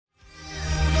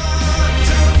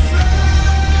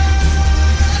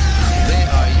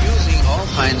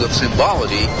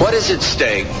symbology. What is at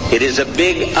stake? It is a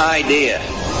big idea,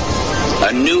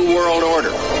 a new world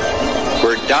order,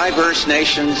 where diverse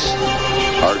nations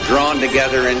are drawn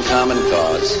together in common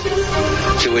cause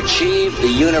to achieve the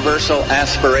universal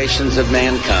aspirations of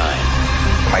mankind.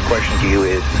 My question to you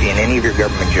is, in any of your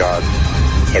government jobs,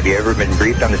 have you ever been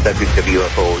briefed on the subject of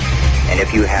UFOs? And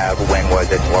if you have, when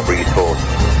was it and what were you told?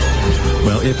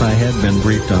 Well, if I had been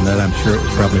briefed on that, I'm sure it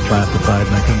was probably classified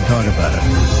and I couldn't talk about it.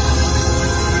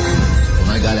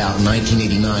 When I got out in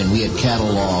 1989, we had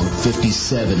cataloged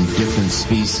 57 different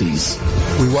species.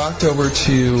 We walked over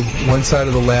to one side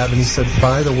of the lab and he said,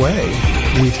 by the way,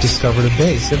 we've discovered a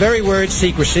base. The very word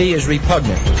secrecy is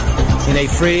repugnant in a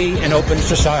free and open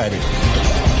society.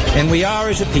 And we are,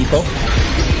 as a people,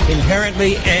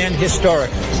 inherently and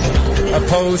historically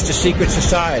opposed to secret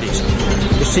societies,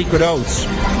 to secret oaths,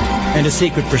 and to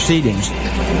secret proceedings.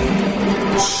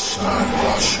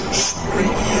 Skywatchers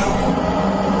Radio.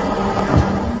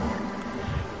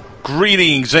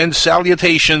 Greetings and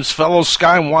salutations, fellow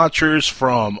Skywatchers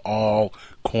from all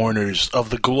corners of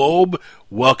the globe.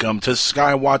 Welcome to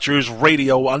Skywatchers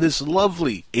Radio on this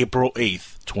lovely April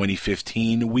 8th,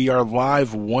 2015. We are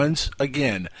live once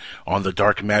again on the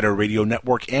Dark Matter Radio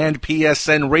Network and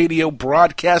PSN Radio,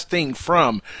 broadcasting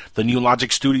from the New Logic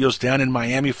Studios down in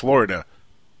Miami, Florida.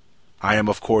 I am,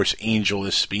 of course, Angel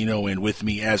Espino, and with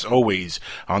me, as always,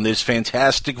 on this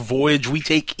fantastic voyage we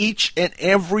take each and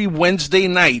every Wednesday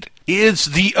night is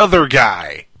the other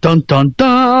guy. Dun, dun,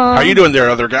 dun. How you doing there,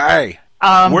 other guy?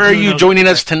 Where are you joining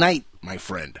us tonight, my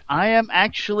friend? I am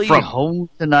actually home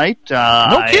tonight.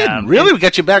 No kidding, really? We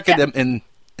got you back in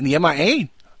the MIA.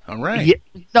 All right. Yeah,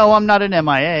 no, I'm not in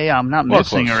MIA. I'm not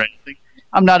missing close. or anything.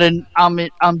 I'm not in.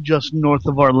 I'm just north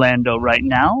of Orlando right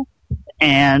now,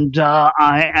 and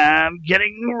I am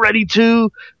getting ready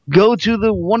to go to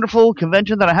the wonderful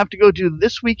convention that I have to go to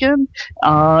this weekend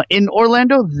in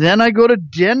Orlando. Then I go to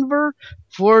Denver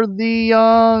for the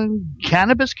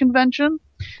cannabis convention.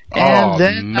 And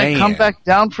then I come back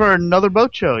down for another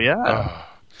boat show, yeah.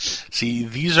 See,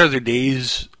 these are the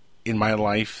days in my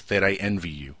life that I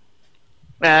envy you.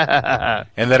 And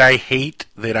that I hate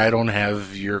that I don't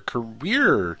have your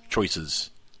career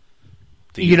choices.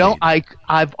 You know,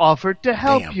 I've offered to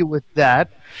help you with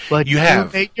that, but you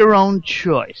make your own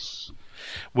choice.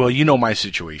 Well, you know my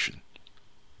situation.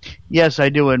 Yes, I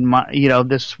do, and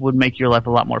this would make your life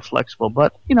a lot more flexible,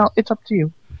 but, it's up to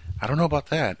you. I don't know about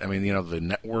that. I mean, the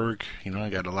network, I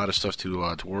got a lot of stuff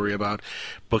to worry about.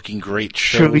 Booking great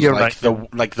shows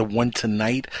like the one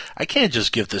tonight. I can't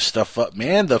just give this stuff up,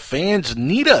 man. The fans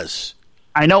need us.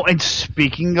 I know, and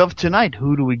speaking of tonight,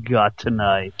 who do we got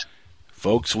tonight?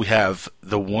 Folks, we have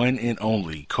the one and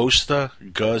only Costa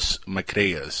Gus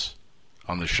Macreas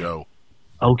on the show.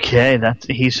 Okay,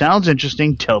 he sounds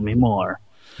interesting. Tell me more.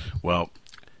 Well,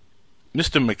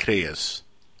 Mr. Macreas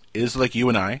is like you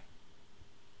and I.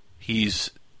 He's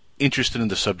interested in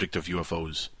the subject of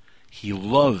UFOs. He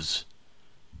loves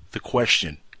the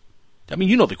question. I mean,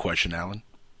 you know the question, Alan.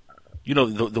 You know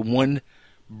the one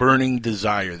burning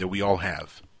desire that we all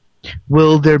have.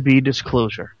 Will there be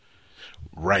disclosure?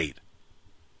 Right.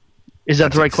 Is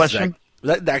that the right question?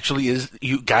 That actually is.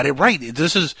 You got it right.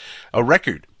 This is a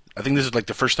record. I think this is like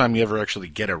the first time you ever actually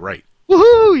get it right.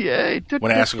 Woohoo! Yay!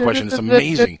 When I ask a question, it's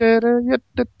amazing.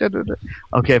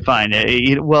 Okay, fine.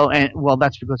 Well,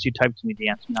 that's because you typed me the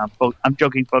answer. Now, I'm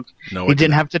joking, folks. No, you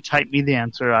didn't have to type me the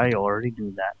answer. I already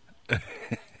knew that.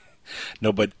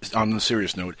 No, but on a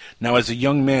serious note, now as a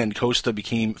young man, Costa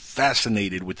became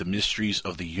fascinated with the mysteries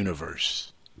of the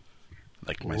universe,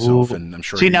 like myself, and I'm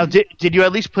sure. See, now, did you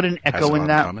at least put an echo in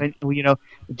that?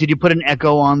 Did you put an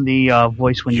echo on the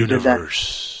voice when you did that?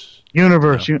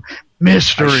 Universe.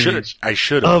 Mysteries. I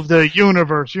should have. Of the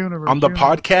universe. On the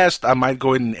podcast, I might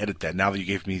go ahead and edit that. Now that you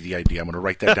gave me the idea, I'm going to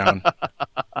write that down.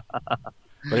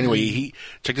 But anyway,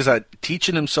 check this out.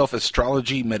 Teaching himself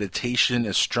astrology, meditation,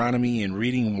 astronomy, and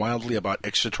reading wildly about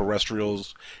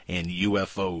extraterrestrials and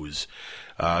UFOs.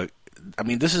 I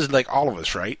mean, this is like all of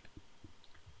us, right?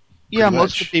 Yeah,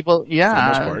 most of the people, yeah. For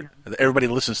the most part. Everybody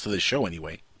listens to this show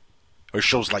anyway. Or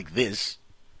shows like this.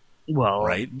 Well,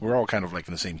 right? We're all kind of like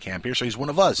in the same camp here, so he's one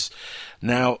of us.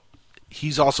 Now,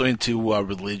 he's also into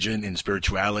religion and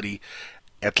spirituality.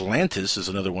 Atlantis is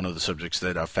another one of the subjects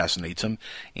that fascinates him,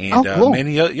 and cool.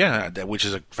 Which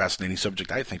is a fascinating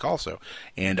subject, I think, also,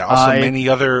 and also many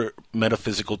other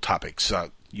metaphysical topics.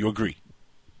 You agree?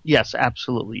 Yes,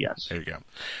 absolutely, yes. There you go.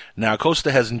 Now,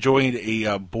 Costa has enjoyed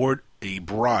a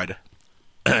broad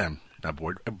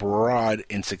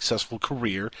and successful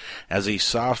career as a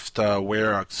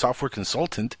software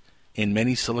consultant in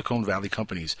many Silicon Valley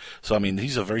companies. So, I mean,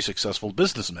 he's a very successful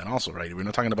businessman also, right? We're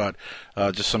not talking about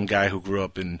just some guy who grew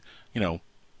up in, a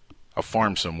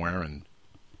farm somewhere and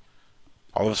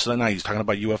all of a sudden now he's talking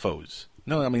about UFOs.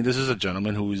 No, I mean, this is a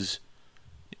gentleman who's,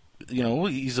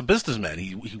 he's a businessman.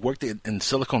 He worked in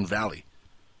Silicon Valley.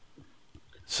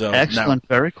 So excellent,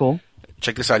 now, very cool.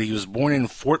 Check this out. He was born in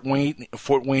Fort Wayne,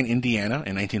 Indiana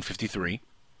in 1953.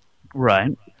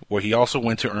 Right. Where he also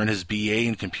went to earn his BA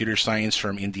in computer science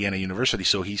from Indiana University,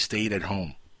 so he stayed at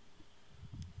home.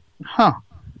 Huh.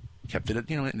 Kept it,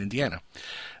 in Indiana.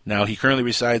 Now, he currently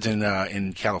resides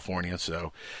in California,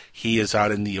 so he is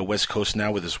out in the West Coast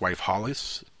now with his wife,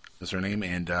 Hollis, is her name,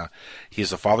 and he is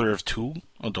the father of 2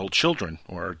 adult children,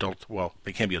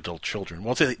 they can't be adult children.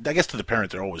 Well, I guess to the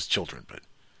parent, they're always children, but...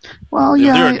 Well,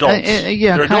 they're adults.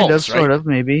 They're kind adults, of, right? Sort of,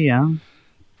 maybe, yeah.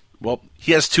 Well,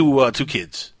 he has 2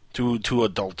 kids, two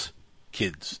adult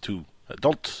kids, 2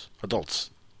 adults.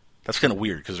 That's kind of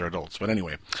weird because they're adults, but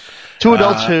anyway. 2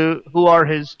 adults who are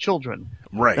his children.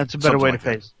 Right. That's a better way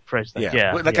to phrase that.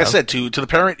 Yeah. Like I said, to the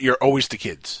parent, you're always the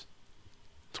kids.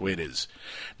 That's the way it is.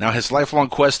 Now, his lifelong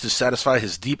quest to satisfy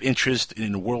his deep interest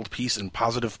in world peace and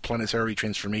positive planetary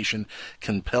transformation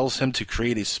compels him to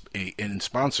create and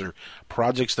sponsor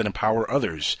projects that empower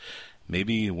others.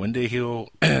 Maybe one day he'll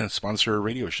sponsor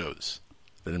radio shows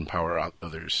that empower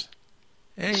others.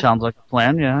 Hey. Sounds like a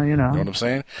plan, yeah, You know what I'm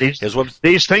saying?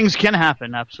 These things can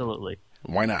happen, absolutely.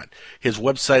 Why not? His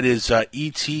website is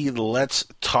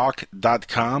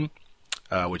etletstalk.com,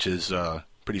 which is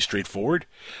pretty straightforward.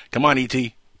 Come on, ET.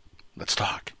 Let's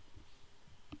talk.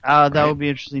 That would be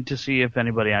interesting to see if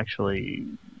anybody actually,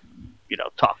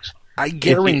 talks. I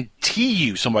guarantee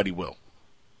you somebody will.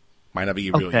 Might not be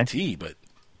a real ET, but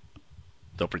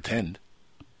they'll pretend.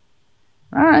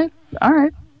 All right.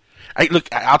 Look,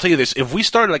 I'll tell you this. If we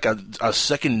start like a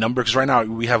second number, because right now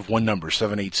we have one number,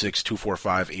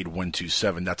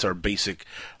 786-245-8127. That's our basic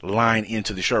line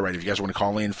into the show, right? If you guys want to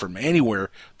call in from anywhere,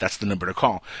 that's the number to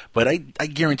call. But I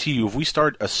guarantee you, if we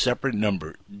start a separate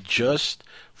number just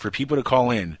for people to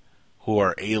call in who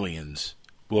are aliens,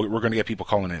 we're going to get people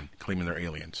calling in, claiming they're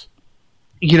aliens.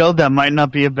 That might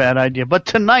not be a bad idea. But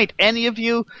tonight, any of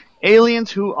you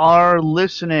aliens who are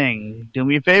listening, do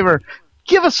me a favor.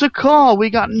 Give us a call.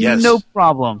 We got no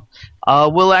problem.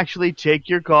 We'll actually take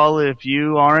your call if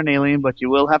you are an alien, but you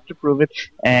will have to prove it,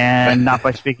 and not by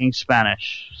speaking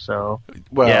Spanish. So,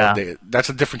 that's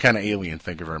a different kind of alien.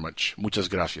 Thank you very much. Muchas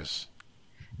gracias.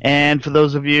 And for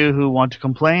those of you who want to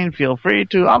complain, feel free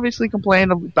to obviously complain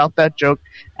about that joke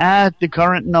at the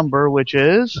current number, which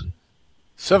is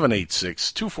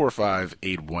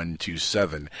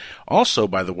 786-245-8127. Also,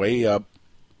 by the way,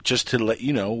 just to let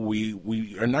you know,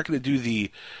 we are not going to do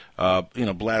the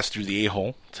blast through the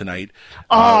a-hole tonight.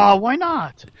 Why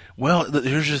not? Well,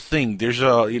 here's the thing. There's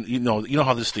you know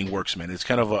how this thing works, man. It's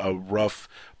kind of a rough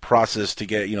process to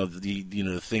get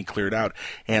the thing cleared out.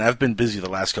 And I've been busy the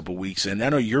last couple of weeks, and I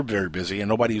know you're very busy, and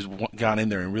nobody's gone in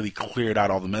there and really cleared out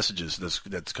all the messages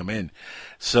that's come in.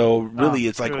 So really,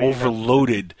 it's like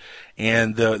overloaded,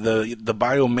 and the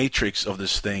biomatrix of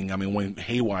this thing, went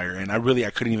haywire, and I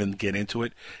couldn't even get into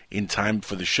it in time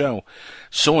for the show.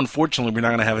 So unfortunately, we're not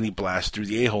going to have any blast through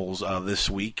the a-holes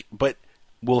this week, but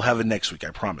we'll have it next week.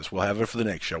 I promise. We'll have it for the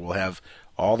next show. We'll have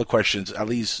all the questions, at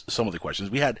least some of the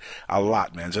questions. We had a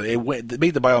lot, man. So it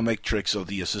made the biometrics of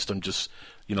the system just,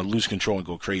 lose control and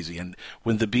go crazy. And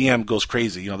when the BM goes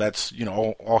crazy, that's,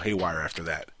 all haywire after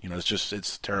that.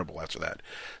 It's terrible after that.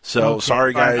 So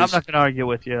sorry, guys. I'm not going to argue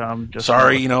with you. I'm just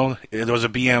sorry. There was a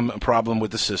BM problem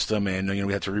with the system, and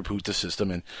we had to reboot the system,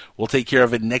 and we'll take care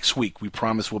of it next week. We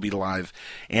promise we'll be live,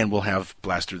 and we'll have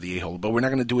Blaster the A-hole. But we're not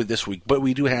going to do it this week. But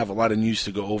we do have a lot of news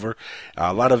to go over,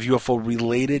 a lot of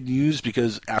UFO-related news,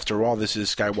 because after all, this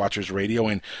is Skywatchers Radio,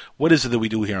 and what is it that we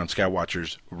do here on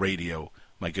Skywatchers Radio,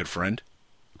 my good friend?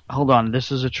 Hold on,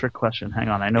 this is a trick question. Hang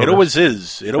on, I know it always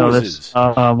is. It always is.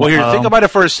 Well, here, think about it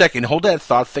for a second. Hold that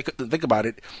thought. Think about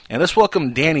it, and let's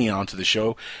welcome Danny onto the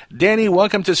show. Danny,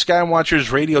 welcome to Skywatchers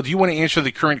Radio. Do you want to answer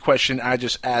the current question I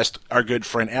just asked our good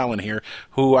friend Alan here,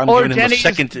 who I'm giving him a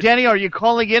second? Danny, are you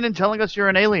calling in and telling us you're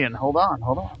an alien? Hold on.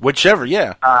 Whichever,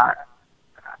 yeah.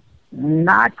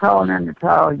 Not calling in to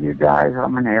tell you guys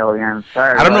I'm an alien.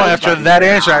 Sorry. I don't know. After that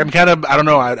answer, I don't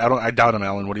know. I doubt him,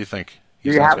 Alan. What do you think?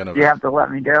 You have to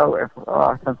let me go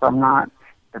since I'm not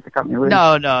at the company.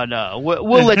 No.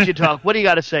 We'll let you talk. What do you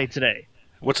got to say today?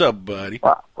 What's up, buddy?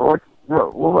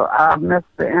 Well, I missed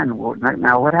the end.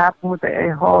 Now, what happened with the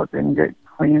a-hole? It didn't get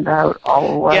cleaned out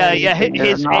all the way? Yeah.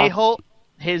 His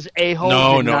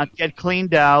a-hole did not get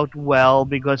cleaned out well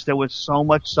because there was so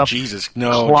much stuff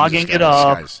clogging it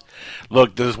up. Guys.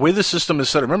 Look, the way the system is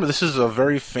set up, remember, this is a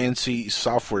very fancy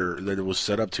software that it was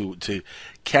set up to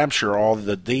capture all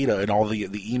the data and all the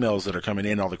emails that are coming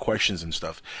in, all the questions and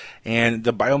stuff. And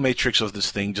the biometrics of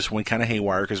this thing just went kind of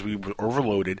haywire because we were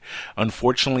overloaded.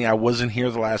 Unfortunately, I wasn't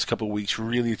here the last couple of weeks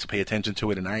really to pay attention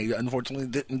to it, and I unfortunately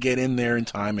didn't get in there in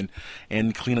time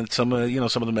and clean up some of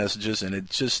the messages, and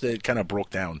it kind of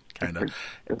broke down, kind of.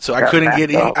 So I couldn't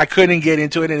get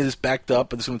into it, and it's backed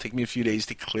up, but it's going to take me a few days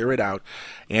to clear it out,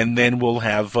 and then we'll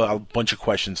have a bunch of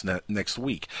questions next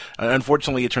week.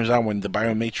 Unfortunately, it turns out when the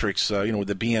biometrics,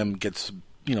 the BM gets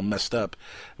messed up,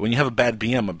 when you have a bad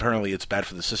BM, apparently it's bad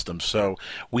for the system. So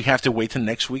we have to wait till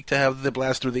next week to have the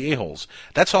blast through the a-holes.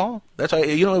 That's all.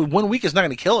 1 week is not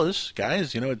going to kill us,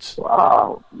 guys. It's.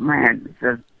 Oh man,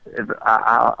 I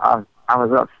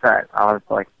was upset. I was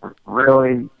like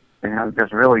really,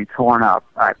 just really torn up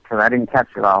because I didn't catch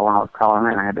it all when I was calling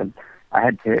in. I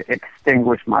had to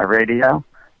extinguish my radio,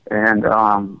 and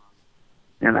so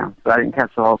I didn't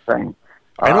catch the whole thing.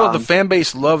 I know the fan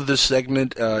base loved this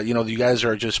segment. You guys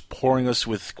are just pouring us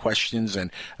with questions. And,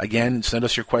 again, send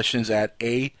us your questions at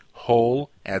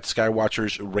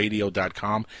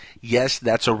ahole@skywatchersradio.com. Yes,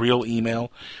 that's a real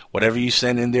email. Whatever you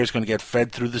send in there is going to get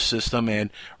fed through the system. And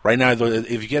right now,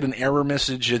 if you get an error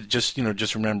message,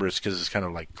 just remember it's because it's kind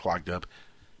of like clogged up.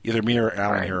 Either me or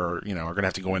Alan here are going to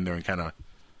have to go in there and kind of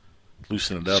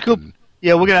loosen it up.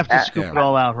 Yeah, we're going to have to scoop it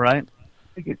all out, right? I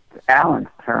think it's Alan's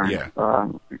turn. Yeah.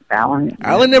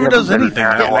 Alan never does anything.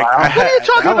 What are you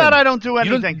talking about? I don't do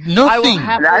anything. Nothing.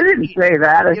 I didn't say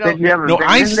that. I said you haven't been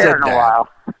in there in a while.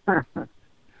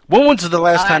 When was the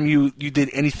last time you did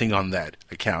anything on that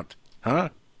account? Huh?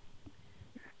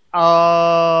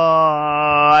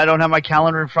 I don't have my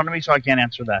calendar in front of me, so I can't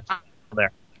answer that.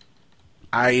 There.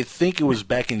 I think it was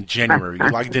back in January. You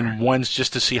logged in once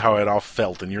just to see how it all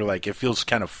felt, and you're like, it feels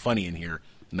kind of funny in here.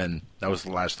 And then that was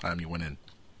the last time you went in.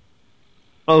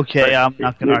 Okay, I'm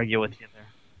not going to argue with you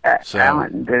there.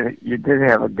 Alan, you did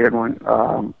have a good one.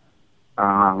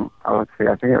 Let's see,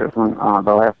 I think it was when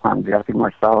the last time Jesse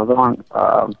Marcel was on.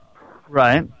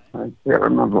 Right. I can't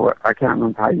remember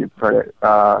how you put it.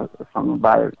 Something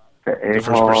about the a-hole. The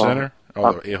first percenter?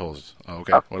 Oh, the a-holes. Oh,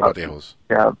 okay. What about the a-holes?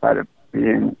 Yeah, about it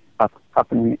being up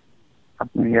in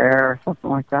the air or something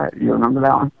like that. You remember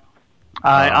that one?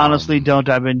 I honestly don't.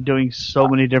 I've been doing so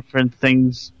many different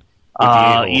things. So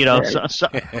I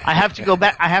have to go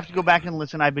back. I have to go back and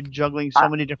listen. I've been juggling so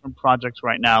many different projects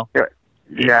right now.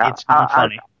 Yeah, it's not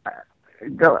funny.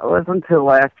 Listen to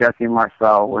last Jesse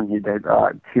Marcel when he did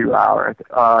 2 hours.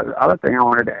 The other thing I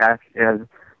wanted to ask is,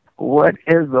 what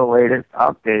is the latest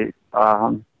update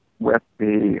with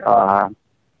the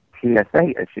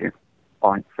TSA issue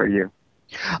for you?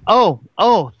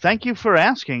 Oh, thank you for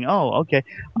asking. Oh, okay.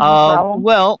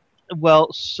 Well,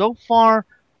 so far,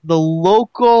 the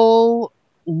local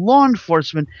law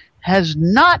enforcement has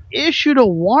not issued a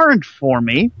warrant for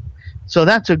me, so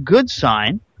that's a good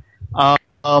sign.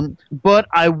 But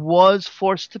I was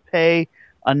forced to pay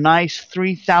a nice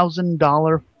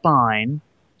 $3,000 fine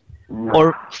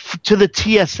to the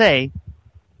TSA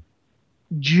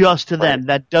just to them.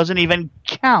 That doesn't even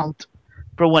count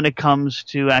for when it comes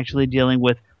to actually dealing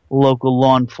with local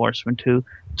law enforcement who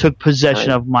took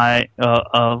possession of my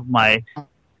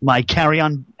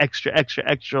carry-on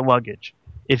extra luggage,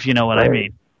 if you know what I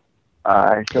mean.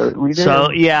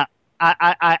 So yeah,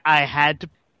 I had to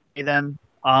pay them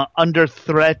under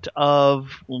threat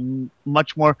of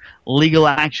much more legal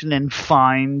action and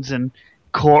fines and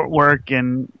court work,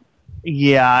 and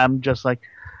yeah, I'm just like,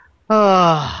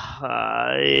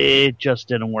 it just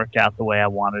didn't work out the way I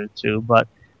wanted it to, but,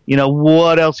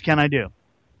 what else can I do?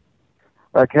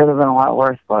 That could have been a lot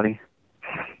worse, buddy.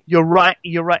 You're right.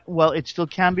 Well, it still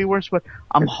can be worse, but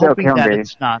I'm hoping that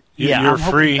it's not. You're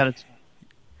free.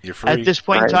 You're free. At this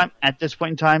point in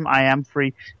time, I am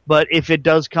free. But if it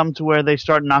does come to where they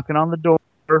start knocking on the door,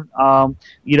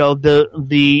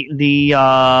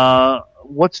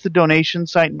 what's the donation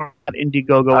site? Not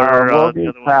Indiegogo or we'll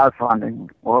do crowdfunding.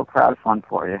 We'll crowdfund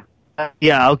for you.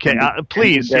 Yeah. Okay.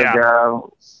 Please.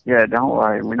 Indiegogo, yeah. Don't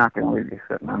worry. We're not going to leave you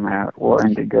sitting on that. We'll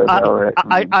Indiegogo it.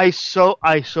 I so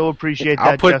appreciate that.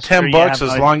 I'll put $10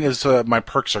 as long as my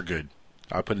perks are good.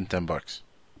 I'll put in $10.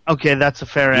 Okay, that's a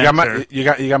fair answer. You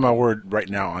got my word right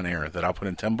now on air that I'll put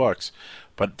in $10,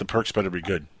 but the perks better be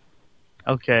good.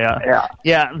 Okay.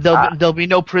 There'll be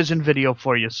no prison video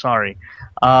for you. Sorry.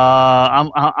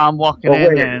 I'm walking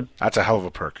in. And that's a hell of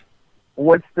a perk.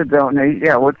 What's the donate?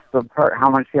 Yeah, what's the perk? How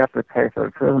much do you have to pay for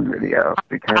the prison video?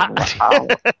 Because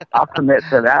I'll commit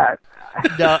to that.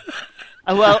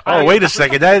 Wait a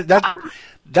second.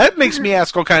 That makes me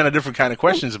ask all kind of different kind of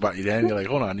questions about you, Dan. You're like,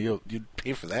 hold on, you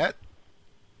pay for that?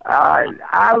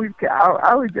 I would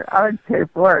pay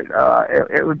for it.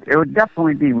 It would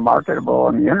definitely be marketable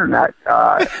on the internet.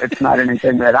 It's not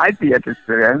anything that I'd be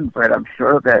interested in, but I'm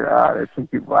sure that there's some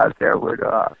people out there would.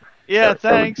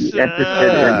 Thanks. Would be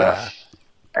interested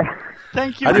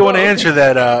Thank you. How do you want to answer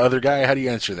that, other guy? How do you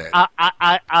answer that?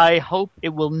 I hope it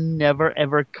will never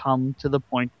ever come to the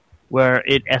point where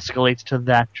it escalates to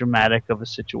that dramatic of a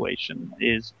situation.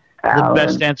 Is the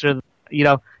best answer.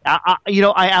 I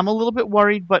am a little bit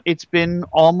worried, but it's been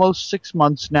almost 6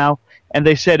 months now, and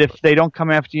they said if they don't come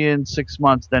after you in 6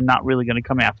 months, they're not really going to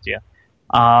come after you.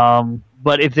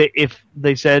 But if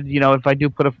they said, if I do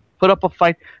put up a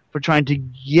fight for trying to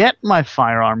get my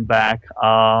firearm back,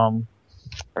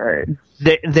 right.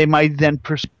 they might then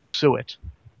pursue it.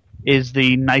 Is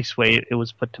the nice way it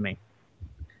was put to me.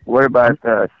 What about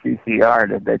the CCR?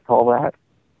 Did they pull that?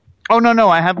 Oh no,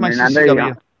 I have my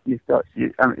CCW.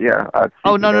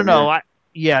 Oh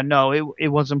no. It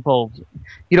wasn't pulled.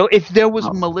 If there was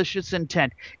malicious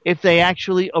intent, if they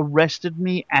actually arrested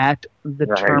me at the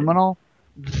terminal,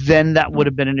 then that would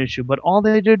have been an issue. But all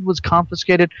they did was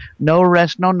confiscated, no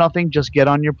arrest, no nothing, just get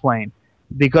on your plane.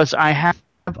 Because I have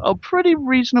a pretty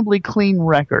reasonably clean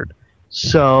record.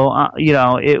 So,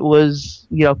 it was,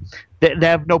 they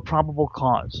have no probable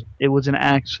cause. It was an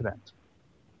accident.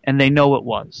 And they know it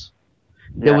was.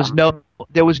 There was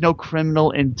no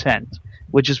criminal intent,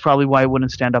 which is probably why I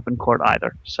wouldn't stand up in court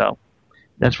either. So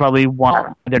that's probably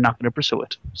why they're not going to pursue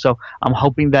it. So I'm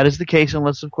hoping that is the case,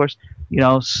 unless, of course,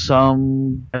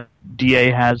 some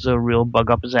DA has a real bug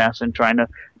up his ass and trying to,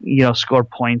 score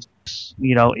points,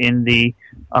 in the,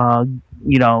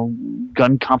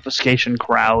 gun confiscation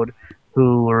crowd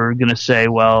who are going to say,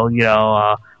 well,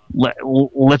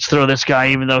 let's throw this guy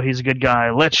even though he's a good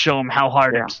guy. Let's show him how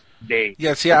hard it's.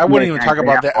 Yeah, see, I wouldn't even talk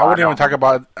about that. I wouldn't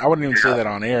even say that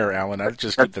on air, Alan. I'd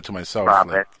just keep that to myself.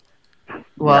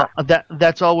 Well,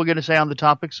 that's all we're going to say on the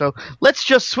topic. So let's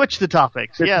just switch the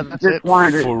topics. That's it.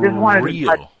 Wanted to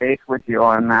touch base with you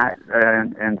on that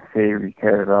and see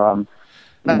because.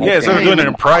 Instead of doing it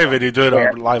in private, you do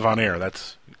it live on air.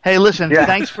 That's. Hey, listen.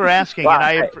 Thanks for asking, and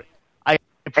I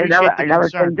appreciate I never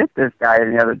can get this guy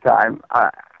any other time.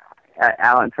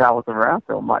 Alan travels around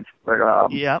so much, but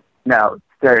no.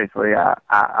 Seriously,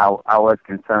 I was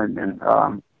concerned,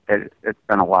 and it's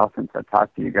been a while since I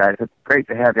talked to you guys. It's great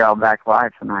to have y'all back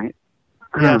live tonight.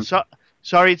 Yeah,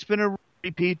 sorry, it's been a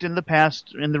repeat in the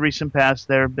past. In the recent past,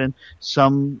 there have been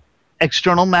some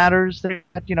external matters that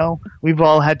we've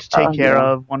all had to take care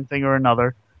of, one thing or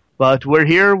another. But we're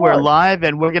here, we're live,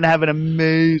 and we're going to have an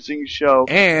amazing show.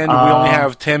 And we only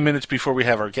have 10 minutes before we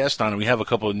have our guest on, and we have a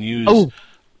couple of news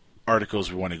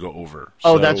articles we want to go over.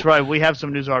 So, that's right. We have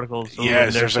some news articles.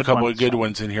 Yes, there's a couple of good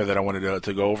ones in here that I wanted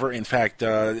to go over. In fact,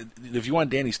 if you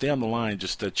want, Danny, stay on the line.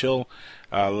 Just chill,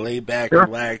 lay back,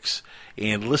 relax,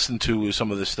 and listen to some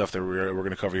of this stuff that we're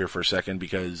going to cover here for a second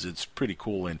because it's pretty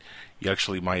cool, and you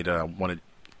actually might want to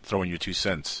throw in your 2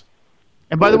 cents.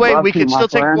 And by the way, we can still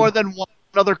take more than one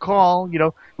other call.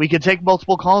 We can take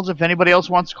multiple calls if anybody else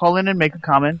wants to call in and make a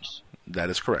comment. That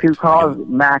is correct. 2 calls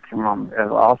maximum is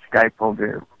all Skype will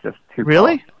do. Just 2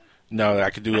 Really? calls. No, I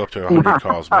could do up to 100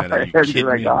 calls, man. Are you kidding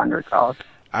me? 100 calls.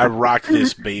 I rock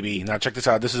this, baby. Now, check this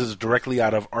out. This is directly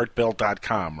out of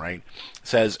artbelt.com, right? It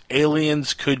says,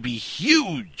 aliens could be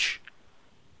huge.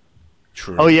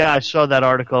 True. Oh, yeah, I saw that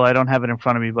article. I don't have it in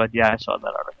front of me, but yeah, I saw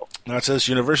that article. Now, it says,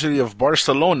 University of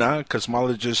Barcelona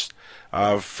cosmologist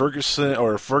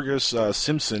Fergus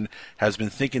Simpson has been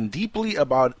thinking deeply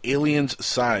about aliens'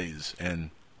 size.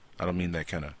 And I don't mean that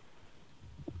kind of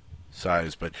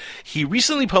size, but he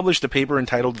recently published a paper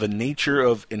entitled The Nature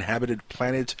of Inhabited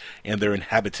Planets and Their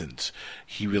Inhabitants.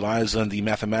 He relies on the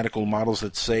mathematical models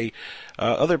that say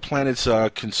other planets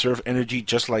conserve energy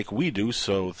just like we do,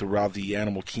 so throughout the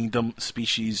animal kingdom,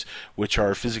 species which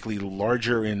are physically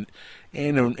larger and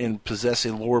possess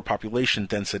a lower population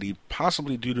density,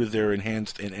 possibly due to their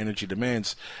enhanced energy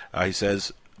demands, he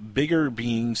says, bigger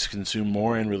beings consume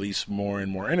more and release more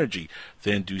and more energy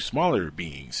than do smaller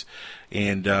beings.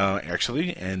 And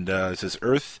it says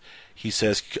Earth, he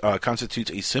says, constitutes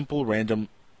a simple random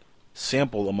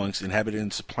sample amongst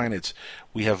inhabitants' planets.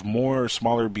 We have more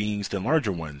smaller beings than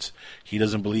larger ones. He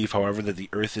doesn't believe, however, that the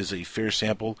Earth is a fair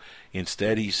sample.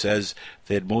 Instead, he says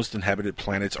that most inhabited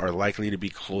planets are likely to be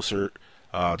closer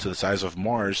to the size of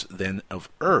Mars than of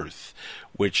Earth,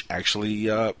 which actually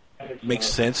makes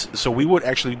sense. So we would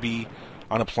actually be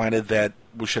on a planet that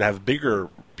we should have bigger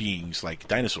beings like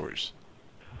dinosaurs.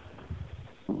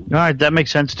 All right, that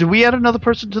makes sense. Do we add another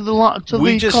person to the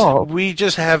call? We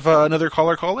just have another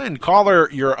caller call in.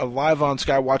 Caller, you're live on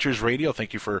Skywatchers Radio.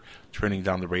 Thank you for turning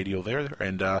down the radio there.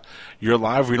 And you're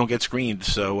live. We don't get screened.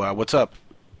 So what's up?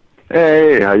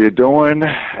 Hey, how you doing?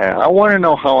 I want to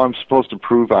know how I'm supposed to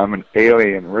prove I'm an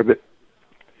alien, Ribbit.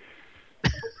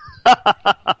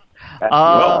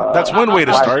 Well, that's one way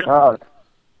to start.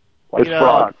 It's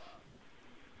Frog.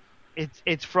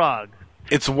 It's Frog.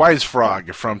 It's Wise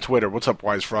Frog from Twitter. What's up,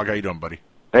 Wise Frog? How you doing, buddy?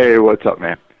 Hey, what's up,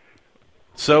 man?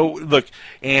 So, look,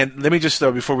 and let me just,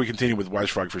 before we continue with Wise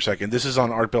Frog for a second, this is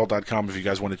on artbell.com if you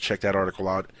guys want to check that article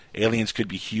out. Aliens could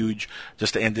be huge.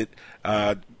 Just to end it,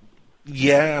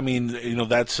 yeah, I mean,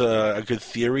 that's a good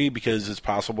theory because it's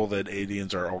possible that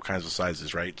aliens are all kinds of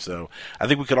sizes, right? So I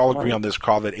think we could all agree on this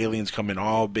call that aliens come in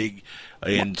all big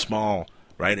and small,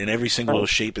 right? In every single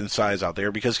shape and size out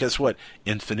there because guess what?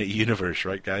 Infinite universe,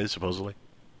 right, guys, supposedly?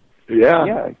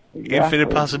 Yeah. Infinite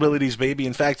possibilities, baby.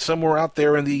 In fact, somewhere out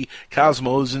there in the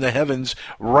cosmos, in the heavens,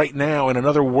 right now, in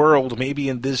another world, maybe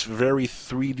in this very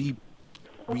 3D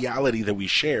reality that we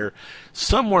share,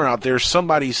 somewhere out there,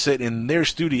 somebody's sitting in their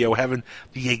studio having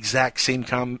the exact same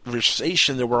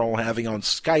conversation that we're all having on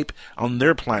Skype on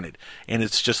their planet, and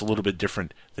it's just a little bit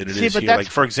different than it is here. Like,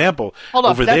 for example,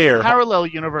 over there, parallel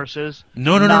universes.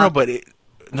 No, not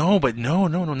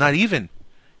even.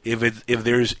 If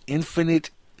there's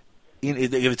infinite.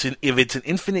 If it's an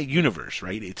infinite universe,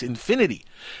 right? It's infinity.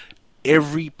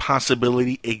 Every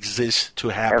possibility exists to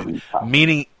happen.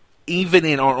 Meaning, even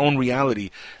in our own reality,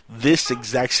 this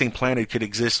exact same planet could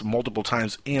exist multiple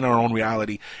times in our own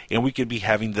reality, and we could be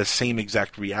having the same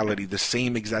exact reality, the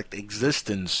same exact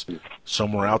existence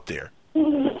somewhere out there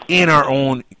in our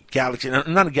own galaxy,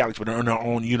 not a galaxy, but in our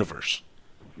own universe.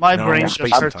 My brain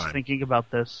just hurts thinking about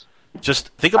this. Just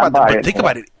think about that. But think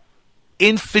about it.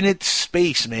 Infinite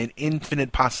space, man.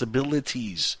 Infinite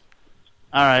possibilities.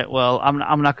 All right. Well,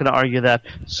 I'm not going to argue that.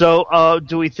 So,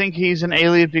 do we think he's an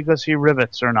alien because he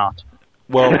rivets or not?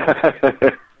 Well,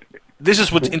 this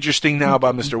is what's interesting now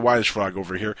about Mr. Wise Frog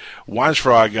over here. Wise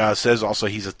Frog says also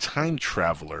he's a time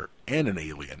traveler and an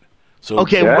alien. So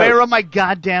okay, where are my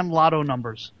goddamn lotto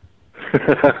numbers?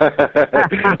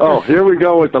 Oh, here we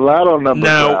go with the lotto number.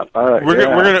 Now, all right, we're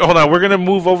gonna hold on. We're gonna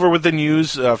move over with the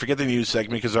news. Forget the news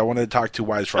segment because I wanted to talk to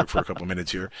Wise Frog for a couple of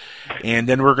minutes here, and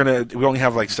then we only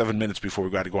have like 7 minutes before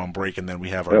we got to go on break, and then we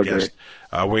have our guest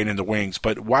waiting in the wings.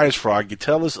 But Wise Frog, you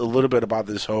tell us a little bit about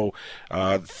this whole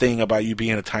thing about you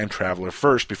being a time traveler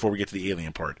first before we get to the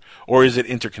alien part, or is it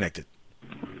interconnected?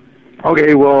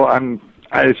 Okay, well, I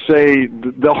say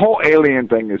the whole alien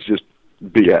thing is just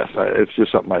BS. It's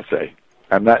just something I say.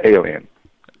 I'm not alien.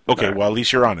 Okay, well, at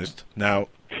least you're honest. Now,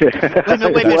 wait a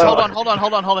minute.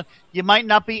 Hold on. You might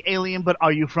not be alien, but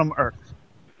are you from Earth?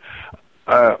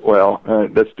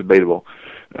 That's debatable.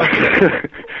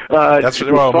 That's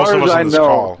most of us on this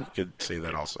call could say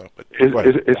that also. But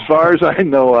as far as I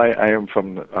know, I am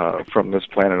from this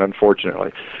planet,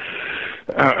 unfortunately.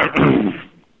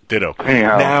 Ditto.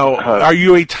 Anyhow, now, are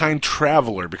you a time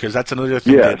traveler? Because that's another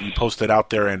thing that you posted out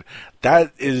there, and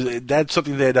that's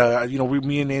something that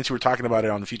me and Nancy were talking about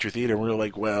it on the Future Theater, and we were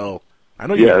like, well, I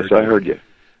know you. Yes, I heard you.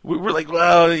 We're like,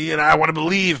 well, I want to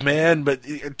believe, man, but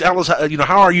tell us,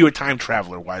 how are you a time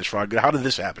traveler, Wise Frog? How did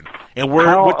this happen? And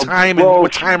what time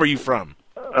are you from?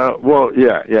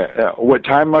 What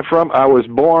time am I from? I was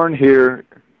born here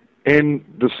in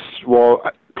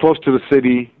close to the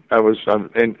city. You're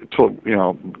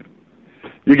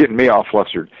getting me all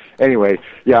flustered. Anyway,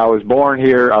 I was born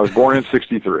here. I was born in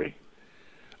 1963.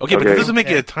 Okay, but it doesn't make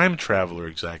you a time traveler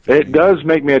exactly. It does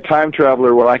make me a time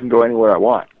traveler where I can go anywhere I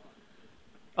want.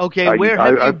 Okay, where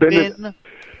have you been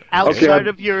outside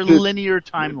of your linear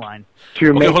timeline?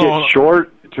 To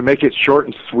make it short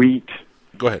and sweet.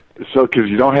 Go ahead. So, because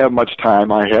you don't have much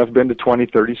time, I have been to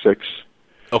 2036.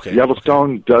 Okay.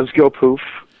 Yellowstone does go poof.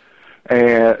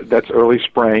 And that's early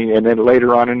spring, and then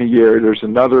later on in the year, there's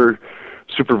another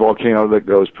supervolcano that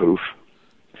goes poof.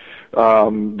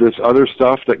 This other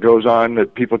stuff that goes on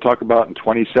that people talk about in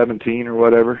 2017 or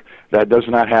whatever, that does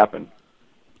not happen.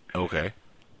 Okay.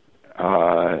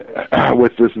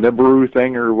 With this Nibiru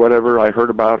thing or whatever I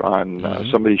heard about on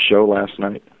somebody's show last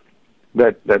night,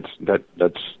 that's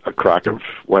a crock of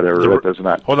whatever. That does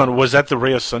not. Hold on, was that the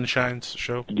Ray of Sunshine's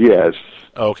show? Yes.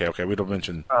 Oh, okay. We don't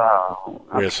mention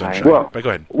Ray of Sunshine. But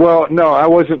go ahead. Well, no, I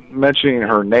wasn't mentioning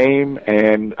her name,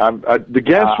 and the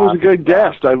guest was a good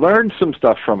guest. I learned some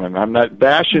stuff from him. I'm not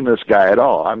bashing this guy at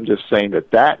all. I'm just saying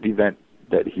that event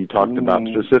that he talked about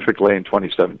specifically in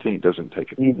 2017 doesn't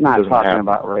take it. He's not talking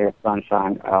about Ray of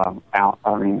Sunshine,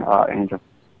 Angel.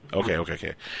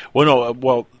 Okay. Well, no,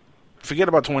 forget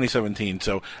about 2017.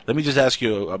 So let me just ask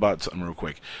you about something real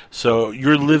quick. So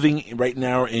you're living right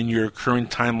now in your current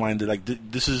timeline.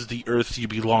 That this is the Earth you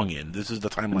belong in. This is the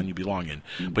timeline you belong in.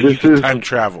 But you can time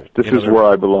travel. This is where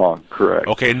I belong. Correct.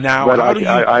 Okay. Now, but how do you?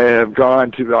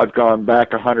 I've gone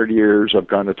back 100 years. I've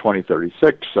gone to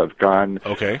 2036. I've gone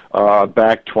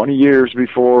back 20 years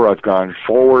before. I've gone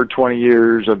forward 20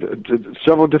 years.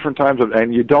 Several different times,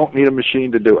 and you don't need a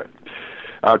machine to do it.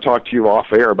 I'll talk to you off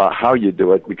air about how you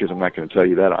do it because I'm not going to tell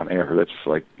you that on air. That's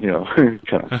like,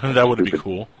 kind of that would be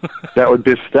cool. that would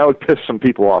piss some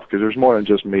people off because there's more than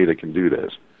just me that can do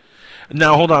this.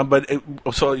 Now hold on, but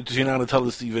so you're not going to tell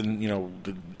us even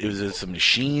is it a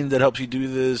machine that helps you do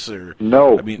this or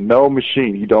no? I mean, no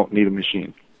machine. You don't need a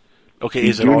machine. Okay,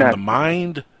 is it all in the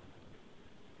mind?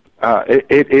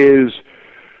 It is.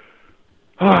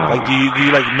 Like do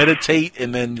you like meditate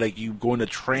and then like you go into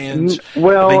trance?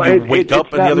 Well, and then you wake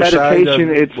up on the other side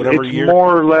of whatever it's year?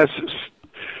 More or less,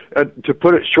 to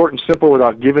put it short and simple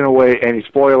without giving away any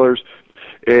spoilers,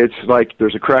 it's like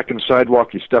there's a crack in the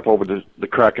sidewalk. You step over the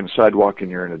crack in the sidewalk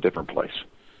and you're in a different place.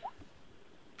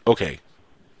 Okay,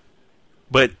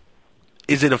 but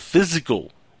is it a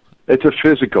physical? It's a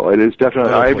physical. It is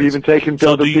definitely. I've even taken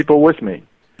people with me.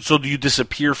 So do you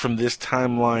disappear from this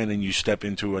timeline and you step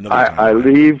into another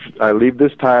timeline? I leave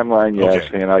this timeline, yes,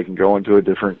 and I can go into a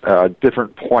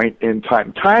different point in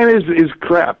time. Time is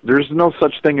crap. There's no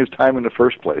such thing as time in the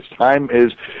first place. Time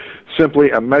is simply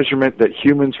a measurement that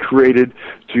humans created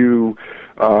to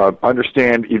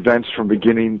understand events from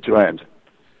beginning to end.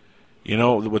 You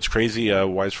know what's crazy,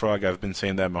 Wise Frog? I've been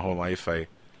saying that my whole life. I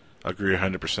agree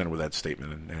 100% with that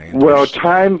statement. And well,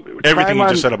 everything you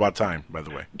just said about time, by the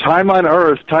way. Time on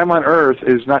Earth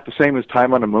is not the same as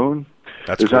time on the moon.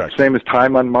 That's correct. Not the same as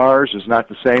time on Mars. Is not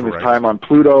the same as time on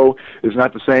Pluto. Is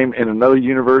not the same in another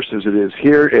universe as it is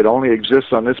here. It only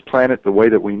exists on this planet the way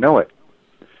that we know it.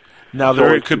 Now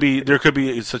there could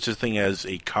be such a thing as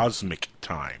a cosmic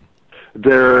time.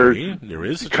 There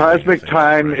is cosmic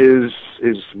time is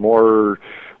more.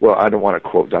 Well, I don't want to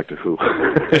quote Doctor Who.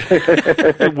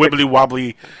 Wibbly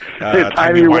wobbly,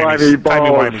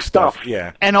 timey-wimey stuff.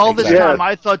 Yeah. And all this time,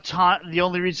 I thought the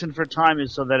only reason for time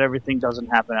is so that everything doesn't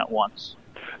happen at once.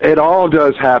 It all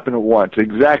does happen at once.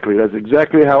 Exactly. That's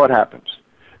exactly how it happens.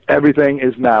 Everything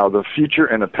is now. The future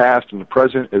and the past and the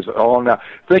present is all now.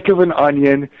 Think of an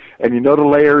onion, and the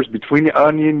layers between the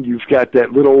onion. You've got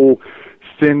that little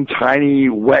thin, tiny,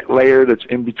 wet layer that's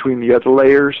in between the other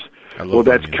layers. Well,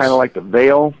 that's kind of like the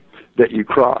veil that you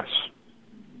cross.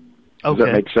 Does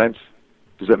that make sense?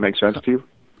 Does that make sense to you?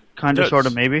 Kind of, sort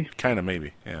of, maybe. Kind of,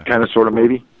 maybe. Yeah. Kind of, sort of,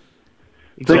 maybe.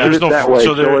 Think of it that way.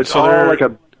 So it's all like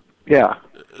a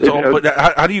but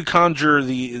how do you conjure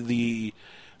the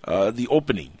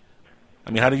opening?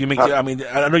 I mean, how do you make? I mean,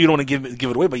 I know you don't want to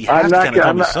give it away, but you have to kind of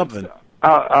tell me something.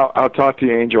 I'll talk to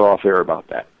the angel off air about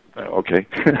that. Okay.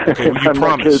 Okay. Will you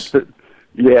promise?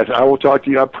 Yes, I will talk to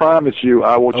you. I promise you,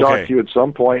 I will talk to you at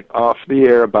some point off the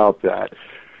air about that.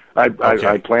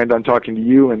 I planned on talking to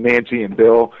you and Nancy and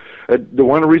Bill.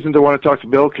 One of the reasons I want to talk to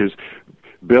Bill because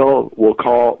Bill will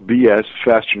call BS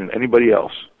faster than anybody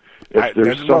else. If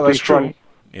there's something funny.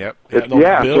 Yep.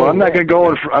 So I'm not going to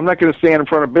go. I'm not going to stand in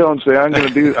front of Bill and say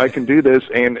I can do this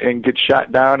and get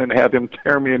shot down and have him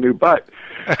tear me a new butt.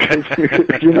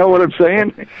 You know what I'm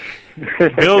saying?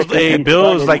 Bill's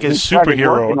like a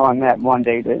superhero. Working on that one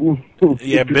day, didn't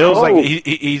he? Yeah, Bill's like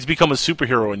he's become a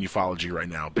superhero in ufology right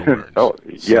now. Bill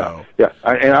Burns. Yeah.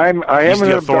 I am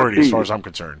the authority as far as I'm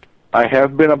concerned. I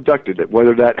have been abducted.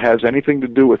 Whether that has anything to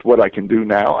do with what I can do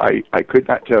now, I could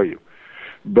not tell you.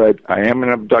 But I am an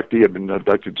abductee. I've been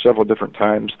abducted several different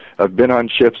times. I've been on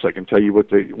ships. I can tell you what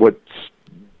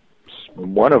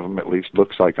one of them at least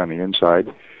looks like on the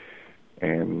inside.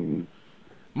 And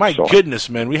my goodness,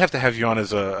 man, we have to have you on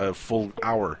as a full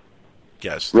hour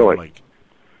guest. Really?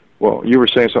 Well, you were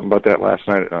saying something about that last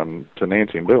night to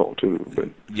Nancy and Bill too. But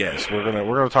yes, we're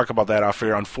gonna talk about that off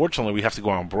air. Unfortunately, we have to go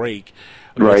on break.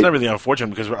 Right. It's not really unfortunate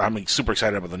because I'm super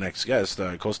excited about the next guest,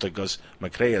 Costa Gus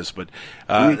Macreas. But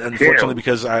unfortunately,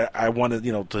 because I wanted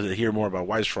to hear more about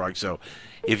Wise Frog. So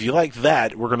if you like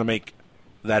that, we're gonna make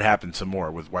that happen some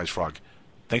more with Wise Frog.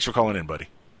 Thanks for calling in, buddy.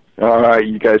 All right,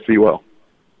 you guys be well.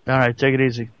 All right, take it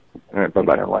easy. All right,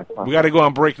 bye-bye. We got to go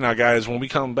on break now, guys. When we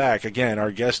come back, again,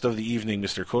 our guest of the evening,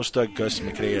 Mr. Costa Gus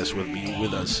Macreas, will be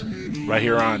with us right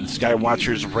here on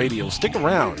Skywatchers Radio. Stick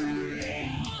around.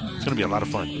 It's going to be a lot of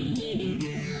fun.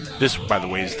 This, by the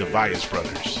way, is the Vias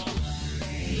Brothers.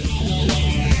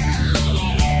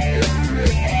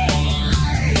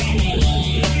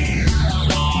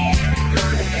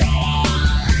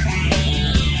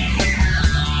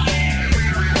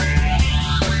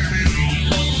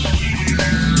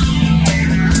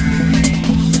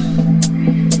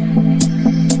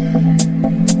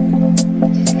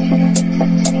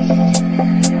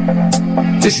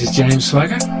 James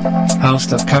Swagger,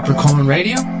 host of Capricorn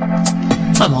Radio.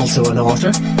 I'm also an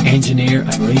author, engineer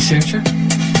and researcher.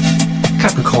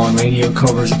 Capricorn Radio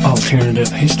covers alternative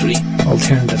history,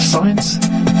 alternative science,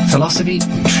 philosophy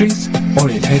and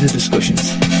truth-orientated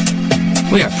discussions.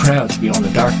 We are proud to be on the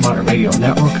Dark Matter Radio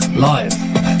Network live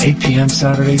at 8 p.m.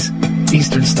 Saturdays,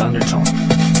 Eastern Standard Time.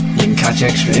 You can catch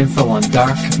extra info on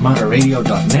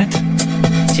darkmatterradio.net,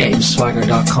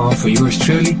 jamesswagger.com for yours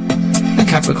truly, and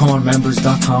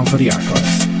capricornmembers.com for the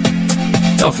archives.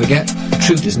 Don't forget,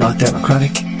 truth is not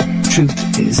democratic.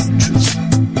 Truth is truth.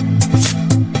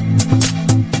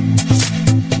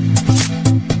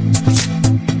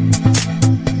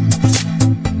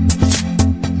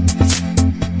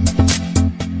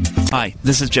 Hi,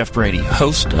 this is Jeff Brady,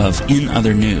 host of In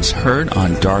Other News, heard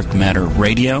on Dark Matter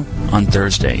Radio on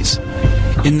Thursdays.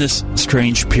 In this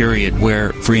strange period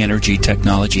where free energy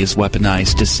technology is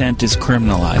weaponized, dissent is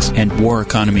criminalized, and war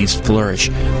economies flourish,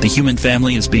 the human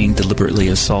family is being deliberately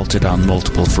assaulted on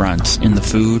multiple fronts, in the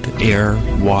food, air,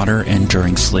 water, and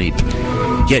during sleep.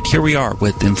 Yet here we are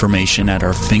with information at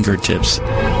our fingertips,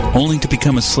 only to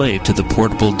become a slave to the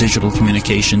portable digital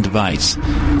communication device.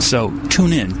 So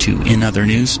tune in to In Other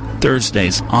News,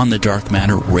 Thursdays on the Dark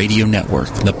Matter Radio Network,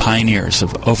 the pioneers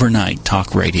of overnight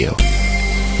talk radio.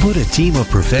 Put a team of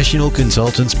professional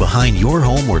consultants behind your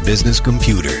home or business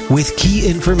computer with Key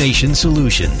Information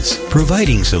Solutions,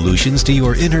 providing solutions to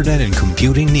your internet and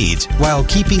computing needs while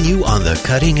keeping you on the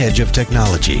cutting edge of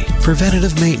technology.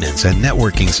 Preventative maintenance and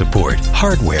networking support,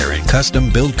 hardware and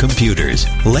custom-built computers.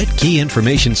 Let Key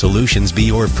Information Solutions be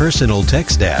your personal tech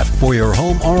staff for your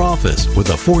home or office with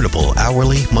affordable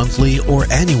hourly, monthly,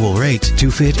 or annual rates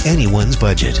to fit anyone's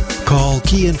budget. Call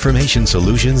Key Information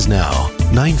Solutions now.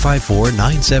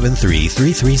 954-973-3374.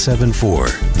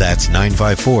 That's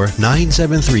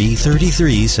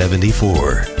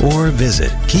 954-973-3374. Or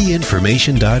visit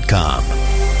keyinformation.com.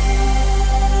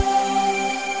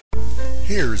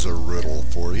 Here's a riddle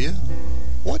for you.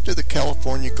 What do the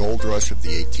California gold rush of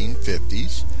the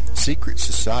 1850s, secret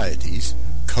societies,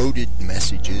 coded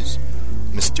messages,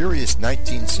 mysterious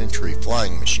 19th century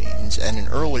flying machines, and an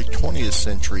early 20th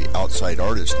century outside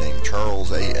artist named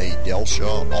Charles A.A.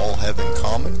 Delshaw all have in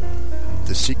common?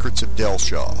 The Secrets of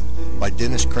Delshaw by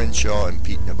Dennis Crenshaw and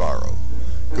Pete Navarro.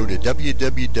 Go to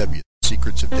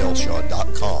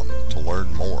www.secretsofdelshaw.com to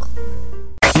learn more.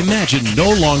 Imagine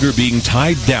no longer being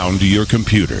tied down to your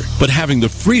computer, but having the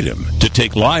freedom to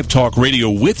take live talk radio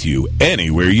with you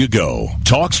anywhere you go.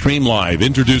 TalkStream Live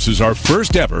introduces our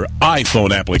first ever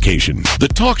iPhone application. The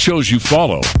talk shows you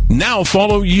follow now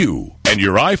follow you. And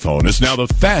your iPhone is now the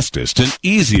fastest and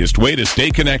easiest way to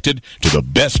stay connected to the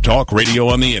best talk radio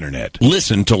on the internet.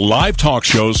 Listen to live talk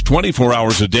shows 24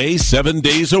 hours a day, 7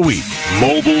 days a week.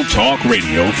 Mobile talk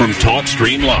radio from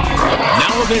TalkStream Live.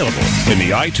 Now available in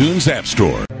the iTunes App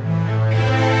Store.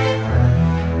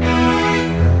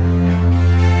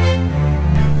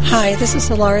 Hi, this is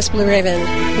Solaris Blue Raven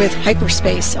with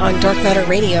Hyperspace on Dark Matter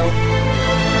Radio.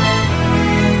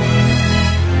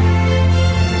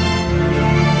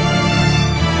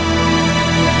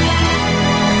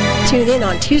 Tune in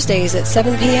on Tuesdays at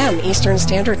 7 p.m. Eastern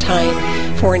Standard Time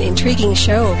for an intriguing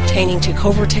show pertaining to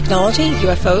covert technology,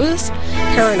 UFOs,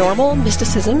 paranormal,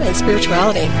 mysticism, and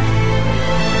spirituality.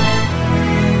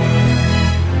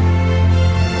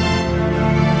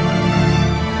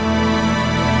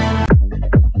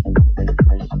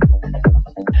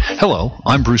 Hello,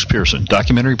 I'm Bruce Pearson,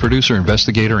 documentary producer,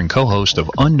 investigator, and co-host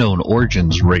of Unknown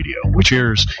Origins Radio, which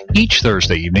airs each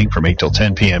Thursday evening from 8 till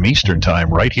 10 p.m. Eastern Time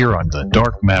right here on the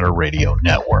Dark Matter Radio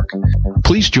Network.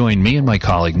 Please join me and my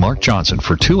colleague Mark Johnson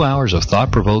for 2 hours of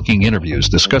thought-provoking interviews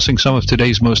discussing some of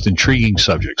today's most intriguing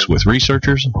subjects with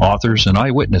researchers, authors, and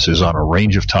eyewitnesses on a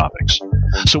range of topics.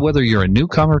 So whether you're a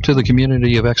newcomer to the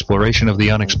community of exploration of the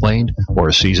unexplained or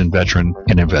a seasoned veteran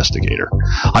and investigator,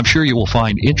 I'm sure you will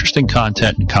find interesting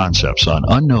content and concepts on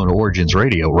Unknown Origins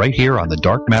Radio right here on the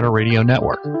Dark Matter Radio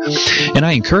Network. And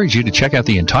I encourage you to check out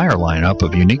the entire lineup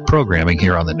of unique programming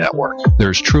here on the network.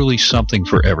 There's truly something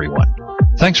for everyone.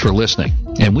 Thanks for listening,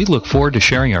 and we look forward to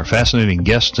sharing our fascinating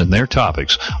guests and their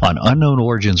topics on Unknown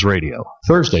Origins Radio,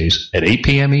 Thursdays at 8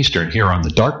 p.m. Eastern here on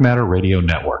the Dark Matter Radio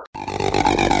Network.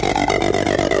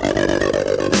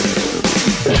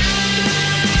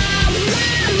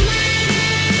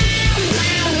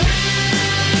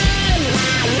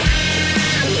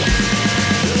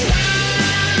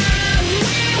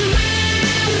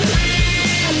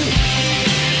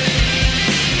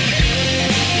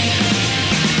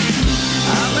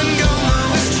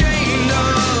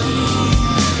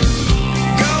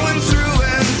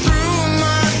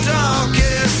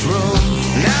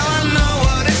 Now I know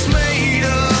what it's made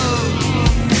of.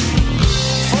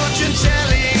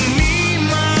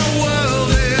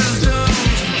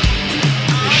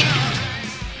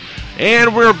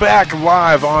 And we're back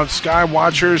live on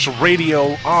Skywatchers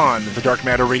Radio on the Dark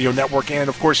Matter Radio Network and,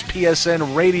 of course,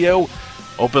 PSN Radio.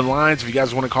 Open lines if you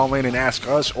guys want to call in and ask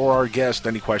us or our guest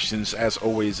any questions, as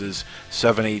always, is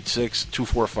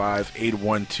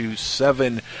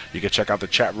 786-245-8127. You can check out the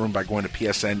chat room by going to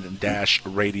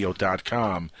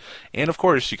psn-radio.com. And, of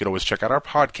course, you can always check out our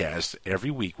podcast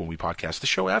every week when we podcast the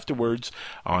show afterwards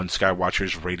on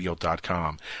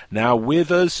skywatchersradio.com. Now,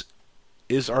 with us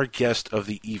is our guest of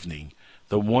the evening,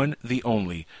 the one, the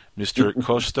only, Mr.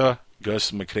 Costa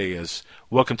Gus Macreas.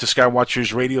 Welcome to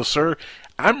Skywatchers Radio, sir.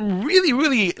 I'm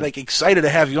really excited to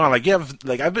have you on. I've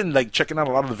been checking out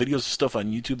a lot of the videos and stuff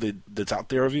on YouTube that's out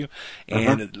there of you,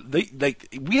 and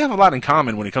we have a lot in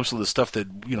common when it comes to the stuff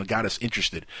that got us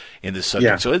interested in this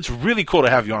subject. Yeah. So it's really cool to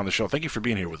have you on the show. Thank you for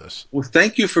being here with us. Well,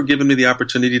 thank you for giving me the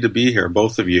opportunity to be here,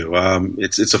 both of you.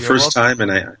 It's a first time,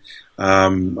 and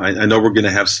I know we're going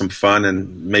to have some fun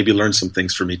and maybe learn some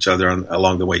things from each other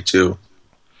along the way too.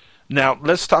 Now,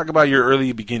 let's talk about your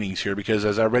early beginnings here, because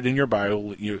as I read in your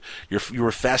bio, you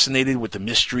were fascinated with the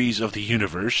mysteries of the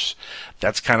universe.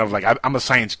 That's kind of like, I'm a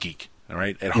science geek, all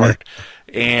right, at heart.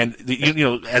 And,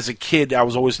 as a kid, I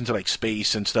was always into,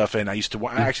 space and stuff, and I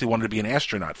actually wanted to be an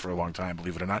astronaut for a long time,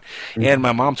 believe it or not. And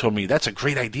my mom told me, that's a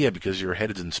great idea because you're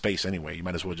headed in space anyway. You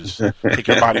might as well just take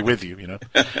your body with you,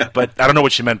 But I don't know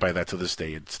what she meant by that to this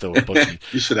day. It still bugs me.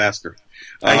 You should ask her.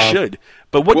 I should.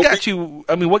 But what got you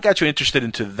interested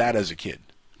into that as a kid,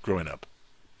 growing up?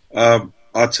 I'll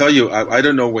tell you, I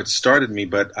don't know what started me,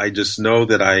 but I just know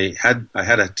that I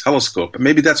had a telescope.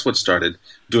 Maybe that's what started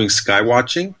doing sky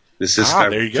watching. This is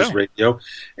Skywatchers Radio.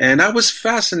 And I was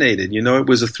fascinated. It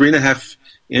was a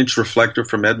 3.5-inch reflector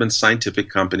from Edmunds Scientific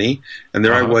Company. And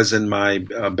there I was in my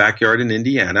backyard in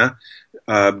Indiana,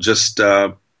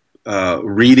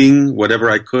 reading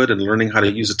whatever I could and learning how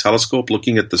to use a telescope,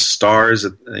 looking at the stars,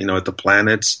 at the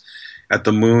planets, at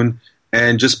the moon,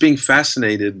 and just being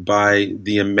fascinated by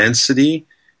the immensity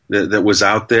that was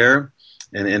out there,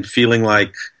 and feeling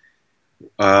like,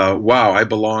 wow, I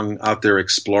belong out there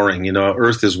exploring.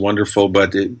 Earth is wonderful,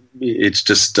 but it's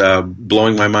just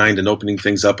blowing my mind and opening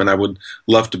things up, and I would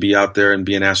love to be out there and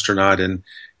be an astronaut and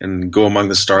go among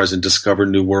the stars and discover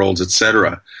new worlds,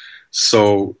 etc.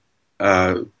 So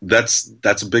that's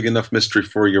a big enough mystery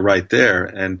for you right there.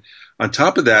 And on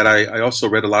top of that, I also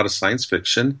read a lot of science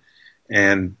fiction,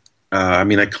 and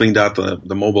I cleaned out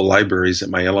the mobile libraries at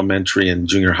my elementary and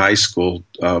junior high school,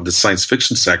 the science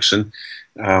fiction section.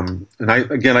 And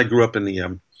I grew up I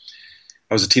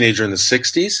was a teenager in the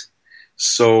 60s,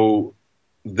 so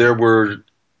there were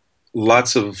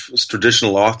lots of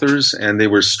traditional authors, and they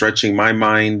were stretching my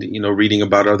mind, reading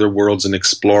about other worlds and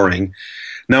exploring.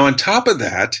 Now, on top of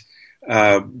that,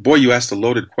 boy, you asked a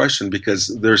loaded question, because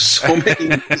there's so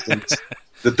many reasons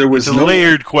that there was a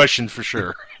layered question for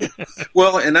sure.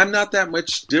 Well, and I'm not that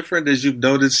much different, as you've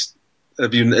noticed,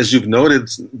 than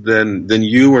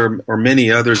you or many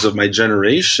others of my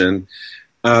generation,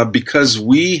 because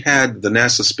we had the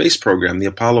NASA space program, the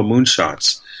Apollo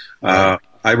moonshots.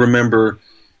 I remember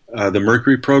the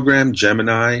Mercury program,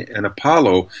 Gemini, and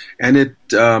Apollo, and it.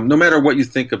 No matter what you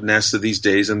think of NASA these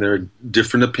days, and there are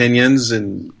different opinions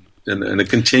and a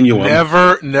continuum.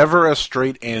 Never a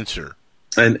straight answer.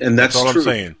 And that's all true. I'm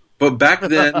saying. But back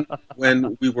then,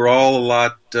 when we were all a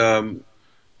lot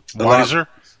wiser,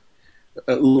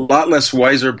 a lot less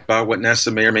wiser about what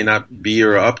NASA may or may not be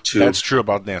or up to. That's true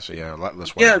about NASA. Yeah, a lot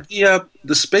less wiser. Yeah.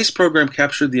 The space program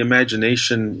captured the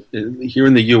imagination here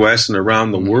in the U.S. and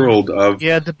around the world of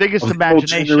the biggest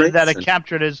imagination that it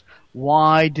captured is,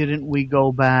 why didn't we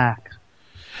go back?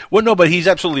 Well, no, but he's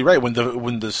absolutely right. When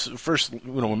when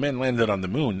men landed on the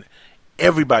moon,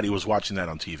 everybody was watching that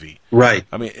on TV. Right.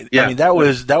 I mean, that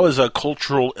was a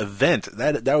cultural event.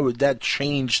 That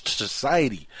changed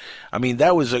society. I mean,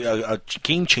 that was a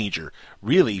game changer,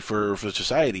 really, for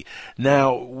society.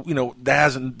 Now, there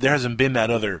hasn't been that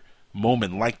other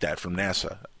moment like that from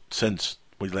NASA since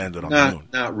we landed on the moon.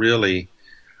 Not really.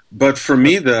 But for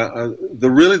me,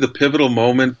 the pivotal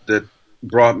moment that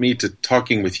brought me to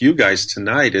talking with you guys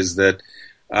tonight is that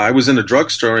I was in a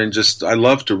drugstore and I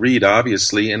love to read,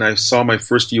 obviously, and I saw my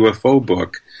first UFO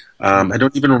book. I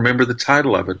don't even remember the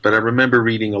title of it, but I remember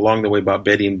reading along the way about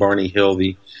Betty and Barney Hill,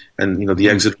 the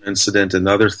Exeter incident and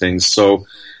other things. So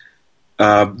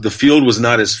the field was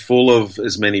not as full of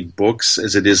as many books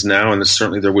as it is now, and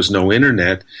certainly there was no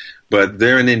internet. But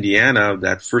there in Indiana,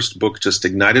 that first book just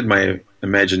ignited my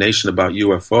imagination about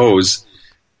UFOs,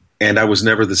 and I was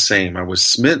never the same. I was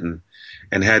smitten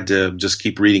and had to just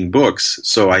keep reading books.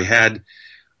 So I had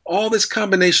all this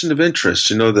combination of interest,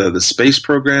 the space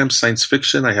program, science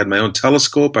fiction. I had my own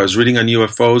telescope. I was reading on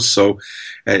UFOs. So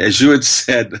as you had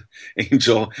said,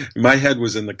 Angel, my head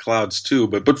was in the clouds too.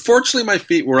 But fortunately, my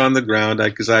feet were on the ground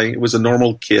because I was a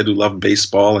normal kid who loved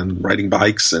baseball and riding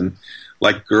bikes and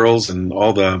liked girls and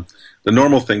all the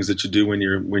normal things that you do when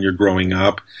you're growing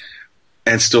up,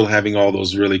 and still having all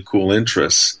those really cool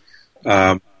interests.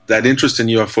 That interest in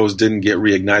UFOs didn't get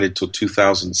reignited till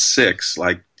 2006,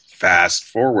 like fast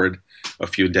forward a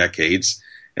few decades,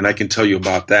 and I can tell you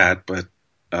about that, but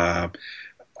I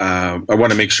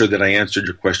want to make sure that I answered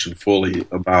your question fully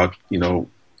about,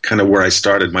 kind of where I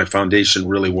started. My foundation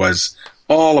really was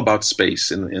all about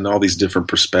space in all these different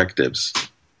perspectives.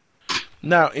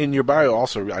 Now, in your bio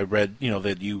also, I read,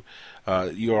 that you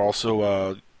are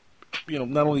also,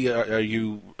 not only are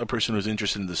you a person who's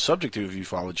interested in the subject of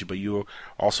ufology, but you're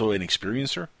also an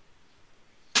experiencer?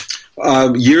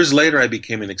 Years later, I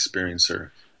became an experiencer.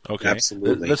 Okay,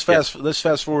 absolutely. Let's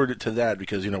fast forward to that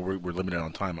because we're limited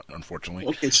on time, unfortunately.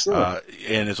 Okay, sure.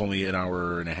 And it's only an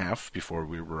hour and a half before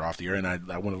we were off the air, and I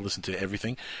want to listen to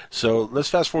everything. So let's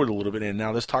fast forward a little bit, and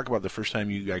now let's talk about the first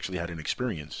time you actually had an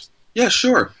experience. Yeah,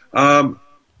 sure.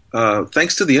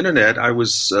 Thanks to the internet, I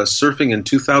was surfing in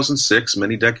 2006,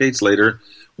 many decades later,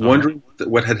 wondering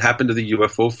what had happened to the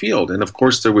UFO field. And of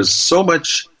course, there was so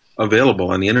much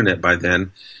available on the internet by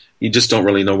then, you just don't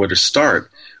really know where to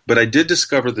start. But I did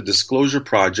discover the Disclosure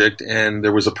Project, and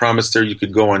there was a promise there you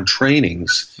could go on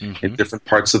trainings in different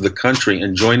parts of the country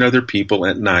and join other people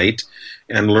at night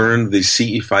and learn the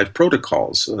CE5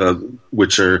 protocols,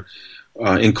 which are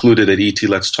included at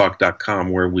etletstalk.com,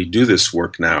 where we do this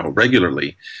work now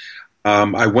regularly.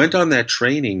 I went on that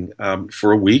training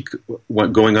for a week,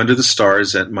 going under the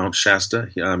stars at Mount Shasta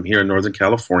here in Northern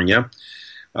California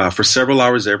for several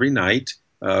hours every night,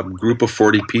 a group of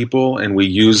 40 people, and we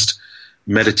used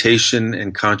meditation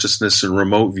and consciousness and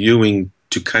remote viewing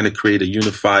to kind of create a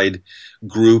unified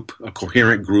group, a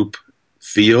coherent group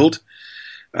field.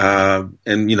 And,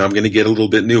 I'm going to get a little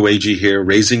bit new agey here,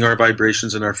 raising our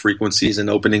vibrations and our frequencies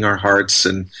and opening our hearts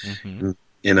and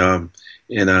in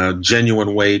a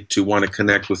genuine way to want to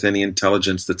connect with any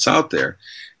intelligence that's out there.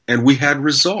 And we had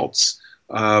results.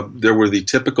 There were the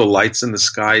typical lights in the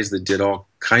skies that did all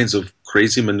kinds of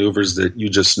crazy maneuvers that you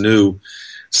just knew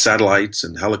satellites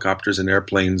and helicopters and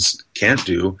airplanes can't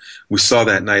do. We saw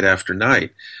that night after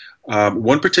night.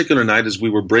 One particular night as we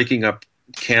were breaking up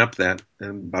camp that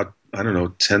about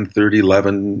 10:30,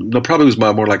 11. No, probably it was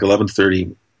more like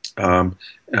 11:30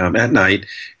 at night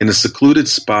in a secluded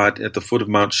spot at the foot of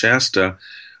Mount Shasta.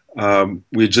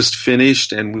 We had just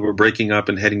finished, and we were breaking up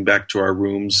and heading back to our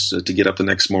rooms to get up the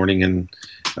next morning and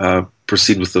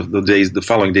proceed with the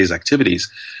following day's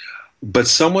activities. But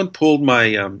someone tugged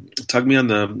me on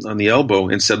the elbow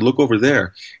and said, "Look over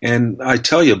there." And I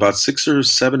tell you, about 6 or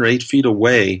 7 or 8 feet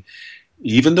away,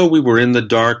 even though we were in the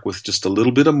dark with just a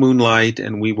little bit of moonlight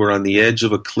and we were on the edge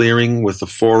of a clearing with the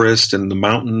forest and the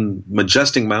mountain,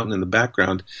 majestic mountain in the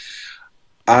background,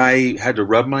 I had to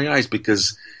rub my eyes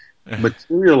because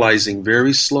materializing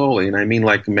very slowly, and I mean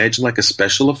imagine like a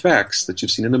special effects that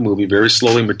you've seen in the movie, very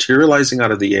slowly materializing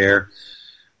out of the air,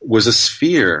 was a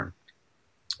sphere,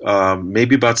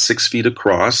 maybe about 6 feet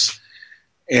across,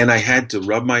 and I had to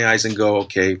rub my eyes and go,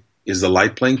 okay, is the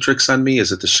light playing tricks on me?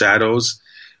 Is it the shadows?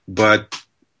 But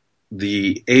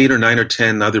the 8 or 9 or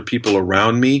 10 other people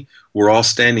around me were all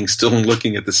standing still and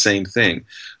looking at the same thing.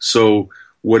 So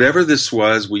whatever this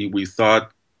was, we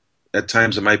thought at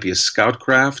times it might be a scout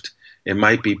craft. It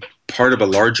might be part of a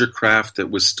larger craft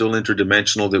that was still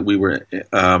interdimensional that we were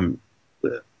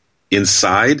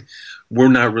inside. We're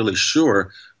not really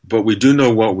sure, but we do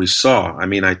know what we saw. I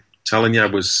mean, I'm telling you, I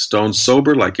was stone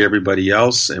sober like everybody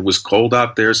else. It was cold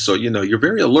out there, so, you're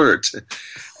very alert.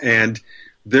 And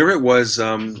there it was,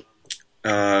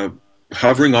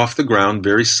 hovering off the ground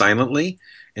very silently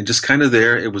and just kind of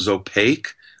there. It was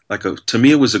opaque. To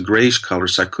me, it was a grayish color,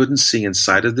 so I couldn't see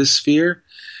inside of this sphere.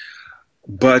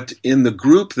 But in the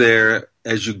group there,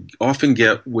 as you often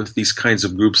get with these kinds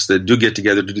of groups that do get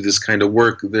together to do this kind of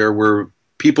work, there were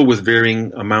people with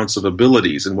varying amounts of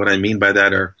abilities. And what I mean by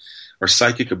that are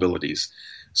psychic abilities,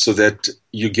 so that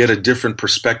you get a different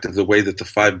perspective, the way that the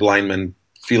 5 blind men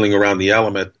feeling around the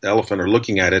elephant or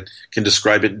looking at it can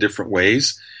describe it in different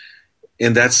ways.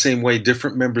 In that same way,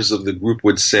 different members of the group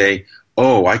would say,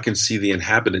 "Oh, I can see the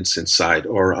inhabitants inside,"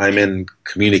 or "I'm in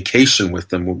communication with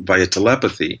them via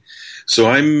telepathy." So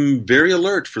I'm very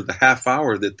alert for the half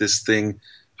hour that this thing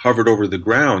hovered over the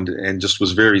ground and just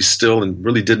was very still and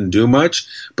really didn't do much.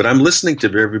 But I'm listening to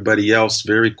everybody else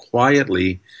very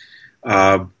quietly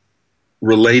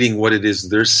relating what it is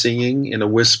they're seeing in a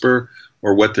whisper,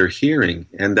 or what they're hearing.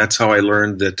 And that's how I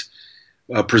learned that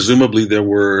presumably there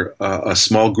were a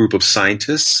small group of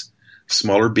scientists,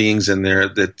 smaller beings in there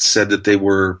that said that they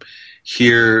were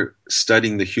here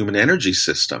studying the human energy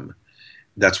system.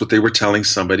 That's what they were telling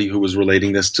somebody who was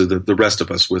relating this to the rest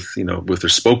of us with their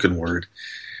spoken word.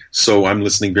 So I'm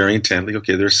listening very intently.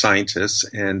 Okay, they're scientists,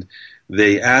 and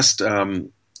they asked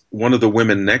one of the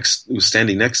women who was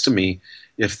standing next to me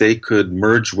if they could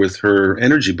merge with her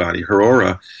energy body, her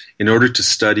aura, in order to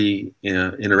study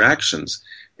interactions.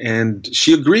 And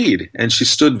she agreed, and she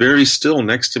stood very still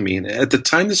next to me. And at the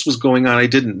time this was going on, I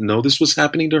didn't know this was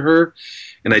happening to her,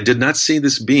 and I did not see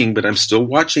this being, but I'm still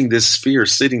watching this sphere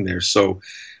sitting there. So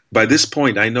by this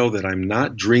point, I know that I'm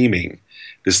not dreaming.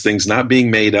 This thing's not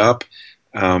being made up.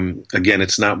 Again,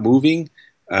 it's not moving,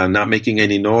 not making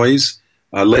any noise.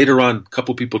 Later on, a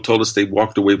couple people told us they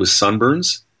walked away with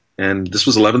sunburns, and this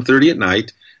was 11:30 at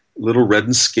night, little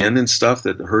reddened skin and stuff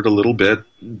that hurt a little bit.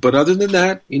 But other than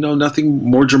that, nothing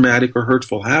more dramatic or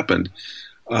hurtful happened.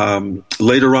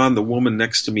 Later on, the woman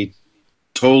next to me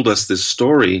told us this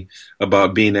story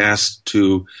about being asked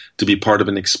to be part of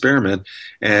an experiment,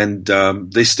 and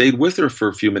they stayed with her for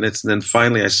a few minutes, and then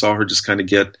finally I saw her just kind of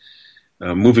get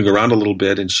moving around a little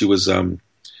bit, and she was a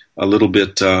little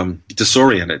bit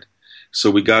disoriented. So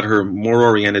we got her more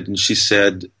oriented, and she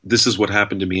said, "This is what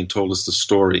happened to me," and told us the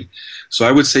story. So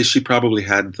I would say she probably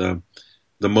had the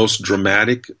most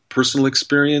dramatic personal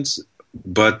experience,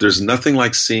 but there's nothing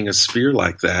like seeing a sphere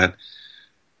like that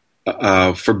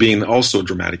for being also a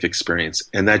dramatic experience.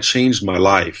 And that changed my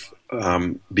life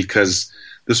because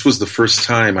this was the first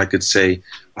time I could say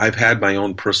I've had my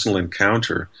own personal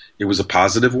encounter. It was a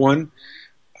positive one.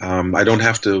 I don't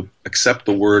have to accept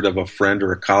the word of a friend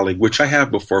or a colleague, which I have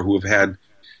before, who have had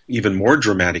even more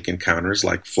dramatic encounters,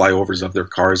 like flyovers of their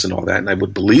cars and all that, and I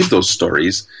would believe those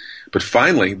stories. But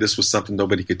finally, this was something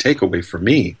nobody could take away from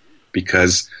me,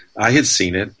 because I had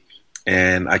seen it,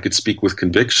 and I could speak with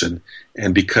conviction.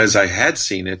 And because I had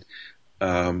seen it,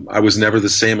 I was never the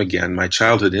same again. My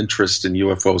childhood interest in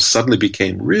UFOs suddenly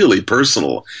became really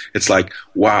personal. It's like,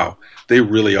 wow, they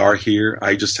really are here.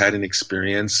 I just had an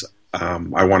experience.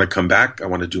 I want to come back. I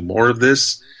want to do more of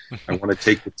this. I want to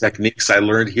take the techniques I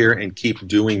learned here and keep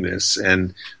doing this.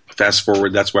 And fast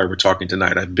forward, that's why we're talking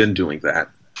tonight. I've been doing that.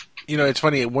 It's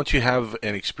funny. Once you have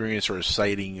an experience or a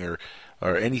sighting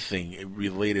or anything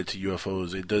related to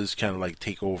UFOs, it does kind of like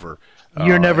take over.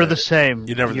 You're never the same.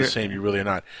 You're never the same. You really are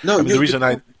not. No,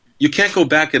 you can't go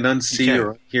back and unsee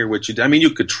or hear what you did. I mean,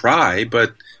 you could try,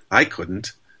 but I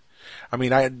couldn't. I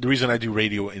mean, the reason I do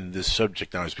radio in this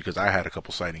subject now is because I had a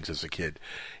couple sightings as a kid,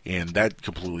 and that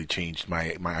completely changed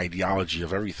my ideology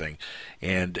of everything.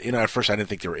 And, at first I didn't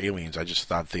think they were aliens. I just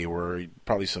thought they were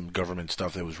probably some government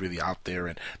stuff that was really out there,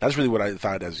 and that's really what I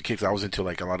thought as a kid, 'cause I was into,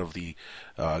 like, a lot of the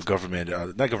not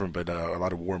government, but a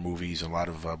lot of war movies, and a lot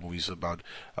of movies about,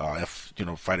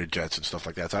 fighter jets and stuff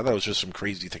like that. So I thought it was just some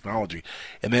crazy technology.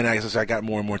 And then as I got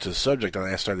more and more into the subject, and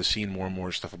I started seeing more and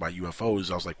more stuff about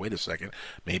UFOs, I was like, wait a second,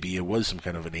 maybe it was some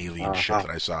kind of an alien ship that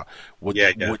I saw. What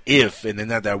if? And then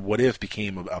that what if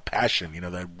became a passion,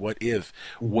 that what if,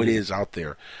 what is out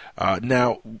there.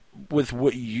 Now, with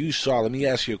what you saw, let me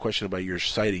ask you a question about your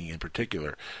sighting in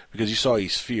particular, because you saw a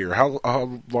sphere.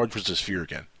 How large was the sphere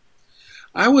again?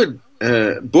 I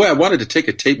wanted to take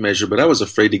a tape measure, but I was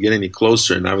afraid to get any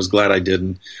closer, and I was glad I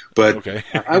didn't. But okay.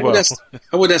 I would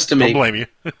estimate. Don't blame you.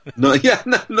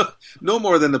 no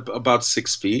more than about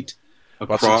 6 feet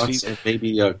across, 6 feet? And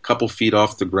maybe a couple feet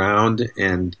off the ground.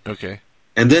 And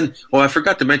then, I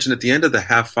forgot to mention, at the end of the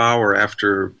half hour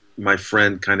after my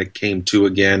friend kind of came to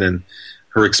again and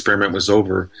her experiment was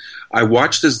over, I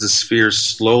watched as the sphere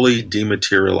slowly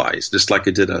dematerialized, just like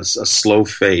it did a slow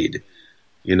fade.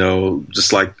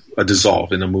 Just like a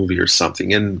dissolve in a movie or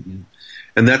something. And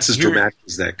that's as dramatic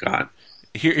as that got.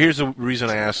 Here's the reason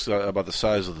I asked about the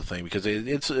size of the thing, because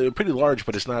it's pretty large,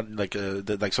 but it's not like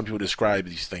like some people describe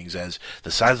these things as the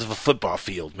size of a football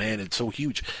field. Man, it's so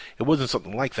huge. It wasn't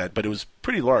something like that, but it was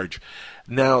pretty large.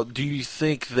 Now, do you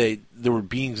think that there were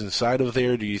beings inside of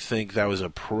there? Do you think that was a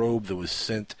probe that was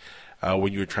sent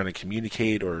when you were trying to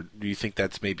communicate, or do you think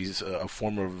that's maybe a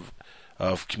form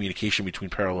of communication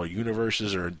between parallel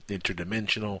universes or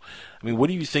interdimensional? I mean, what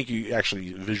do you think you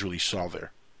actually visually saw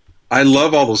there? I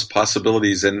love all those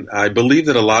possibilities, and I believe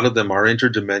that a lot of them are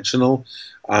interdimensional.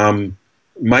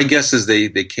 My guess is they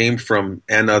came from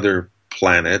another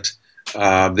planet.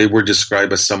 They were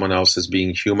described as someone else as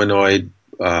being humanoid,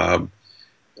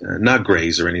 not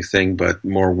grays or anything, but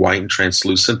more white and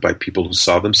translucent by people who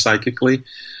saw them psychically.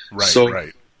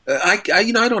 Right.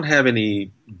 I don't have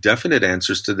any definite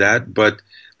answers to that, but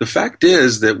the fact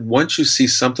is that once you see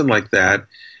something like that,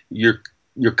 you're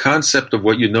your concept of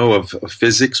what you know of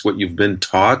physics, what you've been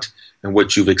taught, and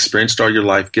what you've experienced all your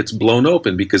life gets blown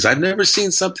open, because I've never seen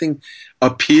something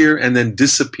appear and then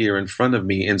disappear in front of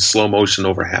me in slow motion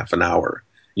over half an hour.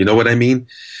 You know what I mean?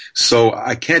 So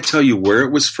I can't tell you where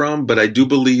it was from, but I do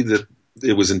believe that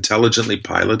it was intelligently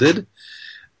piloted.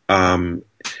 And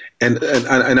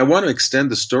I want to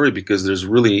extend the story because there's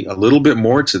really a little bit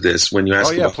more to this when you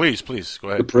ask about please, go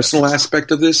ahead. the personal aspect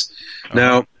of this.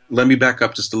 Now, let me back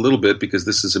up just a little bit because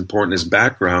this is important as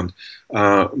background.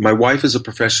 My wife is a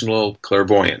professional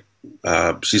clairvoyant.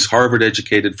 She's Harvard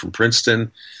educated from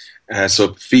Princeton,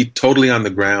 so feet totally on the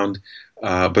ground,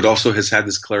 but also has had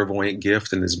this clairvoyant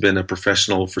gift and has been a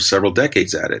professional for several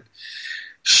decades at it.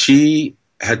 She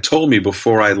had told me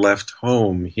before I left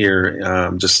home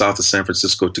here, just south of San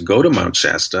Francisco, to go to Mount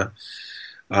Shasta,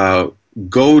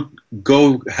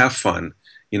 go have fun.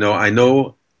 You know, I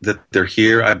know that they're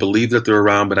here. I believe that they're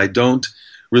around, but I don't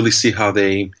really see how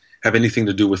they have anything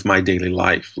to do with my daily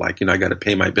life. Like, you know, I got to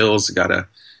pay my bills. I got to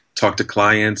talk to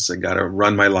clients. I got to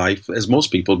run my life as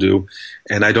most people do.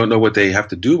 And I don't know what they have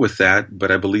to do with that, but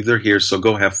I believe they're here. So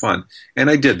go have fun. And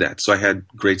I did that. So I had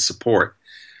great support.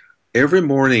 Every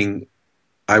morning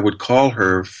I would call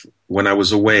her when I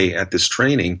was away at this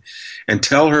training and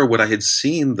tell her what I had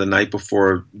seen the night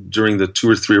before during the 2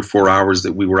 or 3 or 4 hours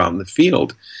that we were out in the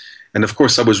field. And of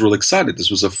course, I was real excited. This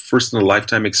was a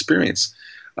first-in-a-lifetime experience.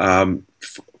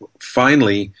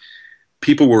 Finally,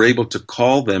 people were able to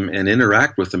call them and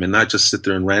interact with them and not just sit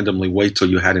there and randomly wait till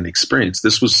you had an experience.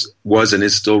 This was and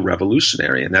is still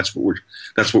revolutionary, and that's what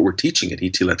we're teaching at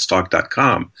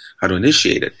etletstalk.com, how to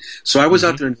initiate it. So I was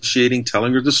out there initiating,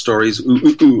 telling her the stories.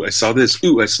 Ooh, I saw this.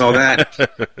 Ooh, I saw that.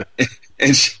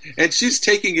 and she's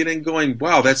taking it and going,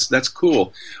 wow, that's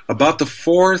cool. About the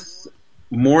fourth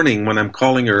morning when I'm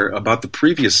calling her about the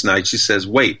previous night, she says,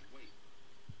 wait,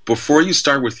 before you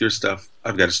start with your stuff,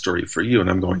 I've got a story for you. And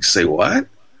I'm going, say what?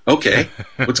 Okay,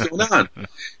 what's going on?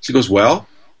 She goes, well,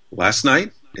 last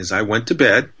night as I went to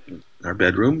bed, in our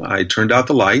bedroom, I turned out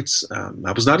the lights.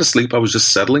 I was not asleep. I was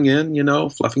just settling in, you know,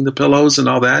 fluffing the pillows and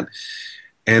all that.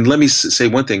 And let me say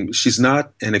one thing. She's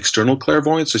not an external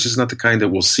clairvoyant, so she's not the kind that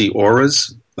will see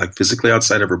auras, like physically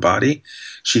outside of her body.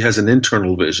 She has an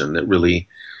internal vision that really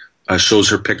shows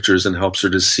her pictures and helps her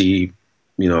to see,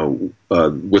 you know,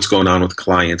 what's going on with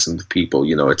clients and the people,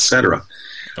 you know, etc.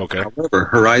 Okay. However,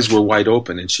 her eyes were wide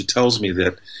open, and she tells me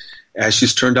that as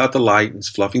she's turned out the light and is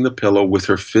fluffing the pillow with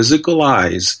her physical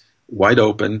eyes wide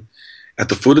open, at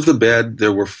the foot of the bed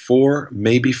there were 4,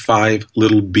 maybe 5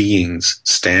 little beings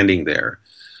standing there.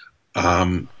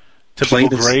 Typical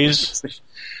grays?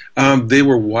 They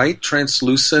were white,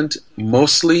 translucent,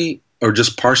 mostly or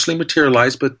just partially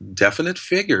materialized, but definite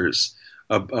figures,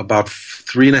 about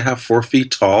 3.5, 4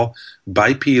 feet tall,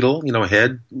 bipedal, you know,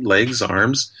 head, legs,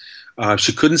 arms.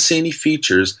 She couldn't see any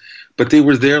features, but they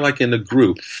were there like in a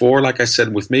group, 4, like I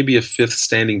said, with maybe a 5th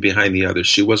standing behind the others.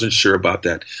 She wasn't sure about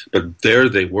that, but there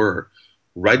they were,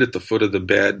 right at the foot of the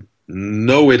bed.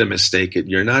 No way to mistake it.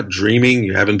 You're not dreaming.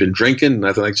 You haven't been drinking.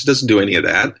 Nothing like. She doesn't do any of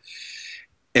that.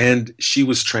 And she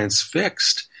was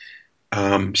transfixed.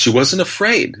 She wasn't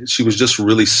afraid. She was just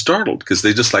really startled because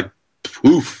they just like,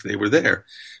 poof, they were there.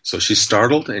 So she's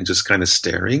startled and just kind of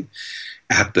staring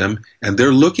at them. And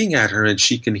they're looking at her, and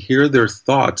she can hear their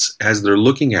thoughts as they're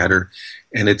looking at her.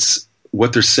 And it's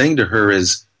what they're saying to her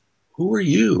is, who are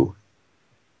you?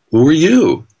 Who are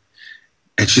you?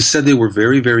 And she said they were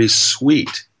very, very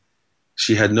sweet.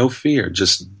 She had no fear,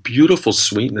 just beautiful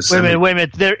sweetness. Wait a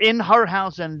minute. They're in her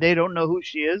house and they don't know who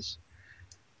she is?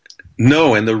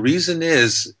 No, and the reason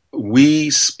is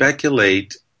we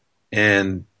speculate,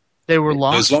 and they were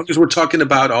lost. As long as we're talking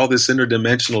about all this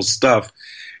interdimensional stuff,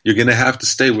 you're going to have to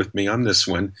stay with me on this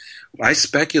one. I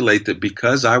speculate that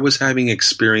because I was having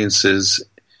experiences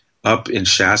up in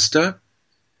Shasta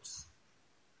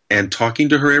and talking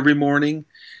to her every morning,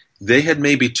 they had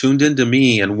maybe tuned into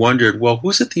me and wondered, well,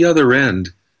 who's at the other end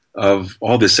of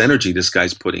all this energy this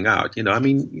guy's putting out? You know, I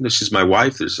mean, you know, she's my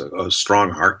wife. There's a strong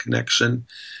heart connection.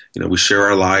 You know, we share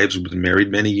our lives. We've been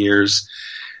married many years.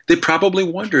 They probably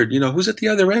wondered, you know, who's at the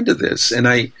other end of this? And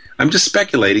I'm just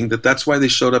speculating that that's why they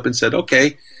showed up and said,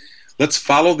 okay, let's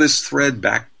follow this thread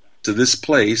back to this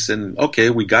place. And okay,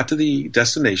 we got to the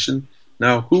destination.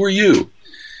 Now, who are you?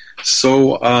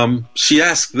 So she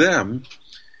asked them.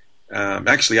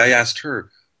 Actually, I asked her,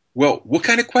 well, what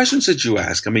kind of questions did you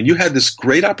ask? I mean, you had this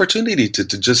great opportunity to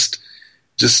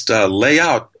just lay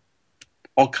out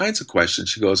all kinds of questions.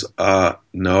 She goes,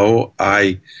 no,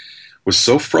 I was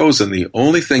so frozen. The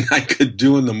only thing I could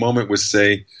do in the moment was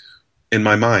say, in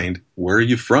my mind, where are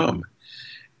you from?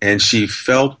 And she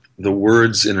felt the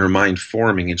words in her mind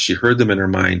forming, and she heard them in her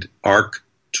mind,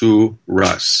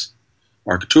 Arcturus.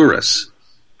 Arcturus.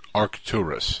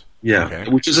 Arcturus. Yeah, okay.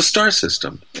 Which is a star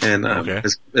system. And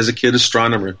as a kid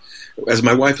astronomer, as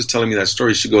my wife is telling me that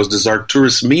story, she goes, does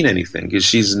Arcturus mean anything? Because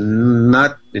she's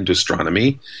not into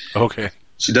astronomy. Okay.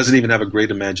 She doesn't even have a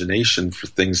great imagination for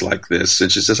things like this.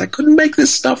 And she says, I couldn't make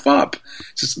this stuff up.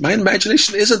 She says, my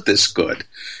imagination isn't this good,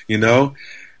 you know?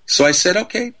 So I said,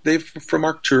 okay, they're from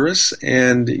Arcturus,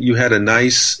 and you had a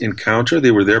nice encounter.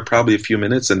 They were there probably a few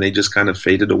minutes, and they just kind of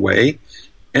faded away.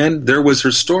 And there was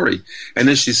her story. And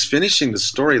then she's finishing the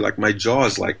story, like my jaw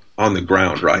is like on the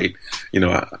ground, right? You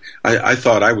know, I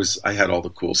thought I had all the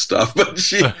cool stuff, but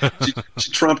she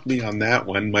trumped me on that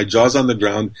one. My jaw's on the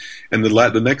ground, and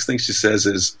the next thing she says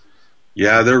is,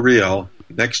 yeah, they're real.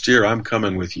 Next year I'm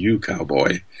coming with you,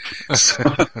 cowboy.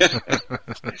 So,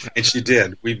 and she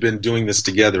did. We've been doing this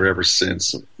together ever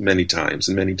since, many times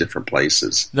in many different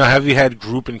places. Now, have you had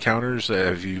group encounters?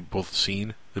 Have you both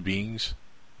seen the beings?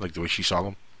 Like the way she saw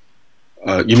them?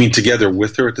 You mean together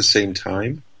with her at the same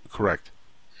time? Correct.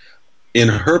 In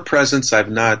her presence,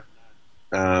 I've not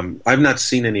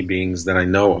seen any beings that I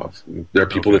know of. There are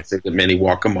people that say that many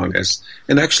walk among us,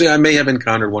 and actually, I may have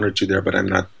encountered one or two there, but I'm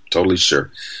not totally sure.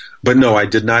 But no, I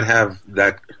did not have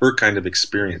her kind of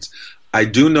experience. I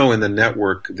do know in the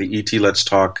network, the ET Let's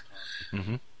Talk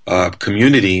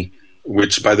community,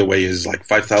 which, by the way, is like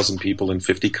 5,000 people in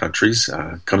 50 countries.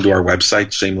 Come to our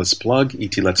website, shameless plug,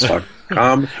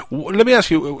 etletstalk.com. Let me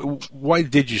ask you, why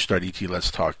did you start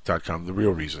etletstalk.com, the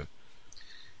real reason?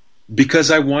 Because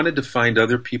I wanted to find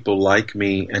other people like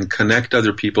me and connect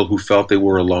other people who felt they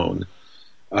were alone.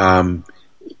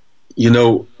 You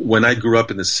know, when I grew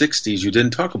up in the 60s, you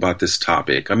didn't talk about this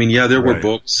topic. I mean, yeah, there were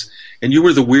books, and you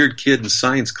were the weird kid in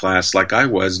science class like I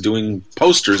was, doing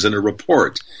posters and a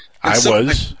report. And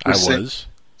I was.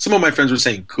 Some of my friends were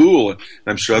saying cool, and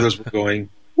I'm sure others were going,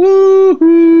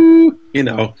 woo-hoo, you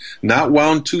know, not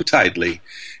wound too tightly,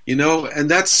 you know, and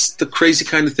that's the crazy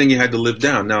kind of thing you had to live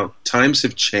down. Now, times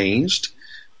have changed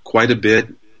quite a bit,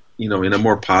 you know, in a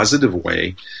more positive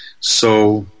way.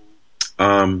 So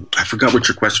I forgot what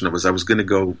your question was. I was going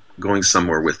to going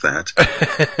somewhere with that.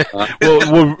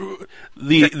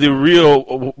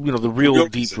 The real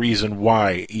deep reason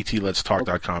why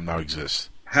etletstalk.com now exists.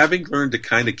 Having learned to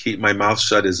kind of keep my mouth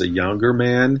shut as a younger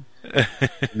man,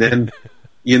 then,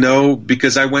 you know,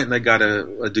 because I went and I got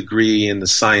a degree in the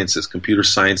sciences, computer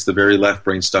science, the very left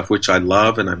brain stuff, which I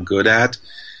love and I'm good at,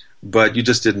 but you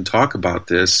just didn't talk about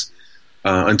this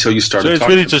until you started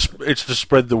talking. So it's to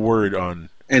spread the word on.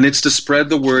 And it's to spread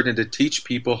the word and to teach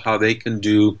people how they can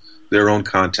do their own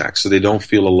contacts so they don't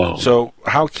feel alone. So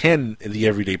how can the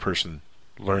everyday person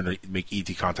learn to make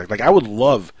ET contact? Like, I would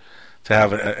love to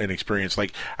have an experience.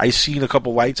 Like, I've seen a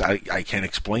couple lights. I can't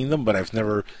explain them, but I've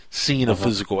never seen a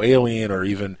physical alien or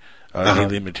even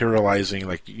alien materializing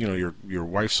like, you know, your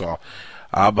wife saw.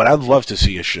 But I'd love to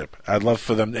see a ship. I'd love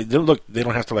for them. They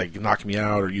don't have to like knock me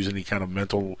out or use any kind of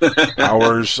mental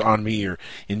powers on me or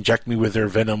inject me with their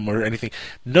venom or anything.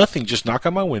 Nothing. Just knock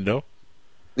on my window.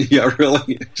 Yeah,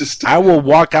 really. I will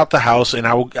walk out the house and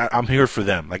I'm here for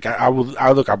them. Like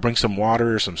I'll bring some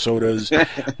water, some sodas.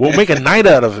 We'll make a night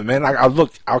out of it, man.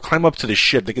 I'll climb up to the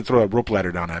ship. They can throw a rope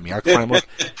ladder down at me. I'll climb up.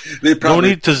 No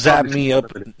need to zap me up.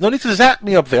 No need to zap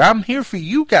me up there. I'm here for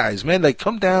you guys, man. Like,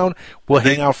 come down. We'll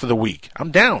hang out for the week.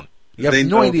 I'm down. You have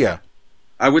no idea.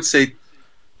 I would say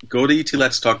go to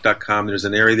etletstalk.com. There's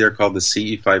an area there called the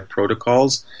CE5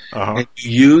 protocols. And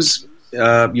you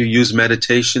use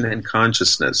meditation and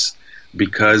consciousness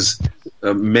because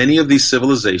many of these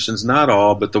civilizations, not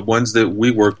all, but the ones that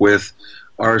we work with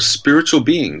are spiritual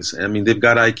beings. I mean, they've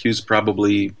got IQs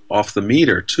probably off the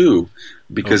meter too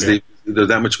because they're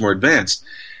that much more advanced.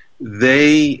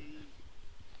 They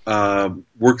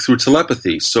work through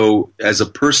telepathy. So as a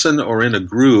person or in a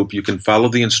group, you can follow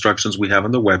the instructions we have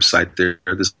on the website there,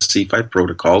 the C5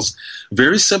 protocols.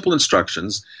 Very simple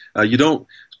instructions.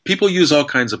 People use all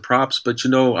kinds of props, but, you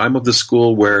know, I'm of the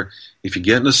school where if you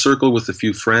get in a circle with a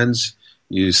few friends,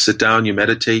 you sit down, you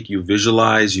meditate, you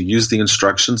visualize, you use the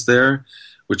instructions there,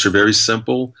 which are very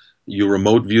simple. You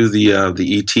remote view the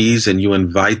ETs and you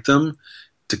invite them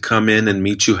to come in and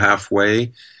meet you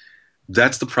halfway.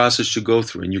 That's the process you go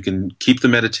through, and you can keep the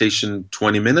meditation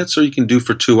 20 minutes or you can do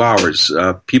for 2 hours.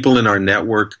 People in our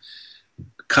network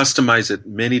customize it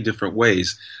many different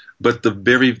ways, but the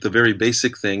very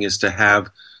basic thing is to have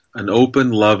an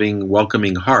open, loving,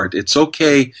 welcoming heart. It's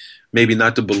okay maybe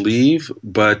not to believe,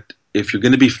 but if you're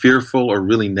going to be fearful or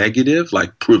really negative,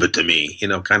 like prove it to me, you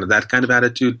know, kind of that kind of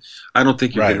attitude, I don't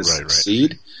think you're going to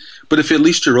succeed. But if at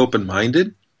least you're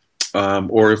open-minded,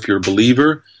 or if you're a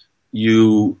believer,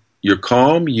 you you're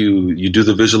calm, you do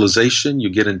the visualization, you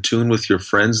get in tune with your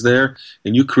friends there,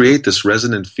 and you create this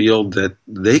resonant field that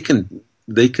they can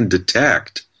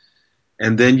detect.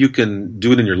 And then you can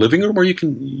do it in your living room, or you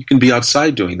can be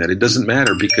outside doing that. It doesn't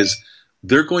matter, because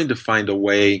they're going to find a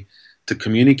way to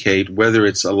communicate, whether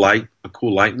it's a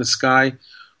cool light in the sky,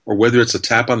 or whether it's a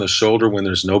tap on the shoulder when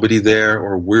there's nobody there,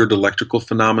 or weird electrical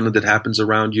phenomena that happens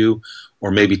around you, or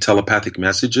maybe telepathic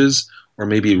messages, or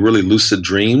maybe really lucid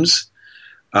dreams.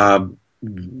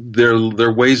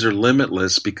 Their ways are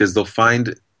limitless, because they'll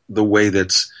find the way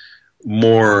that's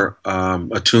more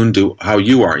attuned to how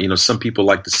you are. Some people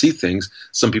like to see things.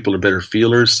 Some people are better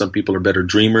feelers. Some people are better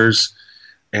dreamers.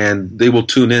 And they will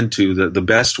tune into the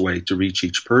best way to reach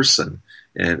each person.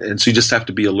 And so you just have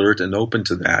to be alert and open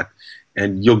to that,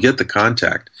 and you'll get the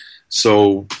contact.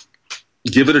 So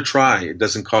give it a try. It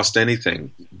doesn't cost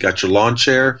anything. Got your lawn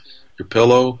chair, your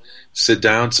pillow, sit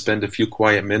down, spend a few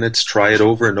quiet minutes, try it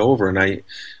over and over. And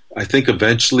I think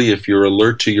eventually, if you're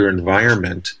alert to your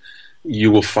environment,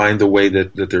 you will find the way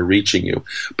that they're reaching you.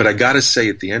 But I got to say,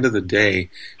 at the end of the day,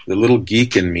 the little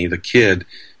geek in me, the kid,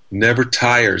 never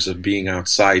tires of being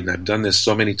outside. And I've done this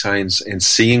so many times, and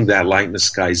seeing that light in the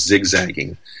sky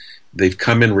zigzagging. They've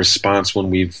come in response when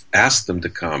we've asked them to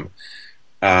come.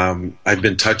 I've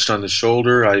been touched on the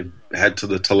shoulder. I've had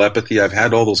the telepathy. I've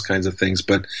had all those kinds of things.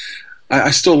 But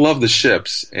I still love the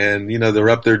ships. And, they're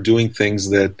up there doing things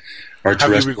that are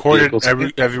terrestrial vehicles.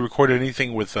 Have you recorded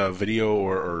anything with video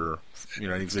or any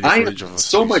video footage? I'm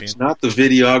so much not the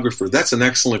videographer. That's an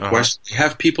excellent question. I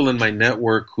have people in my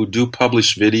network who do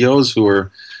publish videos who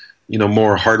are,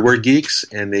 more hardware geeks,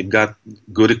 and they've got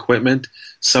good equipment.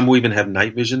 Some will even have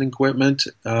night vision equipment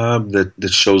that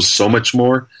shows so much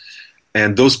more.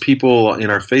 And those people in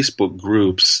our Facebook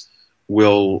groups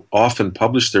will often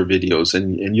publish their videos,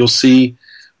 and you'll see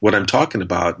what I'm talking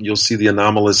about. You'll see the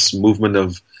anomalous movement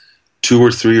of 2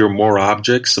 or 3 or more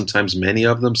objects, sometimes many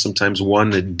of them, sometimes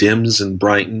one that dims and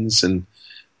brightens and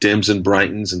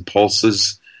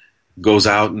pulses, goes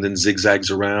out and then zigzags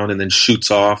around and then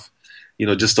shoots off.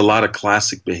 Just a lot of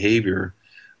classic behavior.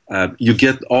 You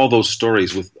get all those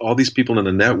stories with all these people in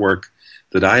the network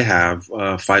that I have,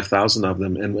 5,000 of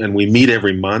them, and we meet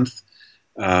every month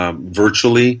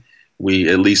virtually. We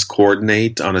at least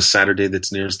coordinate on a Saturday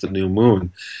that's nearest the new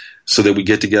moon, so that we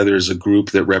get together as a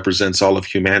group that represents all of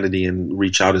humanity and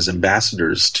reach out as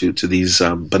ambassadors to these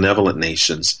benevolent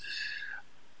nations.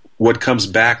 What comes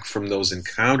back from those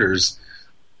encounters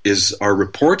is our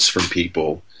reports from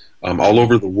people all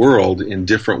over the world in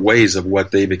different ways of what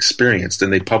they've experienced,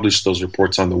 and they publish those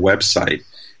reports on the website.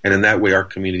 And in that way, our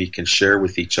community can share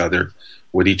with each other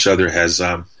what each other has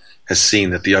seen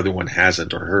that the other one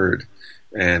hasn't or heard,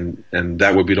 and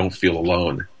that way we don't feel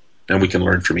alone, and we can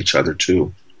learn from each other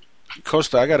too.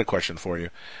 Costa, I got a question for you.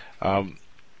 What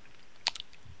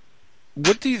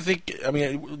do you think? I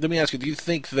mean, let me ask you: do you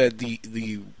think that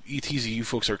the ETs that you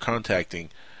folks are contacting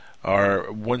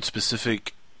are one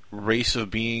specific race of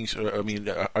beings? Or, I mean,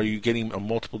 are you getting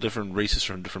multiple different races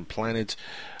from different planets?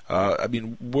 I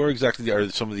mean, where exactly are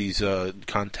some of these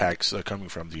contacts coming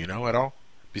from? Do you know at all?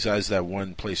 Besides that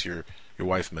one place your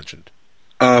wife mentioned.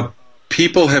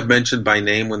 People have mentioned by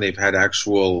name when they've had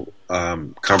actual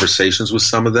conversations with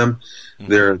some of them.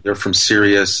 Mm-hmm. They're from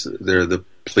Sirius. They're the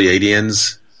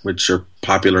Pleiadians, which are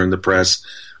popular in the press.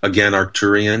 Again,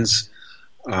 Arcturians.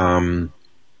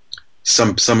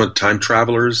 Some are time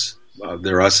travelers.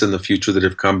 They're us in the future that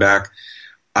have come back.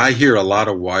 I hear a lot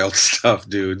of wild stuff,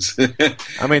 dudes.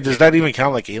 I mean, does that even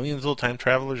count like aliens, little time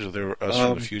travelers, or they're us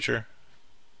from the future?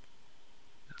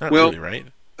 Not really, right?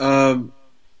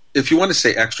 If you want to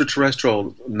say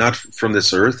extraterrestrial, not from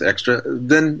this Earth,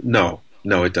 then no,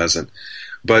 it doesn't.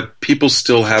 But people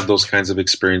still have those kinds of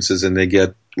experiences, and they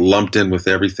get lumped in with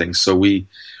everything. So we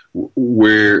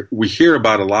hear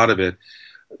about a lot of it.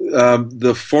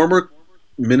 The former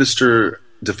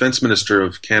Defense Minister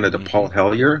of Canada, Paul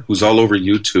Hellyer, who's all over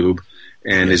YouTube,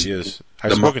 and yes, he is.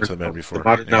 I've spoken to the man before. The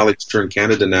Modern Knowledge Turn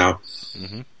Canada now.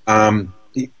 Mm-hmm.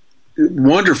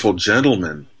 Wonderful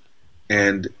gentleman,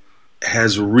 and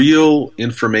has real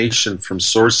information from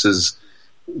sources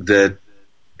that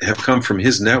have come from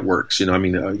his networks. You know, I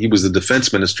mean, he was the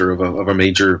defense minister of a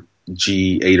major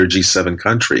G8 or G7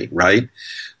 country, right?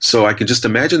 So I can just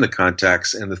imagine the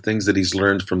contacts and the things that he's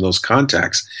learned from those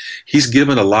contacts. He's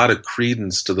given a lot of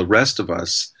credence to the rest of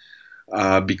us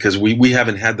because we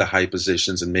haven't had the high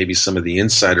positions and maybe some of the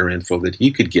insider info that he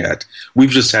could get.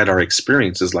 We've just had our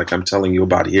experiences like I'm telling you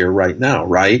about here right now,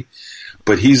 right?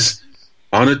 But he's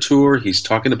on a tour. He's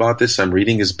talking about this. I'm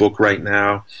reading his book right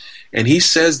now. And he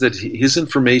says that his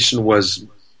information was,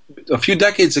 a few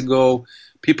decades ago,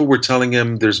 people were telling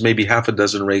him there's maybe half a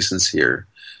dozen races here,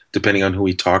 depending on who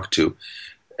he talked to.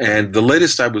 And the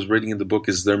latest I was reading in the book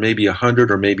is there may be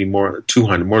 100 or maybe more,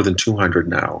 200, more than 200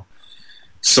 now.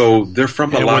 So they're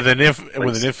from a lot.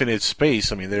 With an infinite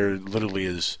space, I mean, there literally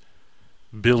is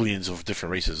billions of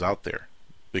different races out there.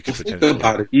 They could Think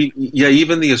about it. Yeah,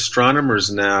 even the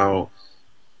astronomers now,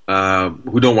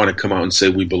 who don't want to come out and say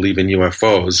we believe in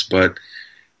UFOs, but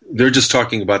they're just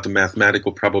talking about the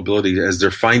mathematical probability as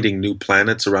they're finding new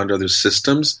planets around other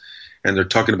systems, and they're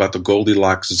talking about the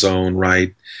Goldilocks zone,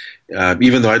 right?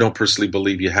 Even though I don't personally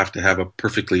believe you have to have a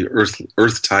perfectly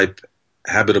Earth-type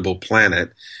habitable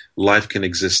planet, life can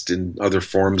exist in other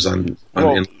forms in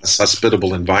less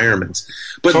hospitable environments.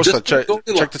 But Costa, check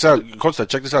this out. Costa,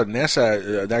 check this out.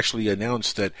 NASA actually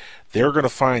announced that they're going to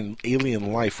find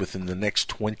alien life within the next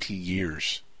 20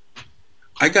 years.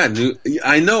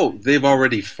 I know they've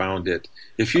already found it.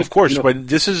 Of course, but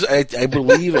this is, I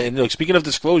believe, and speaking of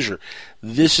disclosure,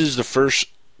 this is the first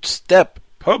step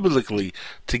publicly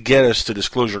to get us to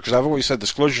disclosure, because I've always said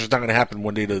disclosure is not going to happen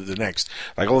one day to the next.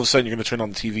 Like all of a sudden you're going to turn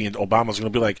on the TV and Obama's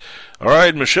going to be like, all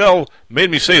right, Michelle made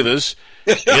me say this.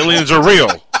 Aliens are real.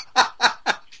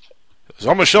 It's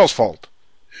all Michelle's fault.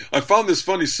 I found this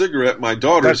funny cigarette my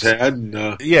daughters had. And,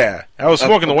 I was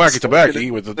smoking the wacky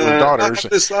tobacco with the daughters.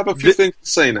 I have a few things to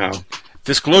say now.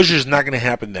 Disclosure is not going to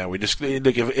happen that way.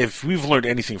 If we've learned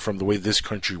anything from the way this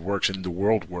country works and the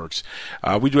world works,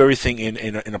 we do everything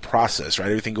in a process, right?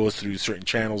 Everything goes through certain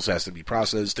channels, has to be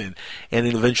processed, and then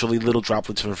eventually little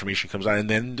droplets of information comes out,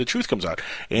 and then the truth comes out.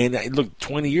 And look,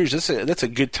 20 years, that's a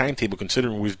good timetable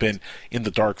considering we've been in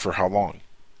the dark for how long?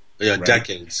 Yeah, right?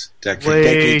 Decades and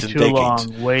decades.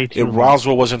 Way too long.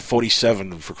 Roswell wasn't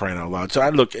 47 for crying out loud. So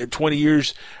look, at 20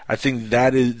 years, I think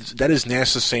that is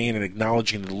NASA saying and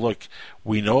acknowledging that, look,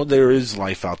 we know there is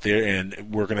life out there,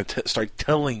 and we're going to start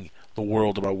telling the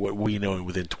world about what we know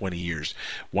within 20 years.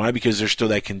 Why? Because there's still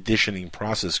that conditioning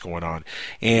process going on.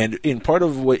 And in part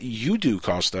of what you do,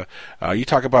 Costa, you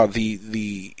talk about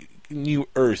the new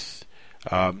Earth.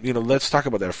 Let's talk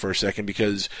about that for a second,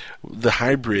 because the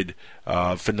hybrid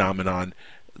phenomenon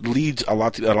leads a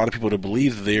lot of people to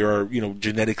believe they are,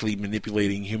 genetically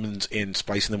manipulating humans and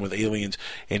splicing them with aliens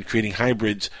and creating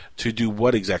hybrids to do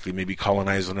what exactly? Maybe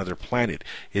colonize another planet.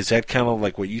 Is that kind of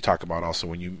like what you talk about also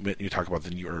when you talk about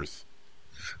the new Earth?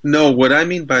 No, what I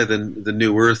mean by the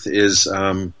new Earth is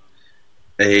I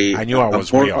knew I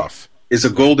was way off. Is a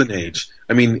golden age.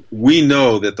 I mean, we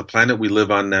know that the planet we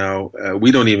live on now,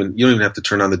 you don't even have to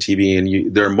turn on the TV,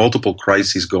 and there are multiple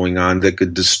crises going on that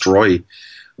could destroy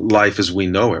life as we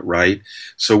know it, right?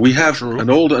 So we have an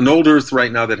old Earth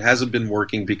right now that hasn't been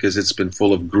working because it's been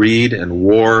full of greed and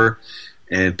war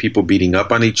and people beating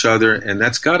up on each other, and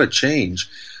that's got to change.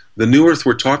 The new Earth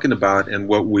we're talking about, and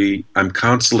I'm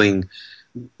counseling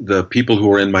the people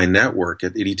who are in my network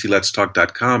at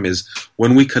ETLetsTalk.com, is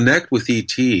when we connect with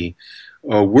ET,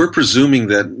 we're presuming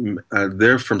that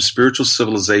they're from spiritual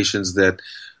civilizations that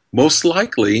most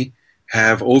likely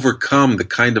have overcome the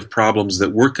kind of problems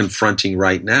that we're confronting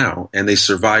right now, and they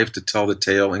survived to tell the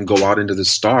tale and go out into the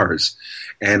stars.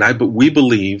 And we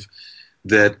believe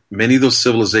that many of those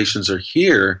civilizations are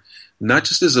here, not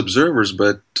just as observers,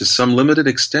 but to some limited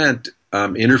extent,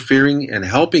 interfering and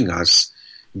helping us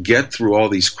get through all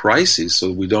these crises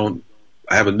so we don't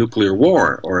have a nuclear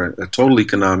war or a total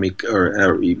economic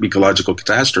or ecological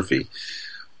catastrophe.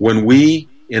 When we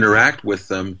interact with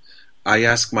them, I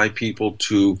ask my people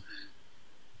to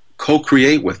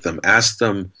co-create with them. Ask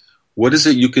them, what is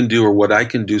it you can do or what I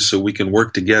can do so we can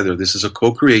work together? This is a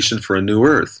co-creation for a new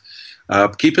Earth.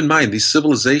 Keep in mind, these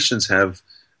civilizations have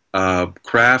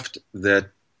craft that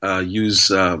use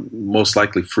most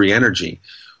likely free energy.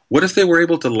 What if they were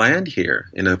able to land here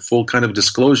in a full kind of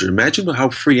disclosure? Imagine how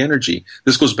free energy,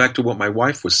 this goes back to what my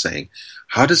wife was saying.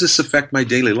 How does this affect my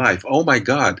daily life? Oh my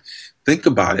God, think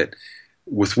about it.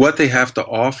 With what they have to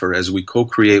offer as we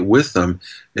co-create with them,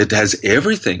 it has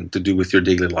everything to do with your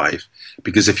daily life.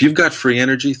 Because if you've got free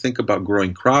energy, think about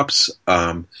growing crops,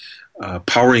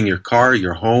 powering your car,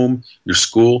 your home, your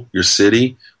school, your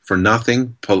city for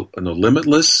nothing,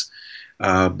 limitless.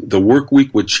 The work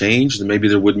week would change, and maybe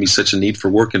there wouldn't be such a need for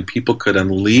work, and people could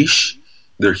unleash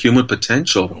their human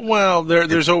potential. Well,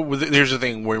 there's the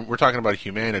thing where we're talking about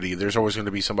humanity. There's always going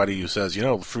to be somebody who says,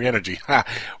 free energy,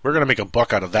 we're going to make a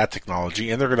buck out of that technology,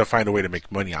 and they're going to find a way to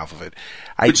make money off of it.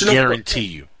 I guarantee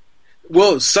you.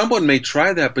 Well, someone may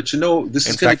try that, but this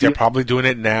is. In fact, they're probably doing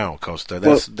it now, Costa.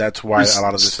 That's why a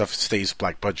lot of this stuff stays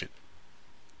black budget.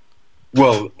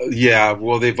 Well, yeah.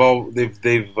 Well, they've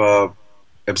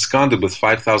absconded with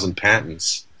 5,000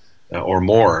 patents or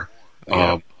more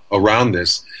around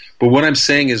this. But what I'm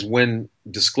saying is when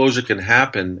disclosure can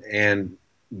happen and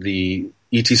the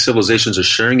ET civilizations are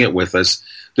sharing it with us,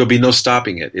 there'll be no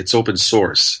stopping it. It's open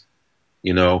source.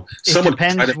 You know, it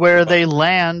depends where they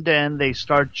land and they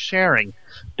start sharing.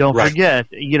 Don't forget,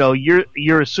 you know,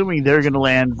 you're assuming they're going to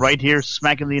land right here,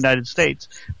 smack in the United States.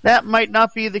 That might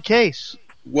not be the case.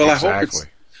 Well,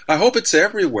 I hope it's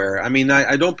everywhere. I mean,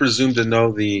 I don't presume to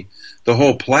know the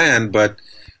whole plan, but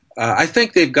I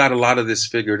think they've got a lot of this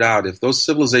figured out. If those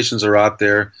civilizations are out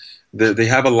there, they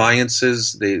have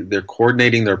alliances. They're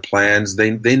coordinating their plans.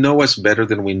 They know us better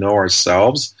than we know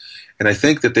ourselves, and I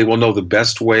think that they will know the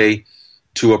best way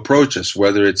to approach us,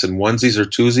 whether it's in onesies or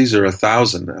twosies or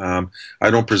 1,000. I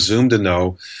don't presume to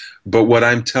know, but what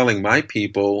I'm telling my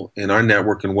people in our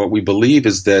network and what we believe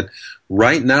is that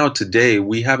right now, today,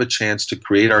 we have a chance to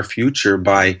create our future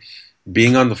by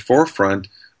being on the forefront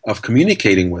of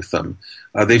communicating with them.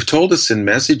 They've told us in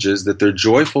messages that they're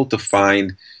joyful to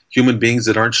find human beings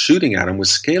that aren't shooting at them with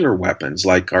scalar weapons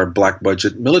like our black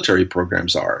budget military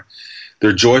programs are.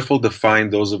 They're joyful to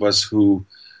find those of us who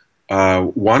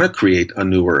want to create a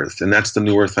new Earth, and that's the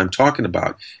new Earth I'm talking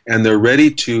about. And they're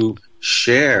ready to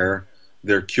share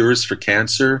their cures for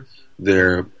cancer,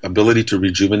 their ability to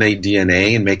rejuvenate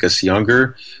DNA and make us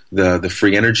younger, the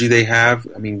free energy they have.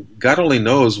 I mean, God only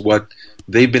knows what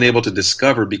they've been able to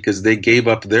discover because they gave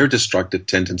up their destructive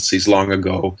tendencies long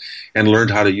ago and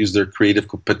learned how to use their creative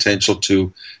potential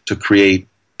to create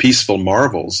peaceful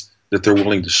marvels that they're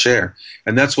willing to share.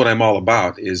 And that's what I'm all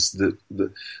about, is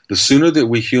the sooner that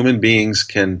we human beings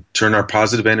can turn our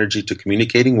positive energy to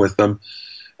communicating with them,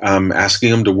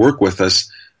 asking them to work with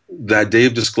us, that day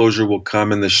of disclosure will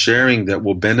come, and the sharing that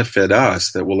will benefit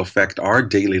us, that will affect our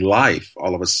daily life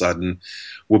all of a sudden,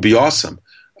 will be awesome.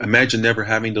 Imagine never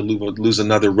having to lose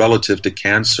another relative to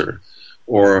cancer,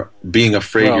 or being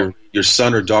afraid your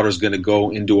son or daughter is going to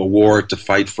go into a war to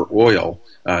fight for oil.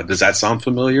 Does that sound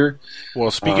familiar?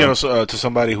 Well, speaking to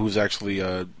somebody who's actually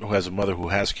who has a mother who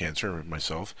has cancer,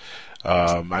 myself,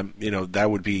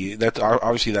 that's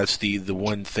obviously that's the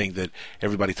one thing that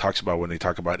everybody talks about when they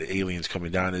talk about aliens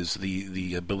coming down, is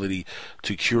the ability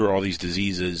to cure all these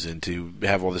diseases and to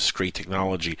have all this great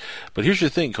technology. But here's the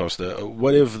thing, Costa.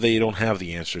 What if they don't have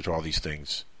the answer to all these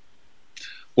things?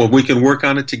 Well, we can work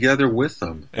on it together with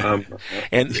them.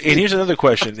 And here's another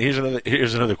question.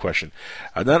 Here's another question.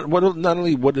 Not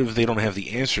only what if they don't have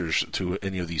the answers to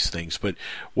any of these things, but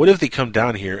what if they come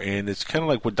down here and it's kind of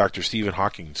like what Dr. Stephen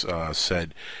Hawking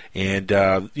said, and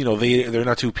they're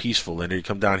not too peaceful, and they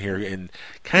come down here and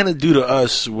kind of do to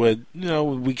us what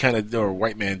we kind of, or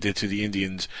white man did to the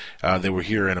Indians that were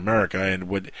here in America, and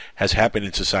what has happened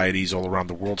in societies all around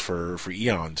the world for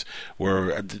eons,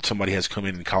 where somebody has come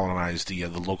in and colonized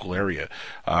the local area.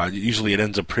 Usually it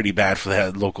ends up pretty bad for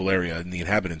that local area and the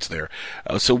inhabitants there.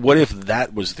 So what if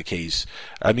that was the case?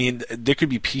 I mean, there could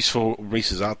be peaceful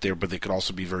races out there, but there could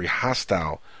also be very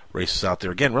hostile races out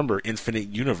there. Again, remember, infinite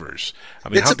universe. I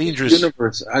mean, how dangerous?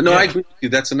 Universe. I agree with you.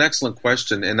 That's an excellent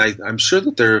question, and I'm sure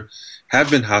that there have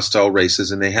been hostile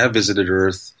races, and they have visited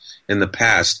Earth in the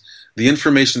past. The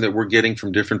information that we're getting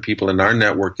from different people in our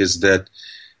network is that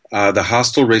the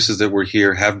hostile races that were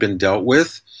here have been dealt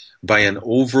with by an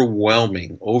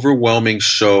overwhelming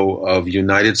show of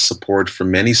united support from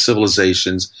many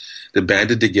civilizations that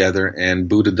banded together and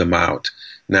booted them out.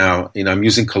 Now, I'm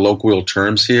using colloquial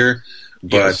terms here,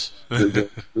 but yes.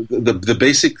 the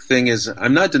basic thing is,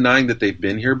 I'm not denying that they've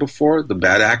been here before, the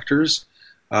bad actors.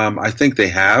 I think they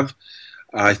have.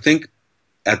 I think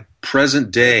at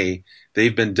present day,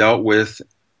 they've been dealt with,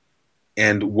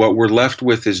 and what we're left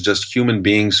with is just human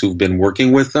beings who've been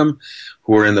working with them,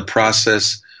 who are in the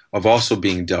process of also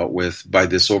being dealt with by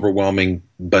this overwhelming,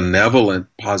 benevolent,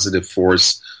 positive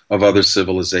force of other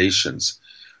civilizations